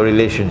building a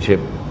relationship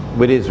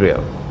with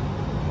Israel.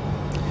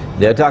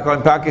 The attack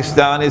on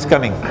Pakistan is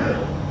coming.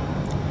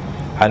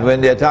 And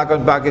when the attack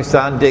on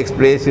Pakistan takes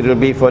place, it will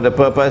be for the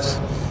purpose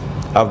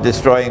of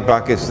destroying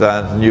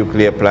Pakistan's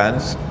nuclear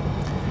plants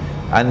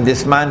and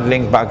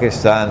dismantling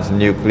Pakistan's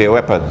nuclear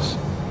weapons.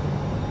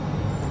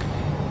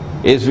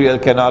 Israel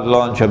cannot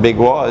launch a big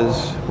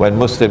wars when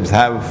Muslims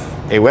have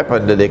a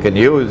weapon that they can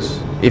use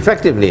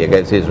effectively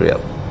against Israel.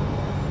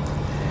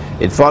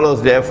 It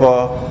follows,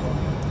 therefore,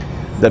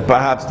 that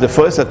perhaps the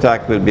first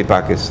attack will be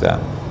Pakistan.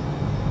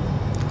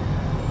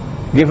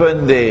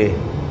 Given the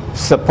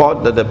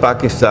support that the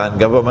Pakistan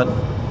government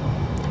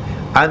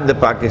and the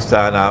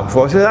Pakistan armed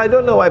forces, I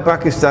don't know why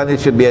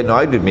Pakistanis should be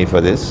annoyed with me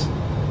for this.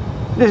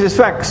 This is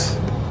facts.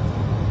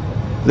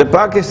 The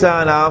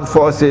Pakistan armed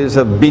forces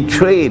have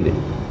betrayed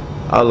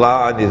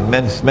Allah and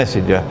His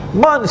messenger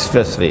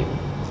monstrously.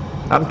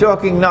 I'm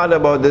talking not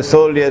about the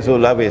soldiers who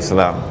love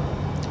Islam.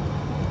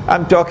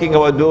 I'm talking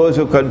about those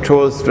who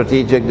control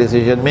strategic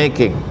decision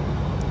making.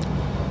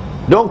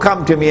 Don't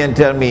come to me and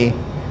tell me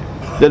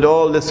that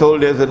all the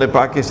soldiers in the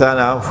Pakistan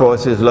armed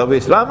forces love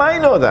Islam. I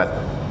know that.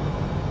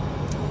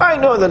 I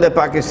know that the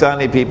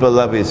Pakistani people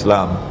love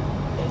Islam.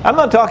 I'm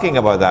not talking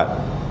about that.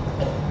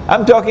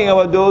 I'm talking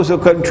about those who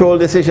control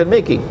decision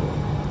making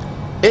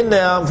in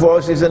the armed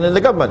forces and in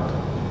the government.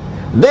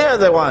 They are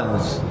the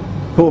ones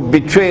who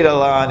betrayed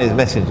Allah and His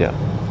messenger.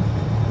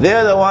 They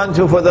are the ones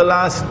who for the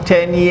last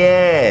 10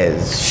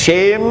 years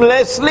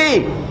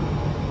shamelessly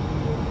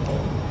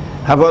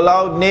have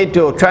allowed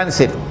NATO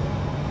transit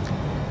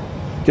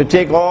to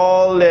take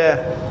all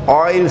the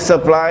oil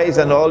supplies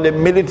and all the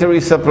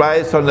military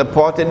supplies from the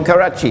port in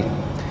Karachi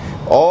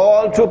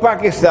all through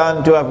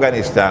Pakistan to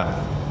Afghanistan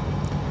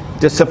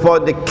to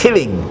support the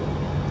killing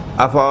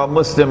of our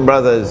Muslim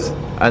brothers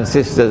and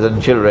sisters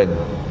and children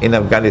in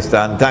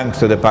Afghanistan, thanks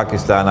to the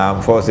Pakistan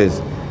armed forces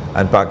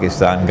and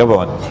Pakistan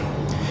government.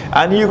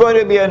 And you're going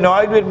to be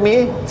annoyed with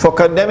me for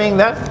condemning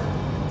that?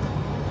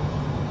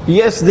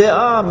 Yes, there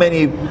are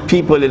many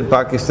people in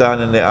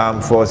Pakistan and the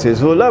armed forces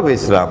who love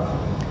Islam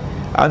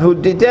and who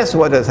detest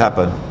what has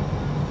happened,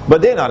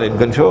 but they're not in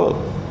control.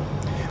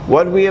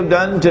 What we have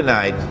done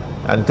tonight,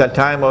 and the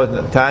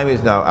time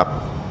is now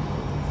up,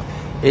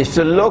 is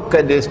to look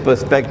at this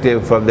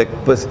perspective from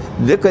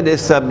look at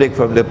this subject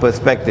from the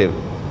perspective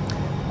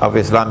of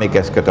Islamic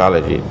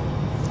eschatology.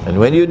 And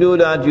when you do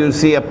that, you'll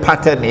see a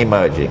pattern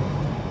emerging.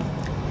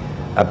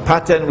 A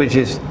pattern which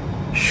is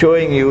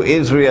showing you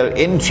Israel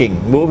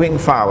inching, moving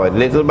forward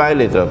little by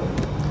little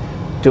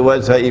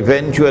towards her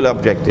eventual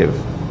objective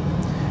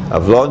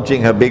of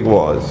launching her big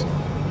wars.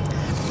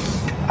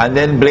 And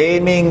then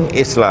blaming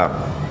Islam.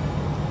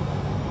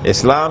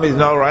 Islam is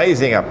now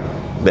rising up,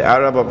 the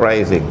Arab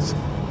uprisings.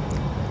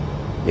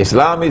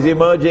 Islam is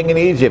emerging in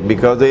Egypt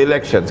because the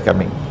election's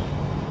coming.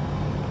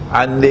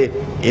 And the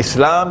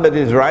Islam that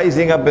is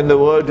rising up in the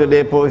world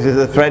today poses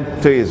a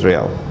threat to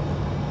Israel.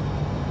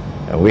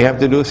 And we have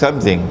to do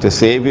something to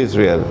save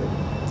Israel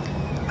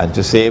and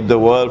to save the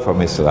world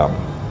from Islam.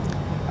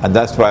 And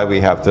that's why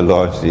we have to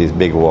launch these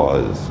big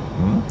wars.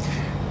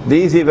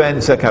 These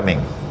events are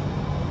coming.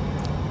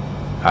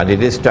 And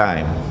it is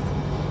time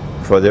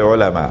for the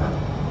ulama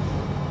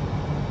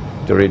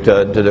to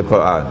return to the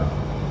Quran.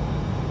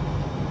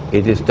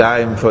 It is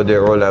time for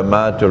the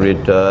ulama to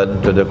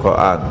return to the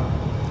Quran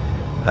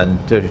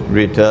and to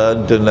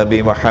return to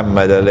Nabi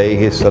Muhammad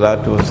alayhi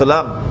salatu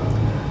wasalam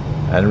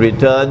and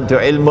return to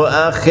ilmu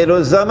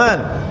akhiru zaman,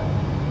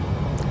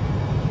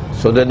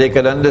 so that they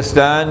can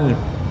understand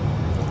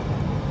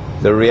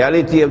the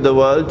reality of the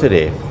world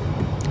today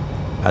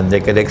and they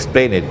can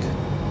explain it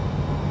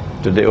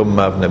to the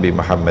ummah of Nabi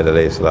Muhammad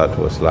alayhi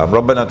salatu wasalam.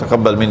 رَبَّنَا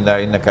تَقَبَّلْ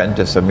مِنَّا إِنَّكَ أَنْتَ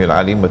السَّمِيعُ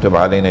الْعَلِيمُ وَتُبْ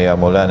عَلَيْنَا يَا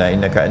مَوْلَانَا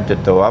إِنَّكَ أَنْتَ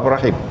التَّوَّابُ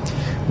الرَّحِيمُ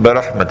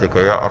بِرَحْمَتِكَ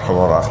يَا أَرْحَمَ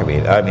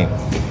الرَّاحِمِينَ آمين.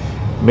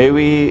 May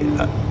we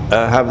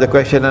have the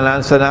question and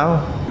answer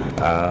now?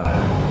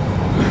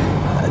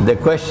 The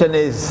question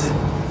is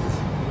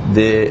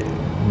the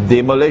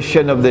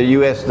demolition of the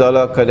US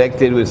dollar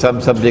connected with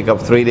some subject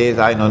of 3 days.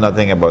 I know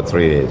nothing about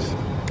 3 days.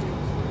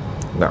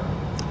 No.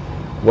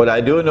 What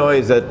I do know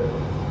is that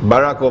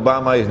Barack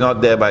Obama is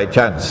not there by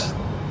chance.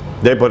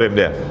 They put him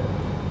there.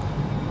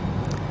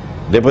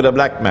 They put a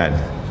black man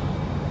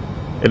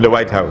in the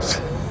White House.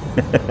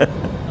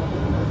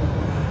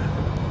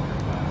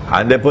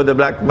 And they put the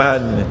black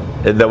man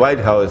in the White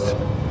House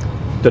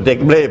to take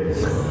blame,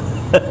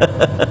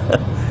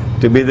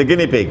 to be the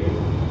guinea pig,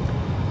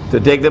 to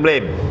take the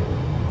blame,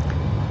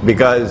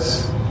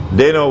 because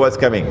they know what's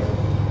coming.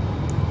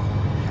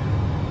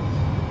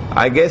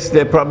 I guess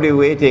they're probably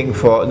waiting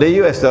for, the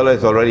US dollar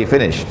is already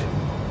finished.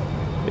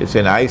 It's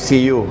in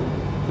ICU,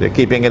 they're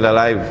keeping it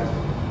alive.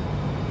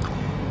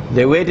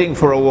 They're waiting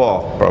for a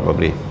war,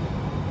 probably,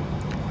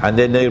 and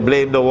then they'll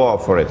blame the war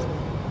for it.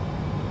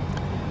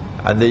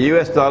 And the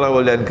US dollar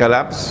will then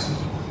collapse,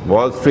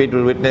 Wall Street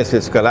will witness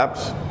its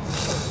collapse,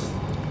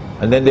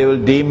 and then they will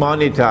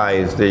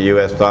demonetize the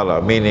US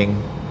dollar,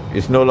 meaning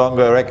it's no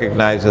longer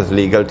recognized as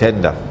legal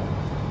tender.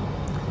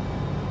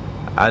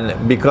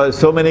 And because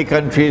so many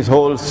countries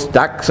hold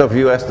stacks of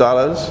US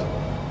dollars,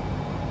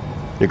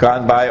 you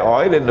can't buy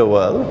oil in the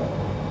world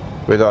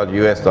without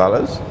US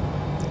dollars.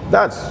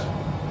 That's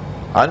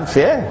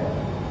unfair,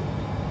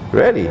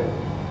 really.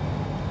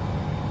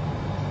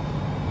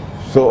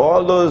 So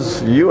all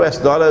those US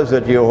dollars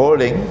that you're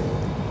holding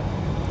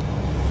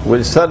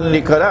will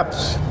suddenly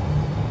collapse.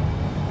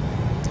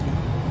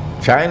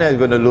 China is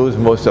going to lose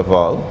most of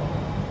all.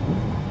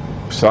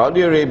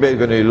 Saudi Arabia is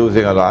going to be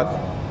losing a lot.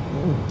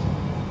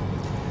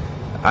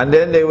 And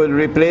then they will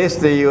replace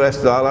the US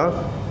dollar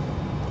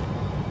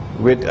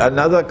with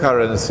another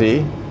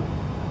currency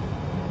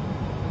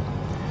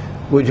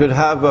which would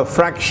have a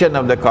fraction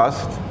of the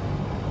cost.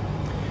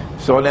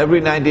 So on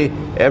every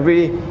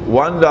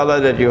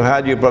 $1 that you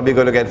had, you're probably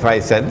going to get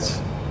 5 cents.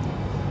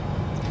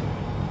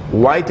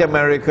 White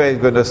America is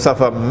going to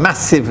suffer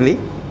massively.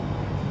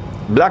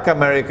 Black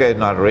America is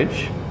not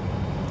rich.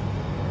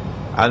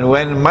 And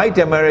when white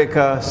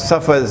America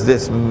suffers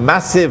this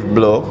massive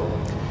blow,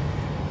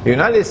 the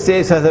United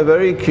States has a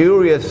very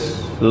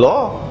curious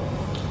law.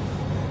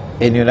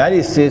 In the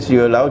United States,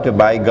 you're allowed to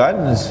buy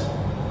guns.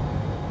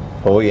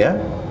 Oh yeah?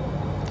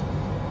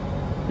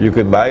 You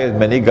can buy as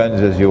many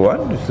guns as you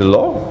want, it's the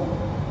law.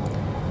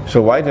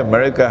 So white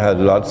America has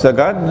lots of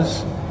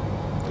guns.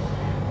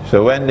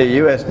 So when the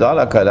US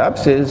dollar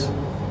collapses,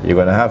 you're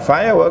going to have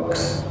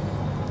fireworks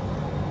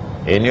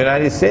in the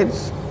United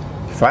States.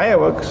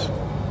 Fireworks,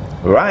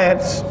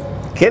 riots,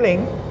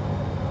 killing,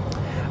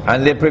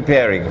 and they're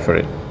preparing for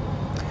it.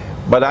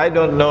 But I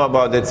don't know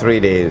about the 3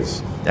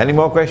 days. Any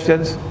more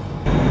questions?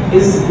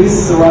 Is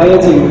this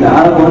riot in the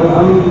Arab world?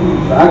 I'm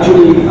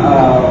actually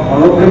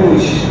Moroccan,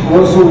 which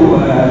also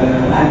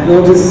had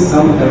noticed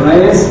some of the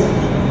riots.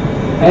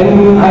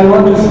 And I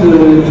wanted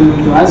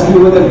to ask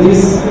you whether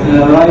these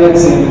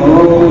riots in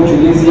Morocco,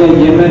 Tunisia,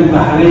 Yemen,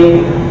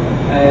 Bahrain,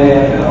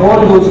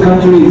 all those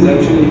countries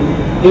actually,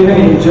 even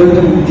in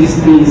Jordan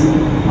these days,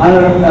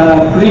 are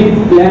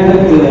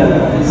pre-planned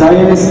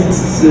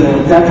Zionist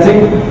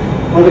tactic,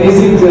 or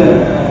is it,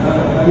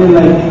 I mean,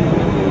 like,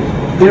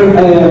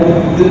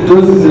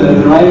 those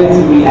riots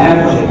will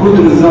have a good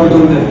result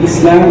on the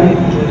Islam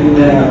and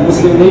the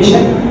Muslim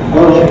nation,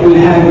 or will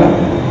have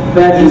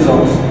bad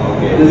results?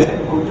 Okay.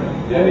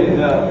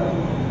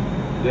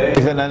 There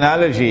is an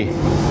analogy.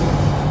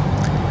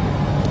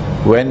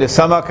 When the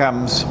summer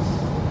comes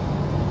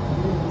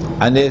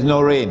and there is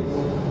no rain,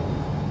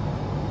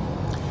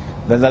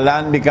 then the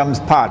land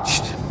becomes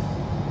parched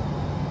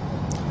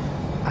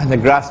and the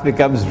grass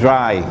becomes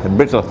dry and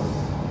brittle.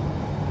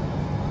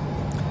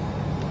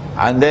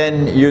 And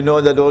then you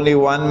know that only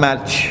one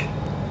match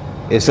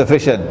is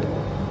sufficient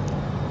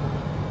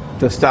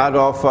to start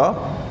off a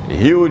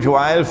huge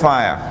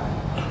wildfire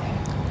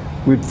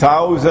with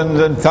thousands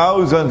and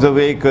thousands of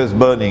acres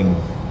burning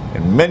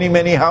and many,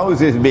 many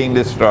houses being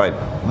destroyed.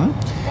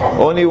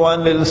 Only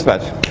one little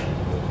spot.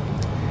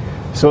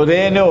 So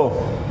they know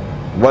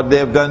what they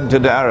have done to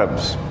the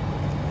Arabs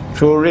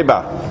through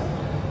riba,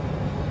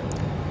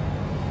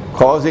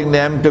 causing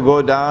them to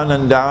go down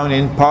and down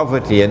in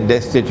poverty and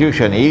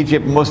destitution.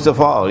 Egypt most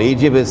of all.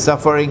 Egypt is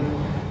suffering,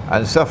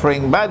 and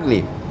suffering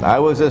badly. I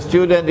was a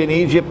student in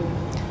Egypt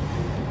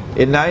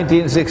in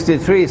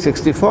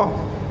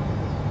 1963-64.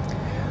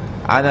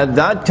 And at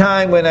that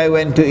time when I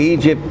went to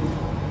Egypt,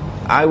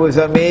 I was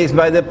amazed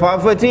by the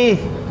poverty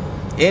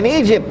in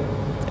Egypt.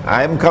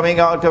 I am coming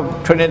out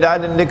of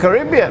Trinidad in the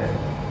Caribbean.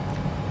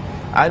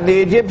 And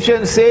the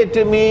Egyptians say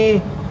to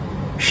me,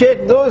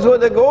 Sheikh, those were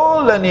the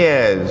golden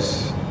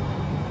years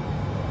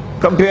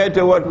compared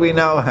to what we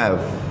now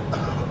have.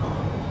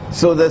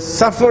 So the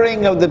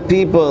suffering of the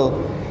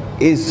people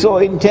is so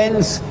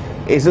intense,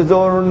 it's as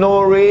though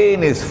no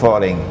rain is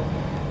falling.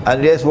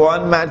 And just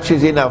one match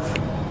is enough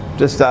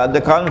to start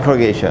the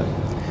conflagration.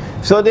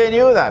 So they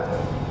knew that.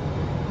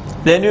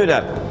 They knew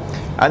that.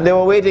 And they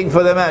were waiting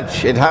for the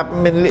match. It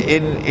happened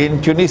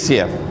in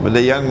Tunisia with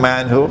a young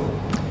man who...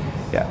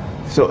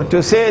 So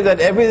to say that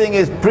everything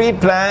is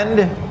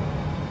pre-planned,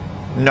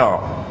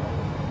 no.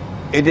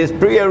 It is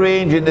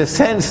pre-arranged in the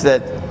sense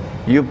that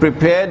you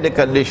prepared the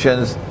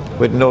conditions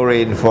with no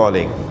rain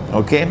falling.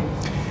 Okay?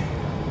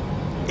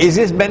 Is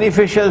this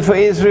beneficial for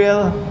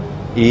Israel?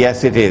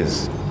 Yes, it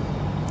is.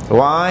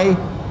 Why?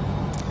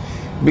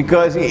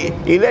 Because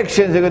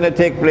elections are going to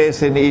take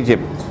place in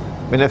Egypt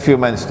in a few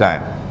months'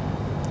 time.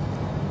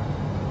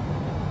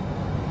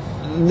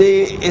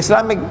 The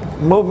Islamic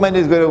movement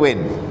is going to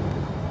win.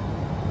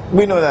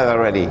 We know that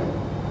already.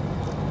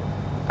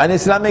 An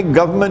Islamic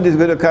government is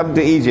going to come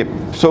to Egypt,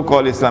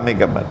 so-called Islamic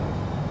government.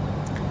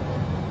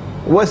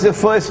 What's the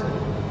first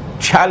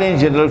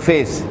challenge it will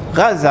face?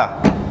 Gaza.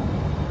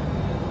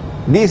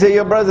 These are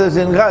your brothers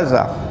in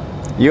Gaza.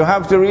 You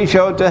have to reach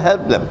out to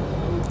help them.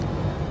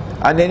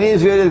 And then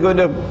Israel is going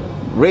to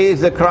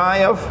raise the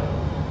cry of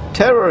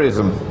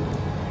terrorism,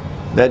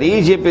 that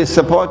Egypt is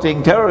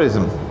supporting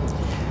terrorism.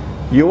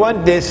 You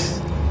want this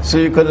so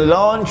you can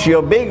launch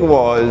your big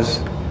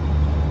wars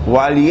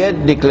while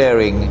yet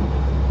declaring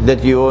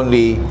that you're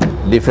only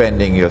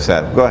defending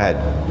yourself. Go ahead.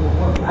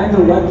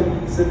 Under what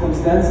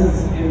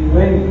circumstances and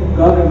when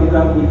God and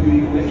Magog will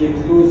get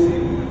loose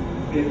and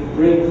get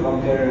break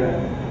from their...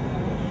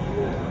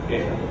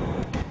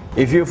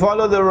 If you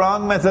follow the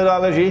wrong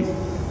methodology,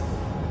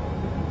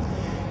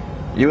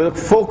 you will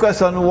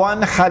focus on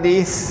one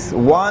hadith,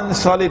 one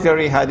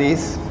solitary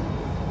hadith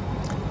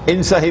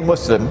in Sahih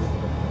Muslim,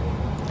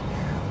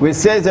 which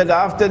says that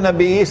after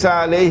Nabi Isa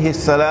alayhi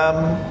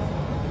salam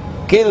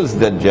kills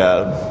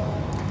Dajjal,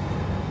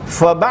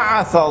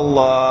 فَبَعَثَ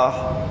اللَّهُ,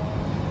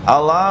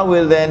 Allah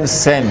will then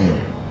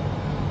send.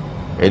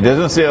 It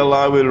doesn't say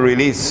Allah will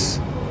release.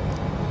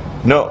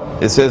 No,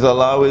 it says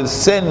Allah will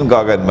send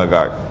Gog and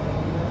Magog.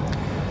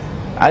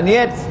 And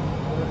yet,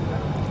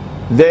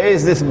 there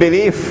is this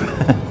belief,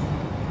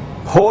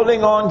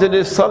 holding on to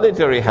this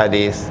solitary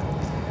hadith,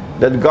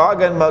 that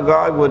Gog and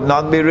Magog would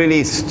not be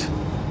released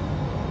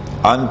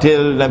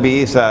until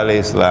Nabi Isa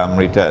alayhi salam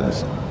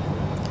returns.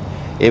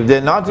 If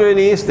they're not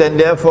released, then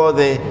therefore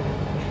the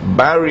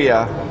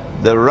barrier,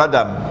 the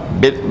radam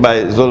built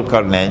by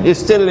Zulkarnain is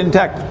still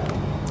intact,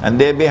 and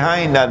they're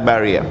behind that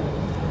barrier,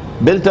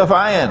 built of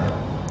iron.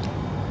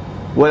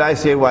 Well, I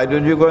say, why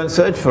don't you go and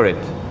search for it?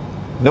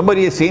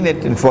 Nobody has seen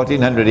it in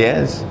 1400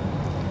 years.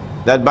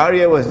 That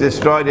barrier was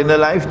destroyed in the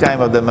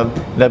lifetime of the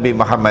Nabi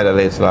Muhammad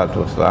alayhi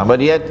salatu wasalam. But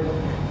yet,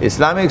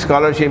 Islamic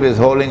scholarship is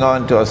holding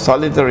on to a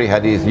solitary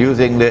hadith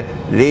using the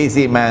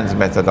lazy man's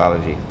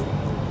methodology.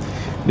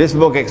 This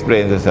book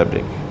explains the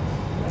subject.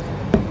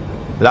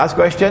 Last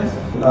question?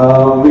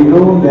 We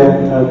know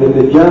that the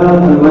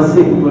Dajjal and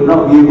Masjid will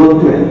not be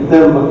able to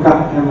enter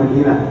Makkah and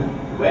Medina.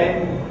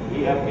 When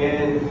he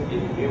appears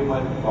in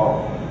human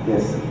form.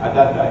 Yes. At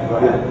that time, go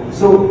ahead. Yeah.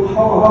 So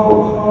how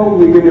are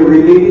we going to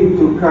relate it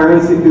to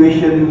current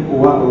situation?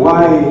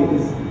 Why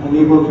is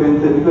unable to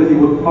enter? Because he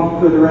will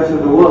conquer the rest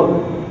of the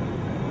world.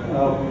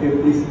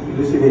 Please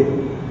elucidate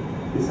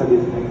this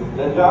hadith.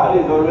 The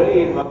Dajjal is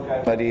already in Makkah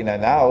and Medina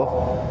now.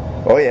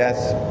 Oh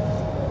yes.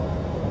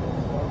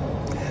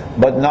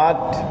 But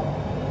not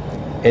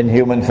in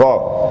human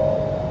form.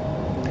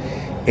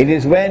 It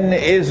is when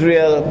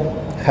Israel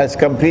has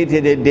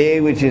completed a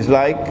day which is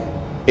like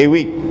a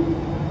week,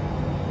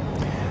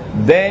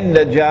 then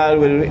Dajjal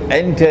will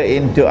enter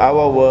into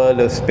our world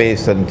of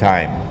space and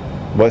time.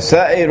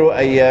 وَسَائِرُ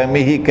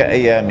أَيَّامِهِ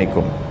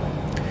كَأَيَّامِكُمْ.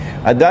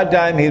 At that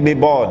time he'll be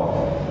born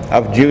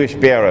of Jewish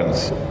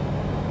parents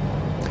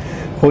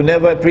who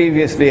never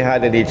previously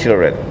had any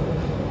children.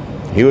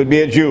 He would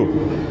be a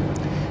Jew.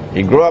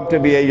 He grew up to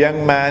be a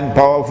young man,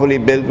 powerfully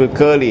built with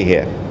curly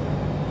hair.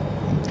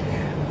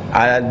 And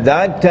at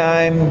that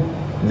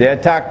time, the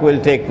attack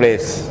will take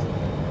place.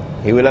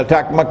 He will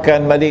attack Makkah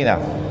and Medina.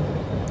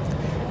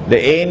 The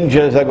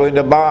angels are going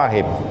to bar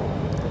him.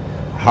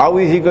 How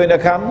is he going to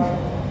come?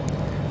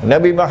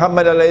 Nabi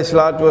Muhammad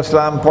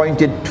ﷺ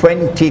pointed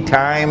 20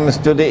 times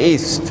to the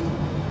east.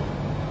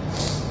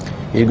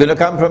 He's going to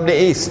come from the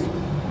east.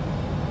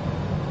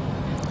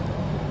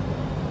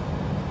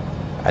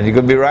 And he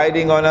could be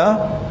riding on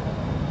a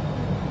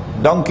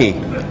donkey.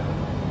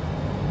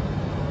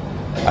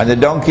 And the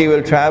donkey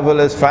will travel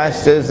as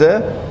fast as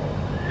the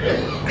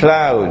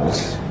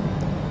clouds.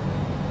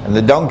 And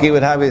the donkey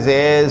would have his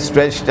ears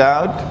stretched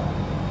out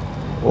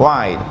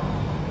wide.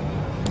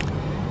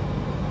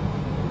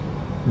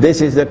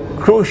 This is the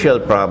crucial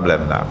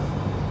problem now.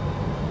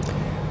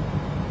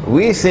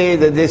 We say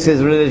that this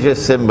is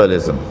religious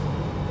symbolism.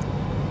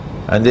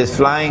 And this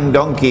flying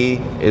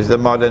donkey is the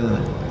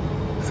modern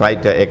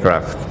fighter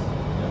aircraft.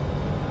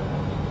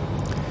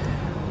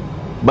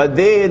 But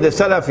they, the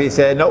Salafi,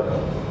 say, no,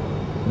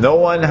 no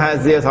one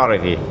has the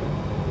authority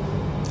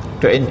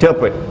to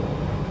interpret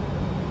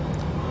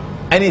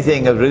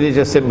anything of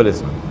religious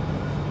symbolism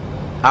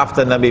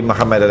after Nabi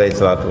Muhammad alayhi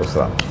salatu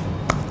wasalam.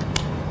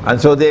 And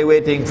so they're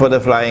waiting for the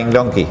flying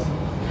donkey.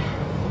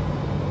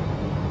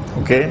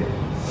 Okay?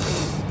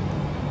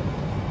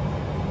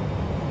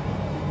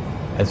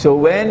 And so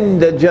when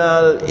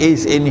Dajjal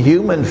is in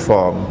human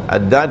form,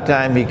 at that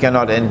time he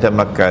cannot enter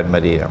Makkah and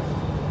Medina.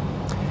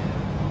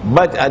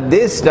 But at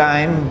this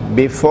time,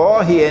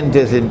 before he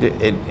enters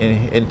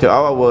into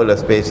our world of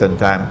space and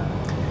time,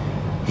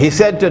 he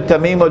said to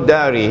Tamim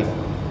al-Dari,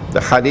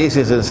 the hadith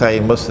is in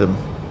Sahih Muslim,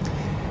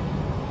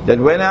 that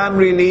when I'm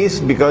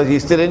released, because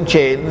he's still in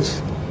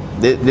chains,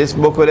 this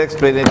book will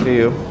explain it to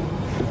you,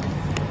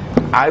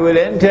 I will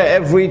enter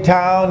every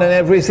town and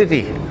every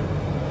city.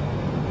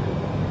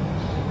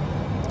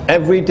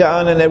 Every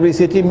town and every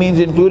city means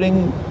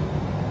including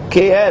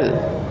KL.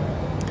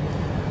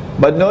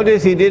 But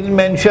notice he didn't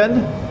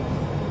mention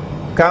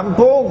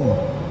Kampung.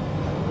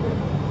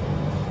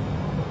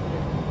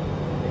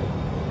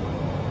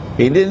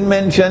 He didn't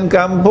mention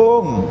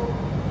Kampung.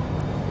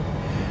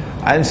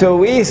 And so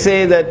we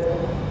say that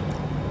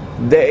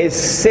there is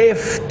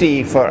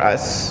safety for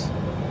us,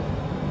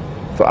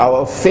 for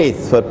our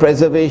faith, for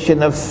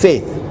preservation of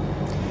faith,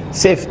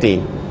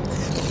 safety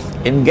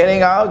in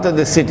getting out of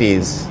the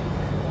cities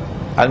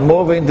and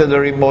moving to the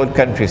remote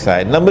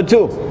countryside. Number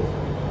two,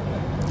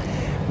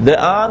 the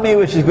army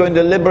which is going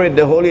to liberate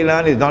the Holy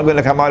Land is not going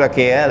to come out of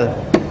KL.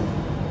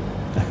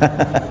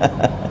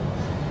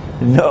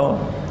 No.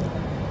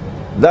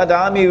 That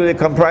army will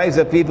comprise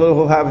of people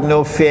who have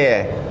no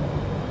fear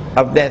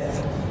of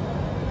death.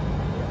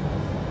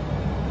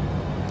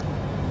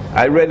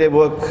 I read a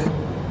work,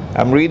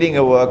 I'm reading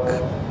a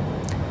work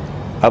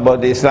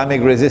about the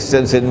Islamic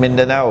resistance in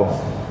Mindanao.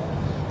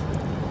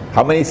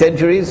 How many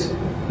centuries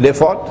they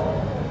fought?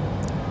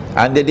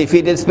 And they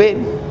defeated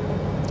Spain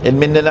in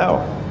Mindanao.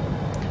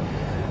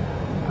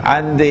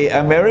 And the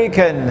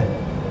American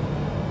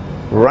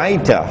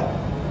writer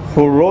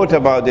who wrote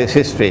about this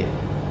history,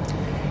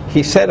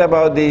 he said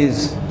about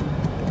these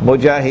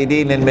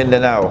Mujahideen in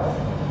Mindanao,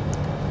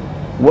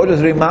 what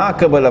was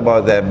remarkable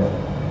about them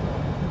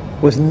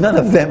was none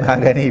of them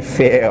had any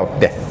fear of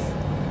death.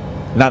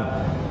 None.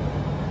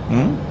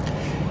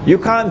 You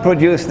can't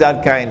produce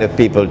that kind of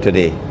people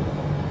today.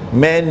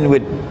 Men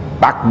with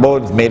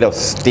backbones made of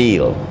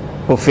steel,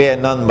 who fear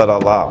none but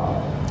Allah,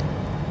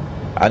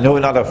 and who are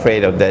not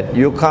afraid of death.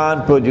 You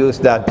can't produce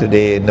that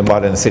today in the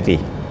modern city.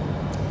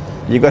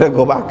 You got to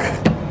go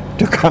back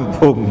to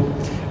Kampung,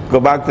 go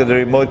back to the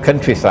remote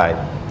countryside,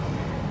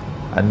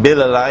 and build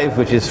a life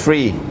which is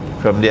free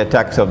from the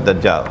attacks of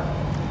Dajjal.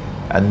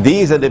 And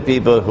these are the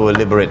people who will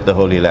liberate the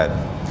Holy Land.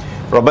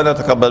 ربنا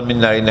تقبل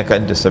منا إنك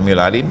أنت السميع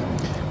العليم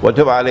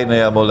وتب علينا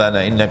يا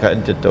مولانا إنك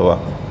أنت التواب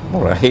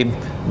الرحيم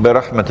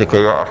برحمتك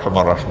يا أرحم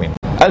الراحمين.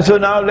 And so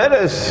now let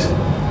us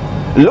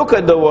look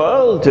at the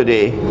world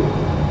today,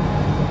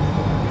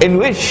 in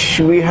which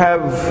we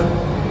have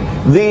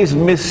these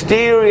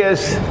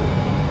mysterious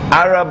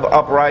Arab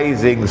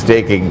uprisings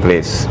taking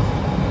place.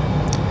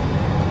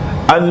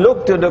 And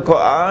look to the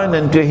Quran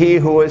and to He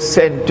who was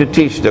sent to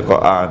teach the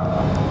Quran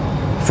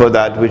for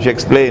that which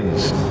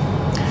explains.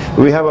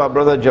 We have our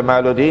brother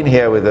Jamaluddin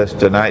here with us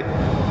tonight.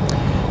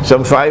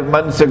 Some 5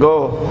 months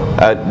ago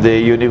at the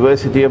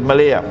University of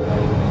Malaya,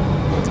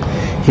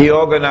 he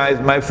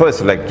organized my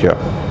first lecture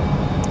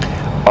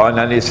on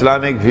an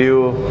Islamic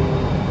view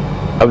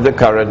of the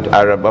current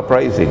Arab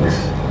uprisings.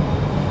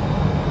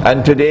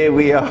 And today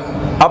we are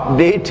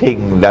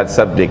updating that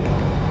subject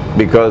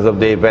because of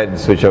the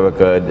events which have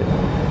occurred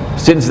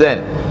since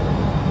then.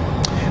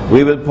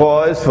 We will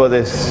pause for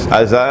this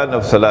azan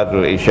of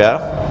Salatul Isha,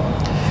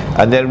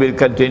 and then we'll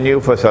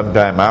continue for some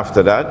time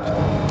after that,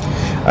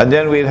 and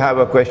then we'll have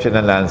a question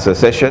and answer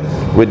session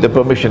with the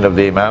permission of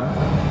the Imam,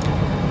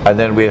 and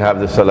then we'll have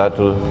the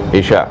Salatul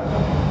Isha,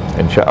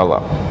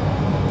 inshaAllah.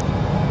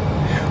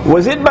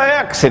 Was it by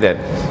accident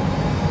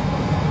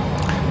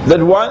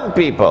that one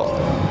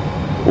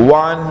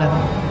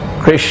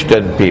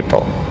Christian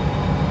people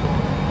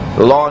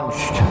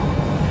launched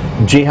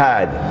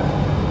jihad?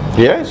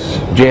 Yes,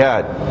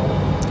 jihad,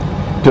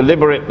 to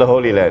liberate the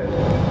Holy Land.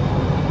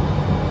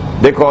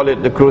 They call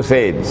it the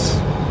Crusades.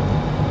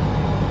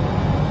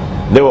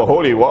 They were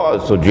holy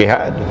wars, so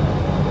jihad.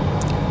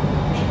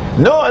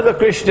 No other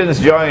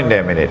Christians joined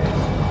them in it.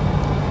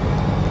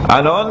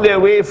 And on their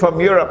way from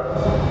Europe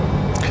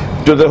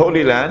to the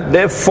Holy Land,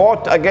 they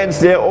fought against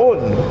their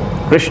own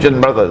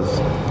Christian brothers,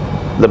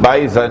 the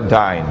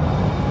Byzantine,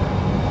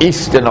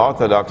 Eastern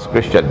Orthodox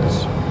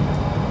Christians.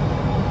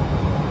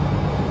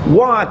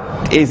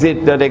 What is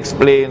it that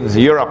explains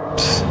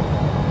Europe's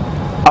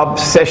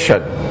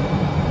obsession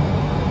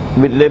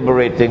with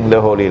liberating the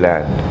Holy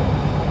Land?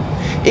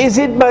 Is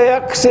it by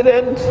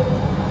accident,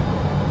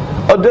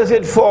 or does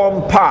it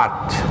form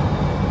part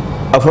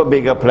of a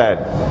bigger plan?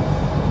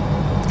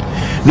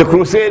 The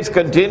Crusades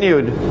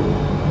continued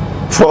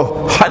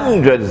for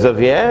hundreds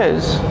of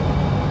years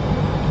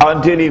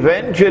until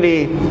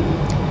eventually,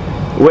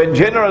 when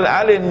General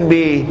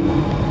Allenby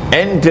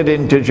entered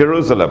into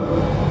Jerusalem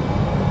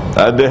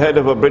at the head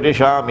of a British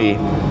army,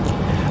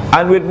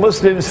 and with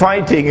Muslims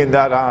fighting in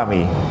that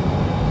army,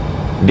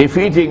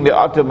 defeating the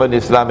Ottoman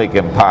Islamic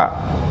Empire.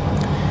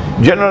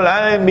 General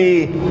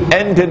Allenby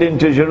entered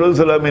into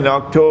Jerusalem in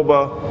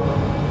October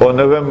or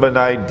November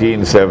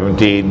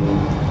 1917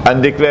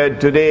 and declared,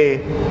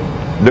 "Today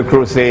the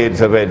Crusades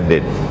have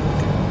ended."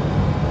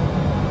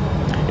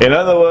 In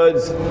other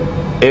words,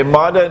 a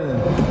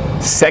modern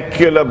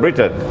secular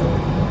Britain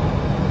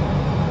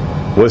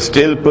was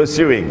still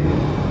pursuing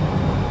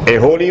a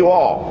holy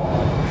war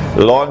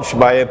launched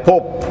by a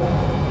pope,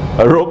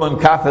 a Roman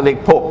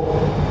Catholic pope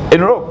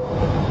in Rome.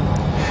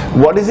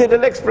 What is it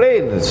that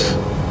explains?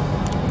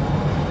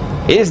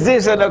 Is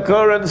this an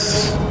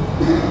occurrence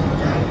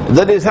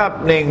that is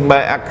happening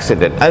by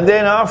accident? And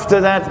then after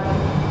that,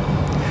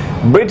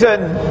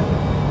 Britain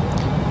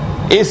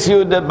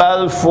issued the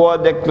Balfour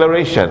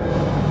Declaration.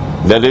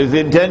 That is the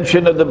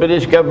intention of the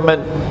British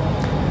government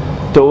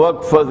to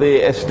work for the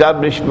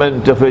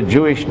establishment of a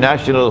Jewish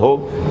national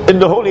home in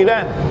the Holy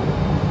Land.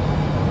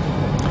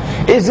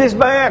 Is this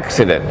by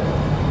accident?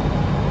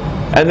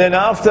 And then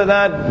after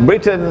that,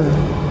 Britain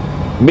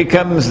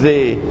becomes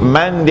the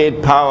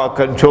mandate power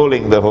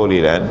controlling the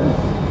Holy Land.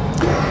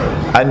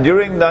 And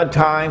during that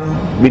time,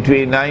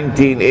 between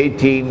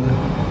 1918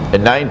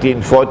 and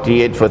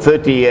 1948, for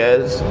 30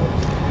 years,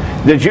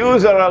 the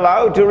Jews are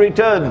allowed to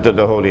return to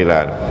the Holy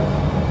Land.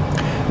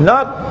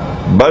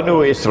 Not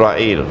Banu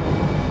Israel.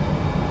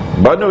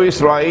 Banu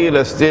Israel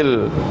are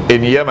still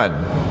in Yemen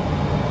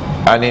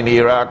and in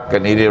Iraq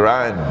and in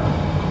Iran.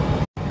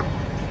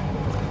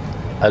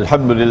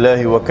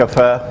 Alhamdulillah wa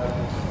kafa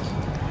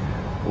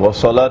wa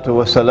salatu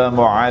wa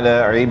salamu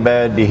ala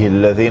ibadihi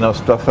alladhina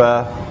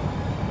astafa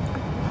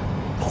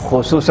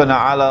khususan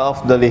ala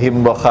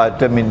afdalihim wa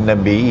khatamin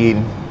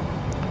nabiyyin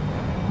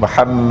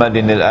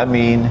Muhammadin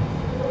al-Amin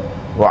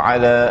wa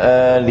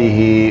ala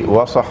alihi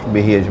wa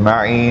sahbihi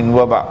ajma'in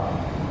wa ba'd.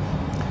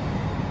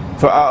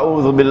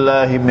 فأعوذ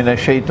بالله من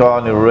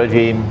الشيطان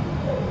الرجيم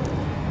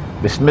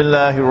بسم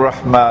الله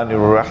الرحمن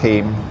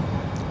الرحيم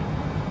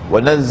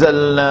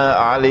ونزلنا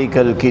عليك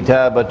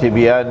الكتاب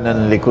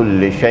تبيانا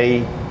لكل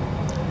شيء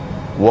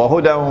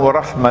وهدى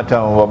ورحمة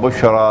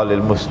وبشرى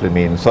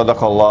للمسلمين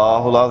صدق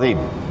الله العظيم.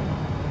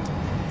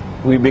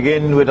 We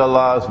begin with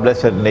Allah's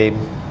blessed name.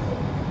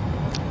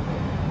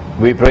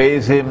 We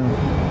praise Him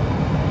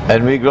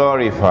and we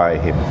glorify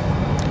Him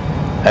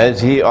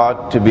as He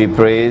ought to be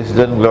praised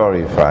and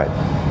glorified.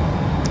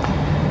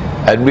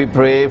 And we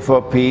pray for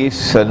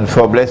peace and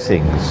for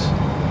blessings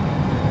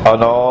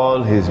on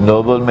all His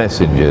noble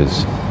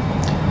messengers,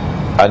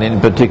 and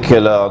in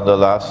particular on the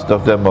last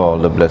of them all,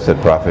 the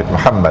blessed Prophet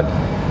Muhammad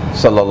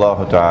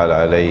sallallahu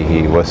ta'ala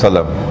alayhi wa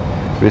sallam.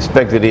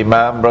 Respected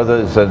Imam,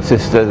 brothers and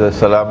sisters,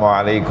 Assalamu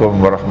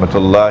alaikum wa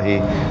rahmatullahi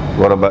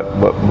wa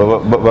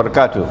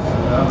barakatuh.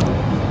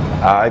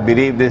 I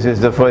believe this is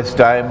the first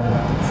time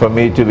for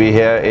me to be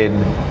here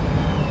in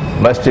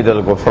Masjid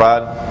Al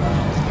Ghufran,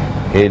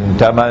 in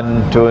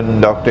Taman,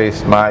 Dr.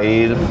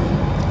 Ismail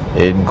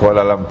in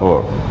Kuala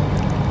Lumpur.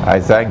 I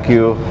thank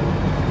you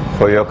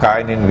for your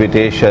kind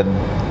invitation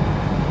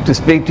to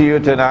speak to you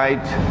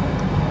tonight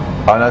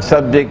on a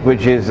subject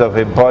which is of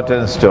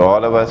importance to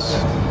all of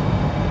us.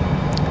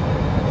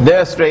 There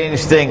are strange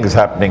things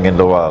happening in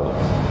the world,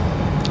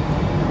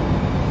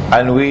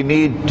 and we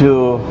need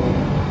to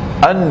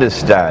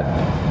understand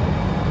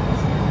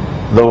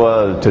the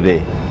world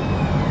today.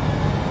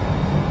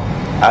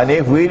 And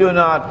if we do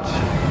not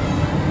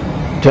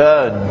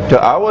turn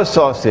to our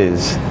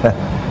sources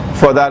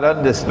for that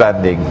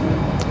understanding,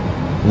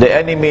 the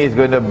enemy is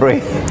going to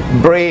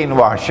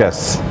brainwash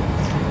us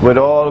with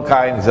all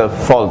kinds of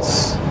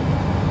false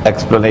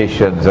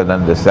explanations and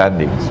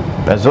understandings.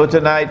 And so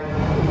tonight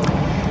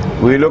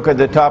we look at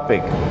the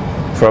topic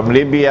from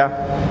Libya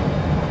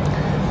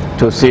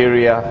to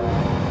Syria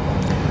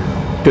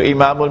to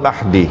Imam Al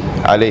Mahdi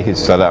alayhi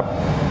salam,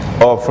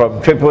 or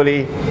from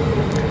Tripoli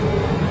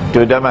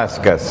to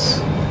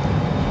Damascus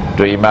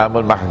to Imam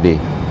Al Mahdi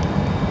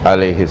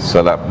alayhi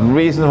salam. The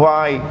reason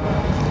why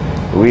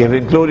we have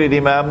included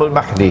Imam Al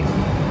Mahdi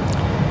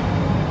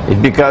is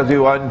because we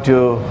want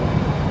to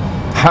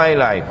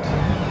highlight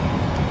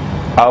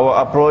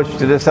our approach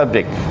to the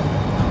subject,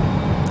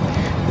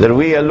 that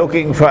we are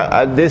looking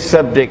at this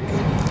subject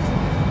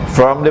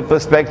from the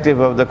perspective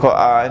of the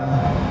Quran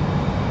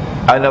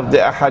and of the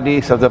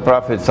ahadith of the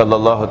Prophet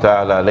sallallahu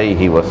ta'ala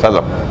alayhi wa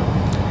sallam,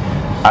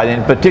 and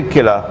in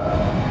particular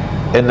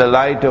in the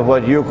light of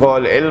what you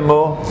call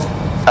ilmu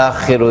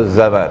Akhiru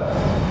Zaman.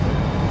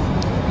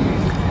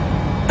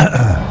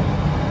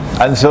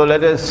 And so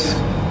let us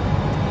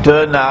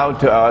turn now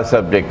to our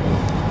subject.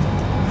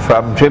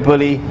 From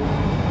Tripoli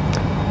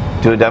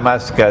to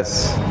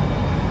Damascus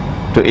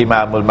to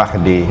Imam Al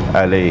Mahdi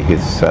alayhi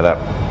salam.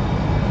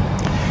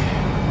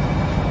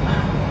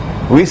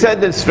 We said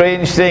that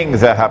strange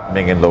things are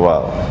happening in the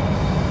world.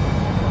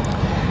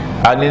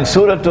 And in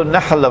Surah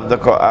An-Nahl of the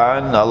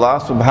Quran, Allah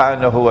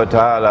subhanahu wa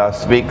ta'ala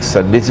speaks,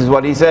 and this is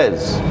what He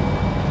says.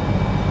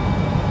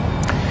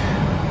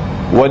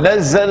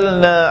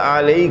 وَنَزَّلْنَا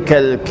عَلَيْكَ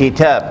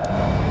الْكِتَابِ.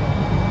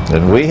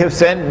 And we have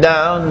sent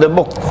down the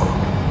book,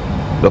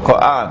 the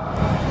Quran,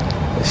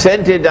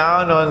 sent it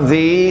down on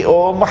thee,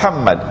 O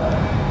Muhammad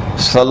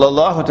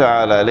sallallahu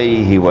ta'ala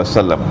alayhi wa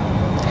sallam.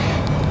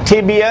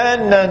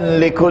 Tibyanan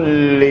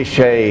likulli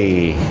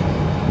shay.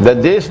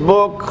 That this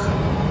book,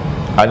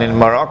 and in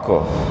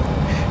Morocco,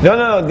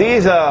 no,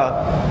 these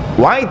are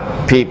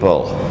white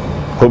people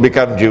who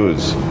become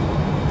Jews.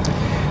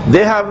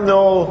 They have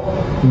no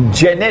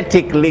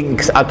genetic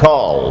links at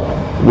all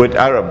with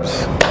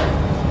Arabs.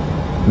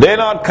 They're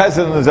not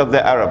cousins of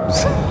the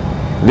Arabs.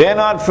 They're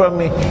not from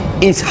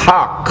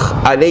Ishaq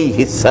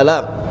alayhi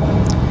salam.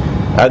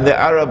 And the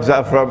Arabs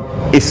are from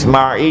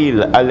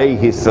Ismail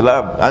alayhi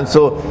salam. And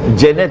so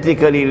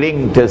genetically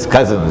linked as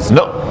cousins.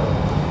 No.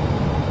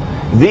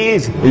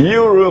 These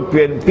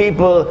European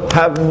people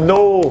have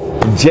no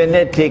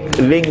genetic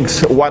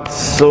links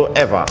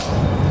whatsoever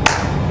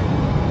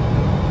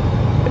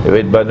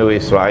with Banu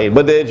Israel,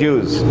 but they're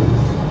Jews.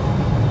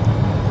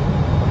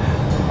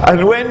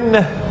 And when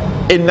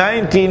in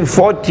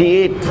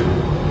 1948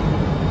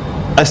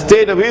 a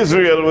state of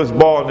Israel was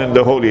born in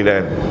the Holy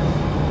Land,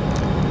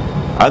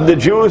 and the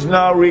Jews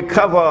now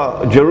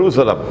recover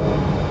Jerusalem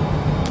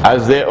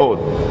as their own.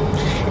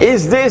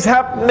 Is this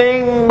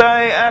happening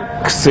by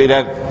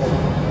accident?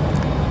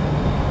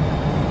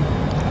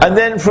 And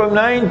then from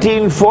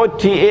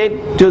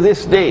 1948 to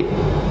this day,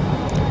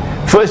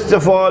 first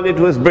of all it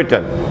was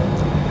Britain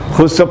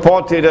who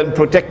supported and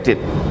protected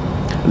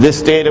the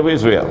state of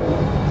Israel.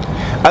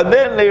 And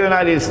then the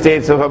United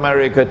States of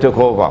America took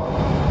over.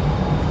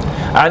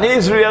 And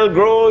Israel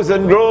grows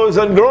and grows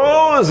and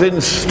grows in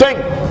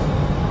strength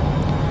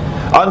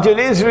until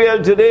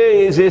Israel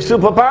today is a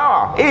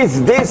superpower.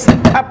 Is this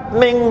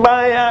happening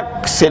by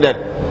accident?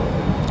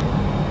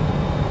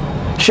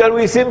 Shall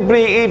we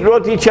simply eat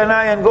roti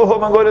canai and go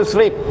home and go to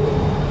sleep?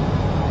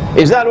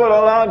 Is that what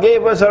Allah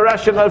gave us a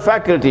rational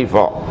faculty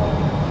for?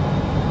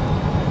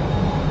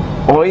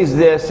 Or is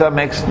there some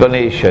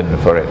explanation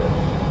for it?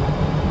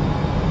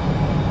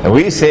 And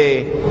we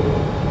say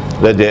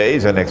that there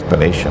is an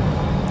explanation.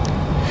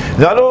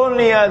 Not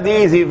only are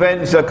these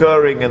events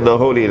occurring in the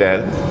Holy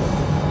Land,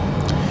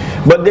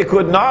 but they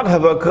could not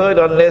have occurred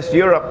unless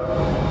Europe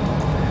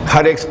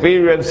had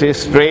experienced a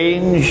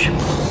strange,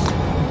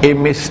 a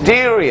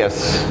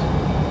mysterious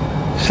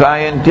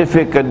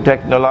scientific and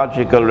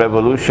technological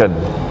revolution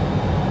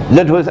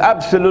that was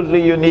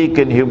absolutely unique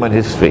in human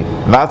history.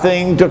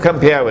 Nothing to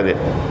compare with it.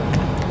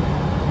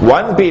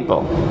 One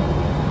people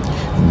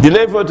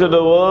deliver to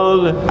the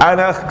world and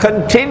are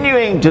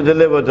continuing to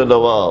deliver to the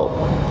world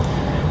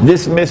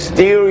this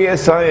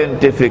mysterious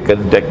scientific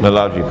and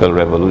technological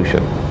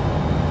revolution,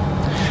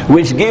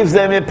 which gives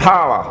them a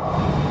power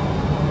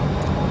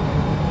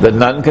that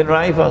none can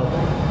rival.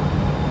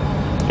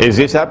 Is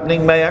this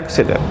happening by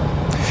accident?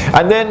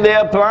 And then they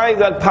apply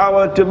that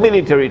power to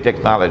military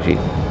technology,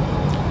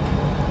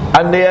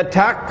 and they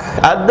attack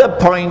at the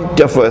point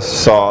of a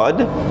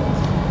sword,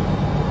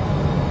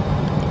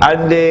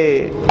 and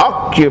they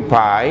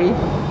occupy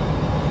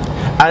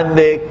and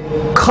they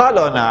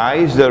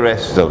colonize the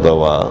rest of the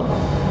world,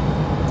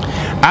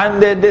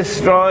 and they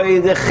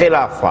destroy the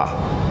Khilafah.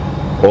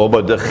 Oh,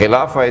 but the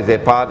Khilafah is a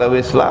part of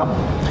Islam.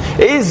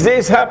 Is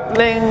this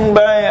happening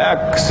by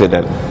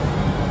accident?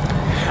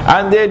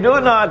 And they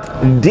do not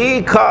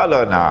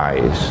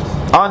decolonize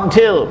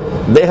until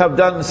they have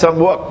done some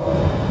work.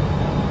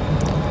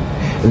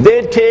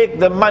 They take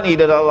the money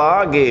that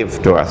Allah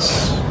gave to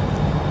us,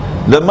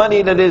 the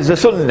money that is the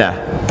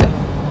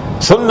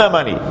Sunnah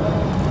money,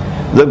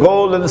 the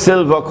gold and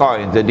silver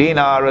coins, the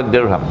dinar and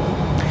dirham.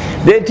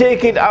 They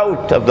take it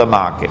out of the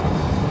market.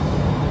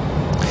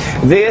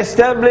 They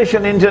establish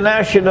an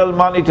international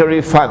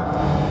monetary fund,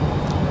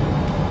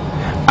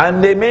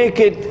 and they make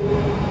it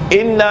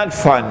in that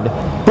fund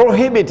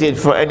prohibited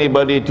for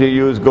anybody to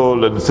use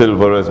gold and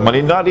silver as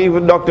money. Not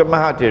even Dr.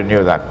 Mahathir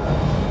knew that.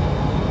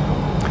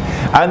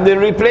 And they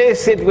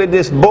replace it with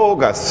this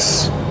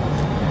bogus,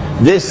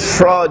 this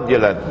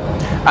fraudulent,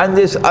 and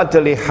this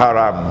utterly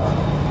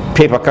haram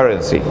paper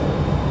currency.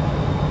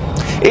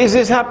 Is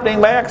this happening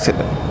by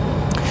accident?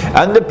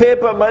 And the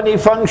paper money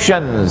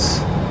functions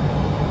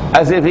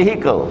as a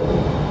vehicle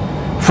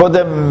for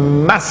the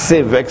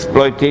massive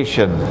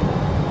exploitation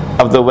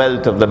of the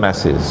wealth of the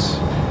masses.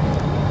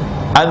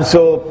 And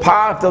so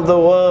part of the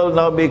world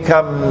now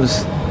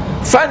becomes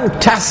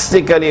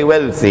fantastically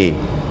wealthy,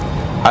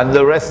 and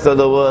the rest of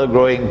the world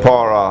growing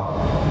poorer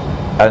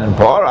and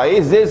poorer.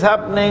 Is this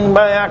happening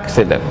by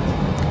accident?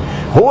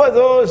 Who are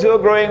those who are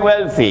growing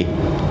wealthy?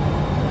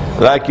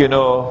 Like, you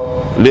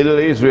know, little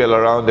Israel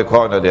around the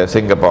corner there,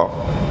 Singapore.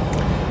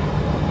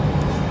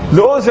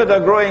 Those that are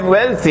growing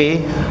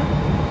wealthy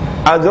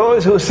are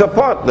those who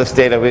support the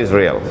state of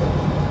Israel.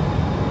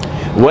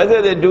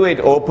 Whether they do it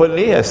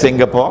openly as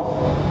Singapore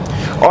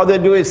or they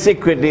do it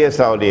secretly as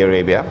Saudi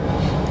Arabia,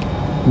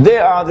 they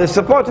are the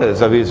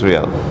supporters of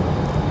Israel.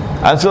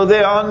 And so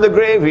they are on the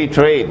gravy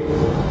train.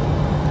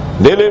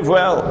 They live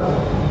well.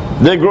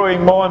 They're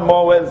growing more and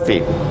more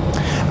wealthy.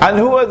 And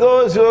who are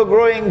those who are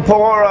growing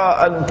poorer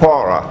and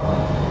poorer?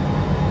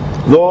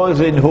 Those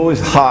in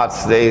whose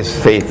hearts there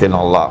is faith in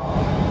Allah.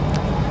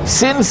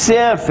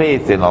 Sincere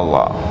faith in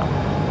Allah.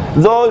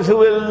 Those who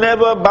will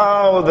never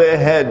bow their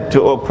head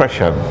to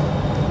oppression.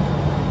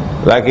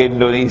 Like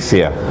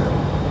Indonesia,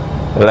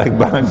 like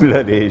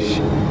Bangladesh,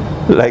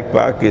 like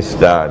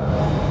Pakistan,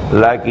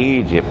 like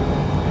Egypt,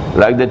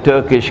 like the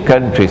Turkish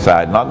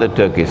countryside, not the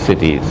Turkish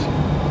cities.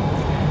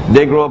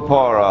 They grow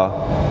poorer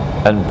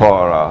and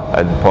poorer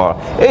and poorer.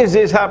 Is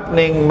this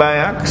happening by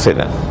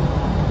accident?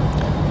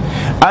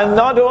 And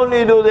not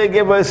only do they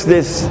give us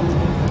this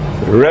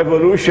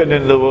revolution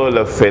in the world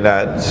of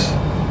finance,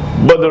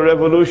 but the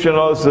revolution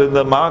also in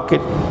the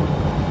market.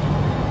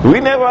 We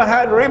never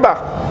had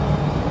riba.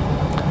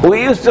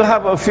 We used to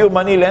have a few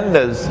money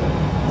lenders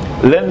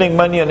lending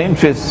money on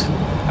interest,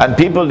 and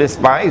people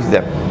despised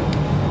them.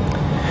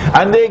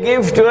 And they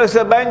give to us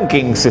a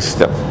banking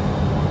system.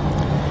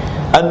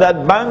 And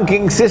that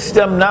banking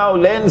system now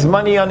lends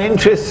money on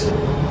interest.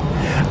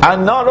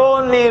 And not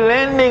only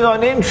lending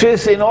on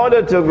interest in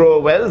order to grow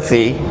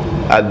wealthy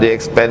at the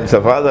expense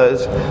of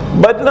others,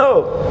 but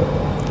no.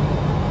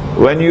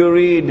 When you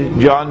read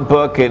John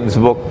Perkins'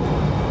 book,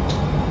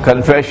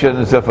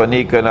 Confessions of an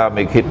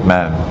Economic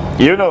Hitman,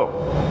 you know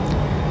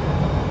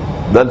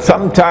that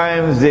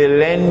sometimes they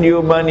lend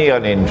you money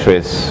on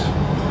interest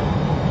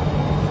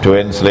to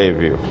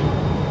enslave you.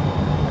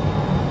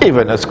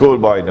 Even a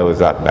schoolboy knows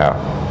that now.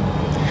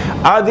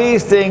 Are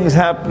these things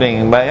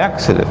happening by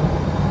accident?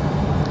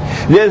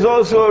 There's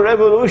also a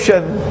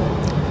revolution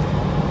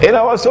in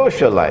our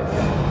social life.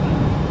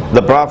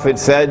 The Prophet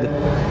said,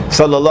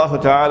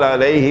 sallallahu ta'ala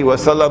alayhi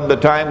wasallam, the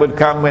time would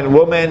come when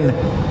women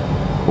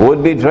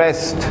would be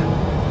dressed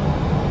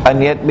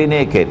and yet be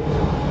naked.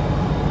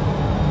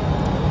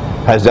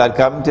 Has that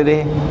come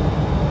today?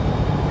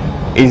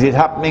 Is it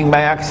happening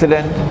by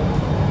accident?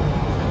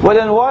 Well,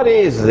 then what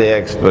is the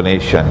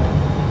explanation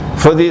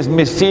for these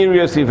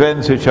mysterious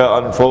events which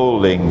are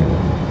unfolding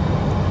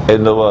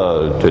in the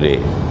world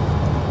today?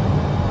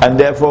 And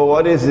therefore,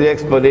 what is the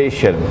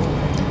explanation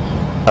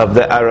of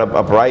the Arab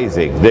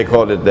uprising? They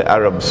call it the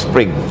Arab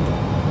Spring,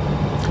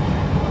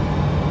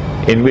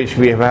 in which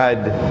we have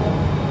had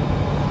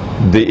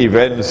the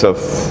events of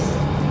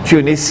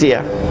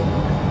Tunisia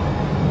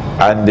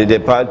and the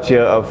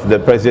departure of the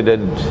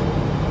President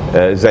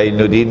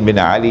Zainuddin bin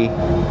Ali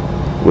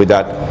with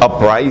that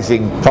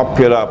uprising,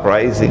 popular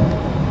uprising.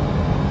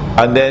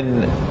 And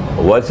then,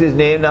 what's his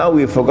name now?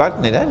 We've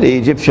forgotten it, the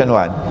Egyptian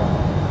one.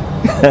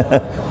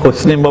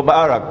 Hosni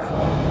Mubarak.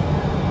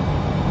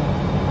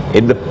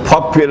 In the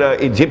popular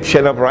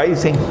Egyptian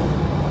uprising.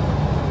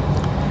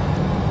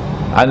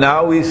 And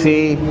now we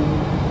see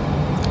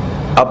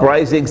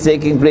uprisings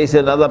taking place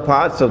in other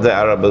parts of the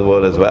Arab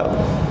world as well.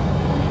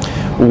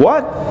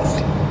 What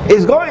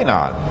is going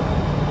on?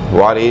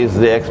 What is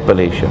the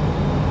explanation?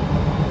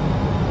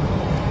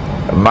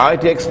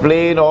 Might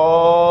explain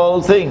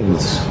all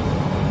things.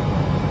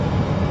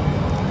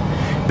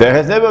 There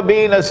has never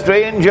been a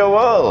stranger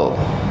world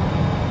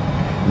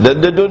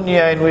than the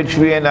dunya in which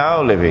we are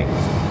now living.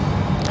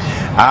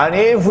 And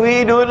if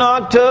we do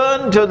not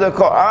turn to the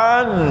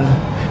Quran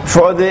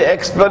for the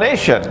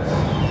explanation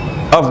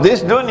of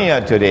this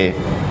dunya today,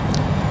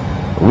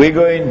 we're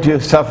going to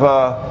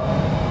suffer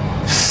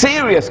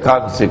serious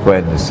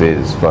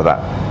consequences for that.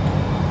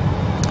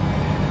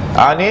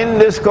 And in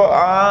this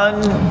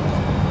Quran,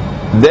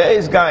 there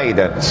is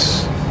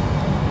guidance.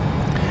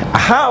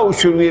 How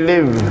should we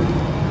live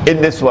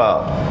in this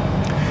world?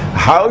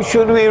 How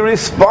should we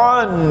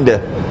respond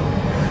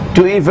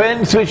to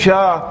events which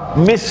are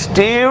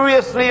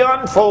mysteriously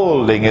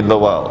unfolding in the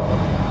world?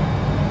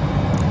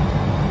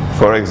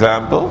 For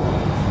example,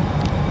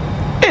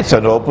 it's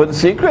an open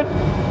secret.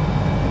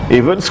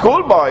 Even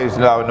schoolboys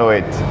now know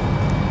it,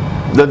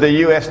 that the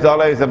US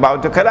dollar is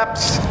about to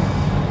collapse.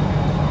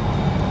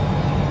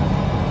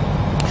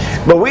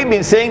 But we've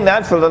been saying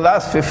that for the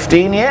last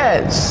 15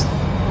 years.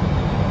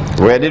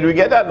 Where did we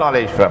get that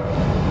knowledge from?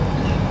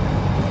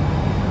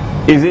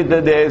 Is it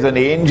that there is an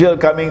angel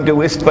coming to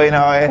whisper in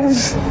our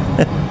ears?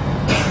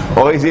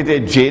 Or is it a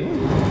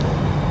jinn?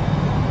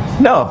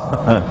 No.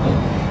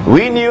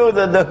 We knew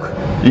that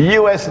the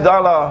US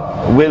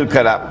dollar will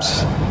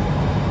collapse.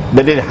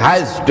 That it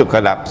has to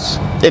collapse.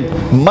 It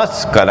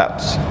must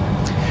collapse.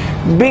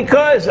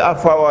 Because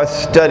of our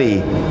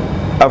study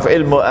of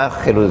Ilmu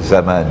Akhirul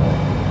Zaman,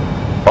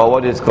 or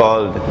what is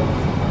called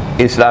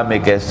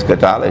Islamic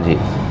eschatology.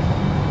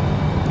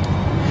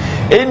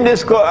 In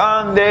this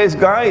Quran there is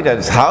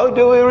guidance. How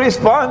do we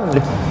respond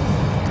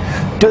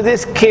to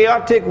this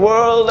chaotic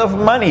world of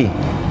money.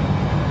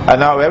 And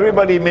now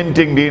everybody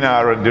minting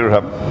dinar and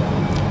dirham.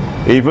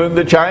 Even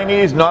the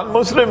Chinese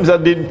non-Muslims are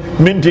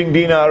minting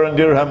dinar and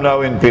dirham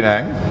now in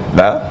Penang.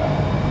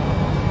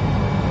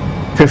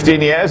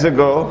 15 years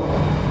ago,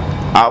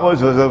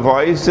 ours was a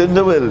voice in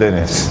the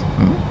wilderness.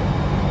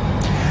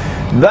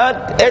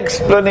 That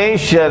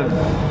explanation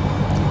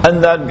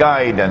and that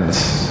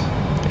guidance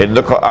in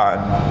the Quran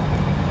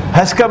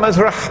has come as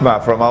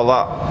rahmah from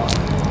Allah.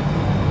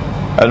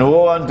 And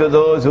woe unto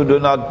those who do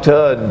not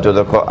turn to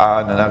the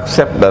Quran and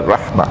accept that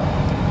rahmah.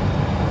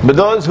 But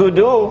those who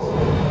do,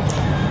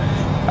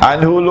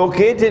 and who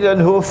locate it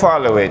and who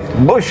follow it,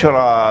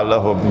 bushra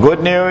lahum,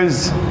 good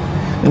news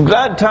and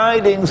glad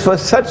tidings for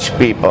such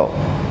people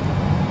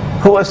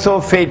who are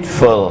so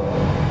faithful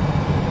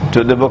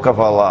to the book of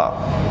Allah.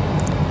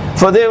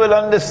 For they will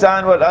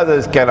understand what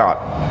others cannot.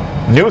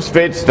 New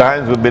Straits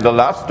Times will be the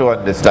last to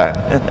understand.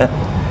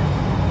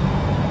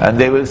 And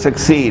they will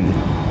succeed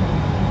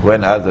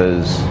when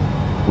others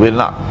will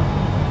not.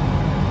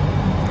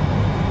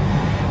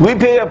 We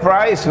pay a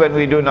price when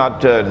we do not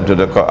turn to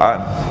the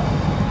Quran.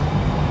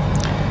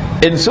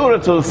 In Surah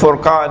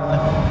Al-Furqan,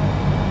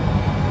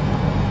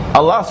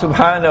 Allah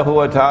subhanahu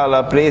wa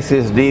ta'ala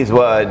places these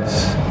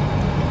words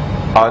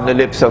on the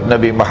lips of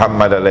Nabi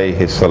Muhammad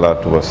alayhi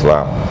salatu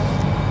wasalam.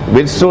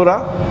 Which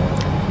surah?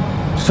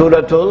 Surah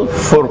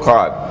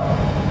Al-Furqan.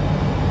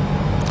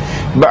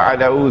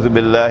 Ba'ad a'udhu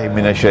billahi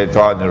minash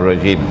shaitanir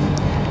rajim.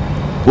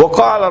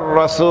 وَقَالَ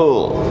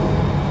الرَّسُولُ,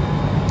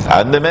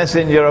 and the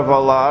Messenger of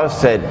Allah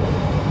said,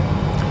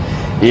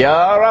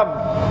 Ya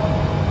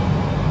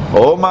Rabb,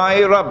 O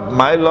my Rabb,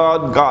 my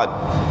Lord God,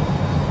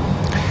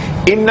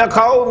 Inna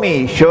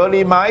qawmi,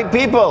 surely my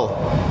people,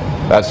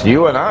 that's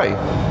you and I,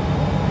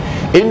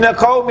 Inna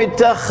qawmi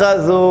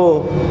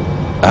ittakhadhu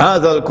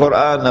hadha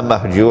al-Qur'ana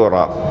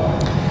mahjura,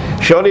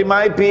 surely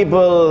my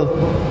people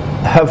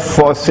have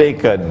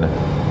forsaken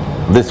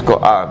this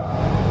Qur'an.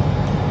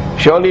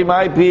 Surely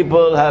my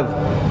people have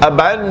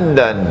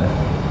abandoned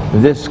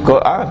this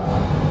Quran.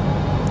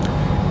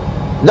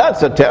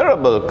 That's a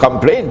terrible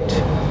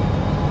complaint.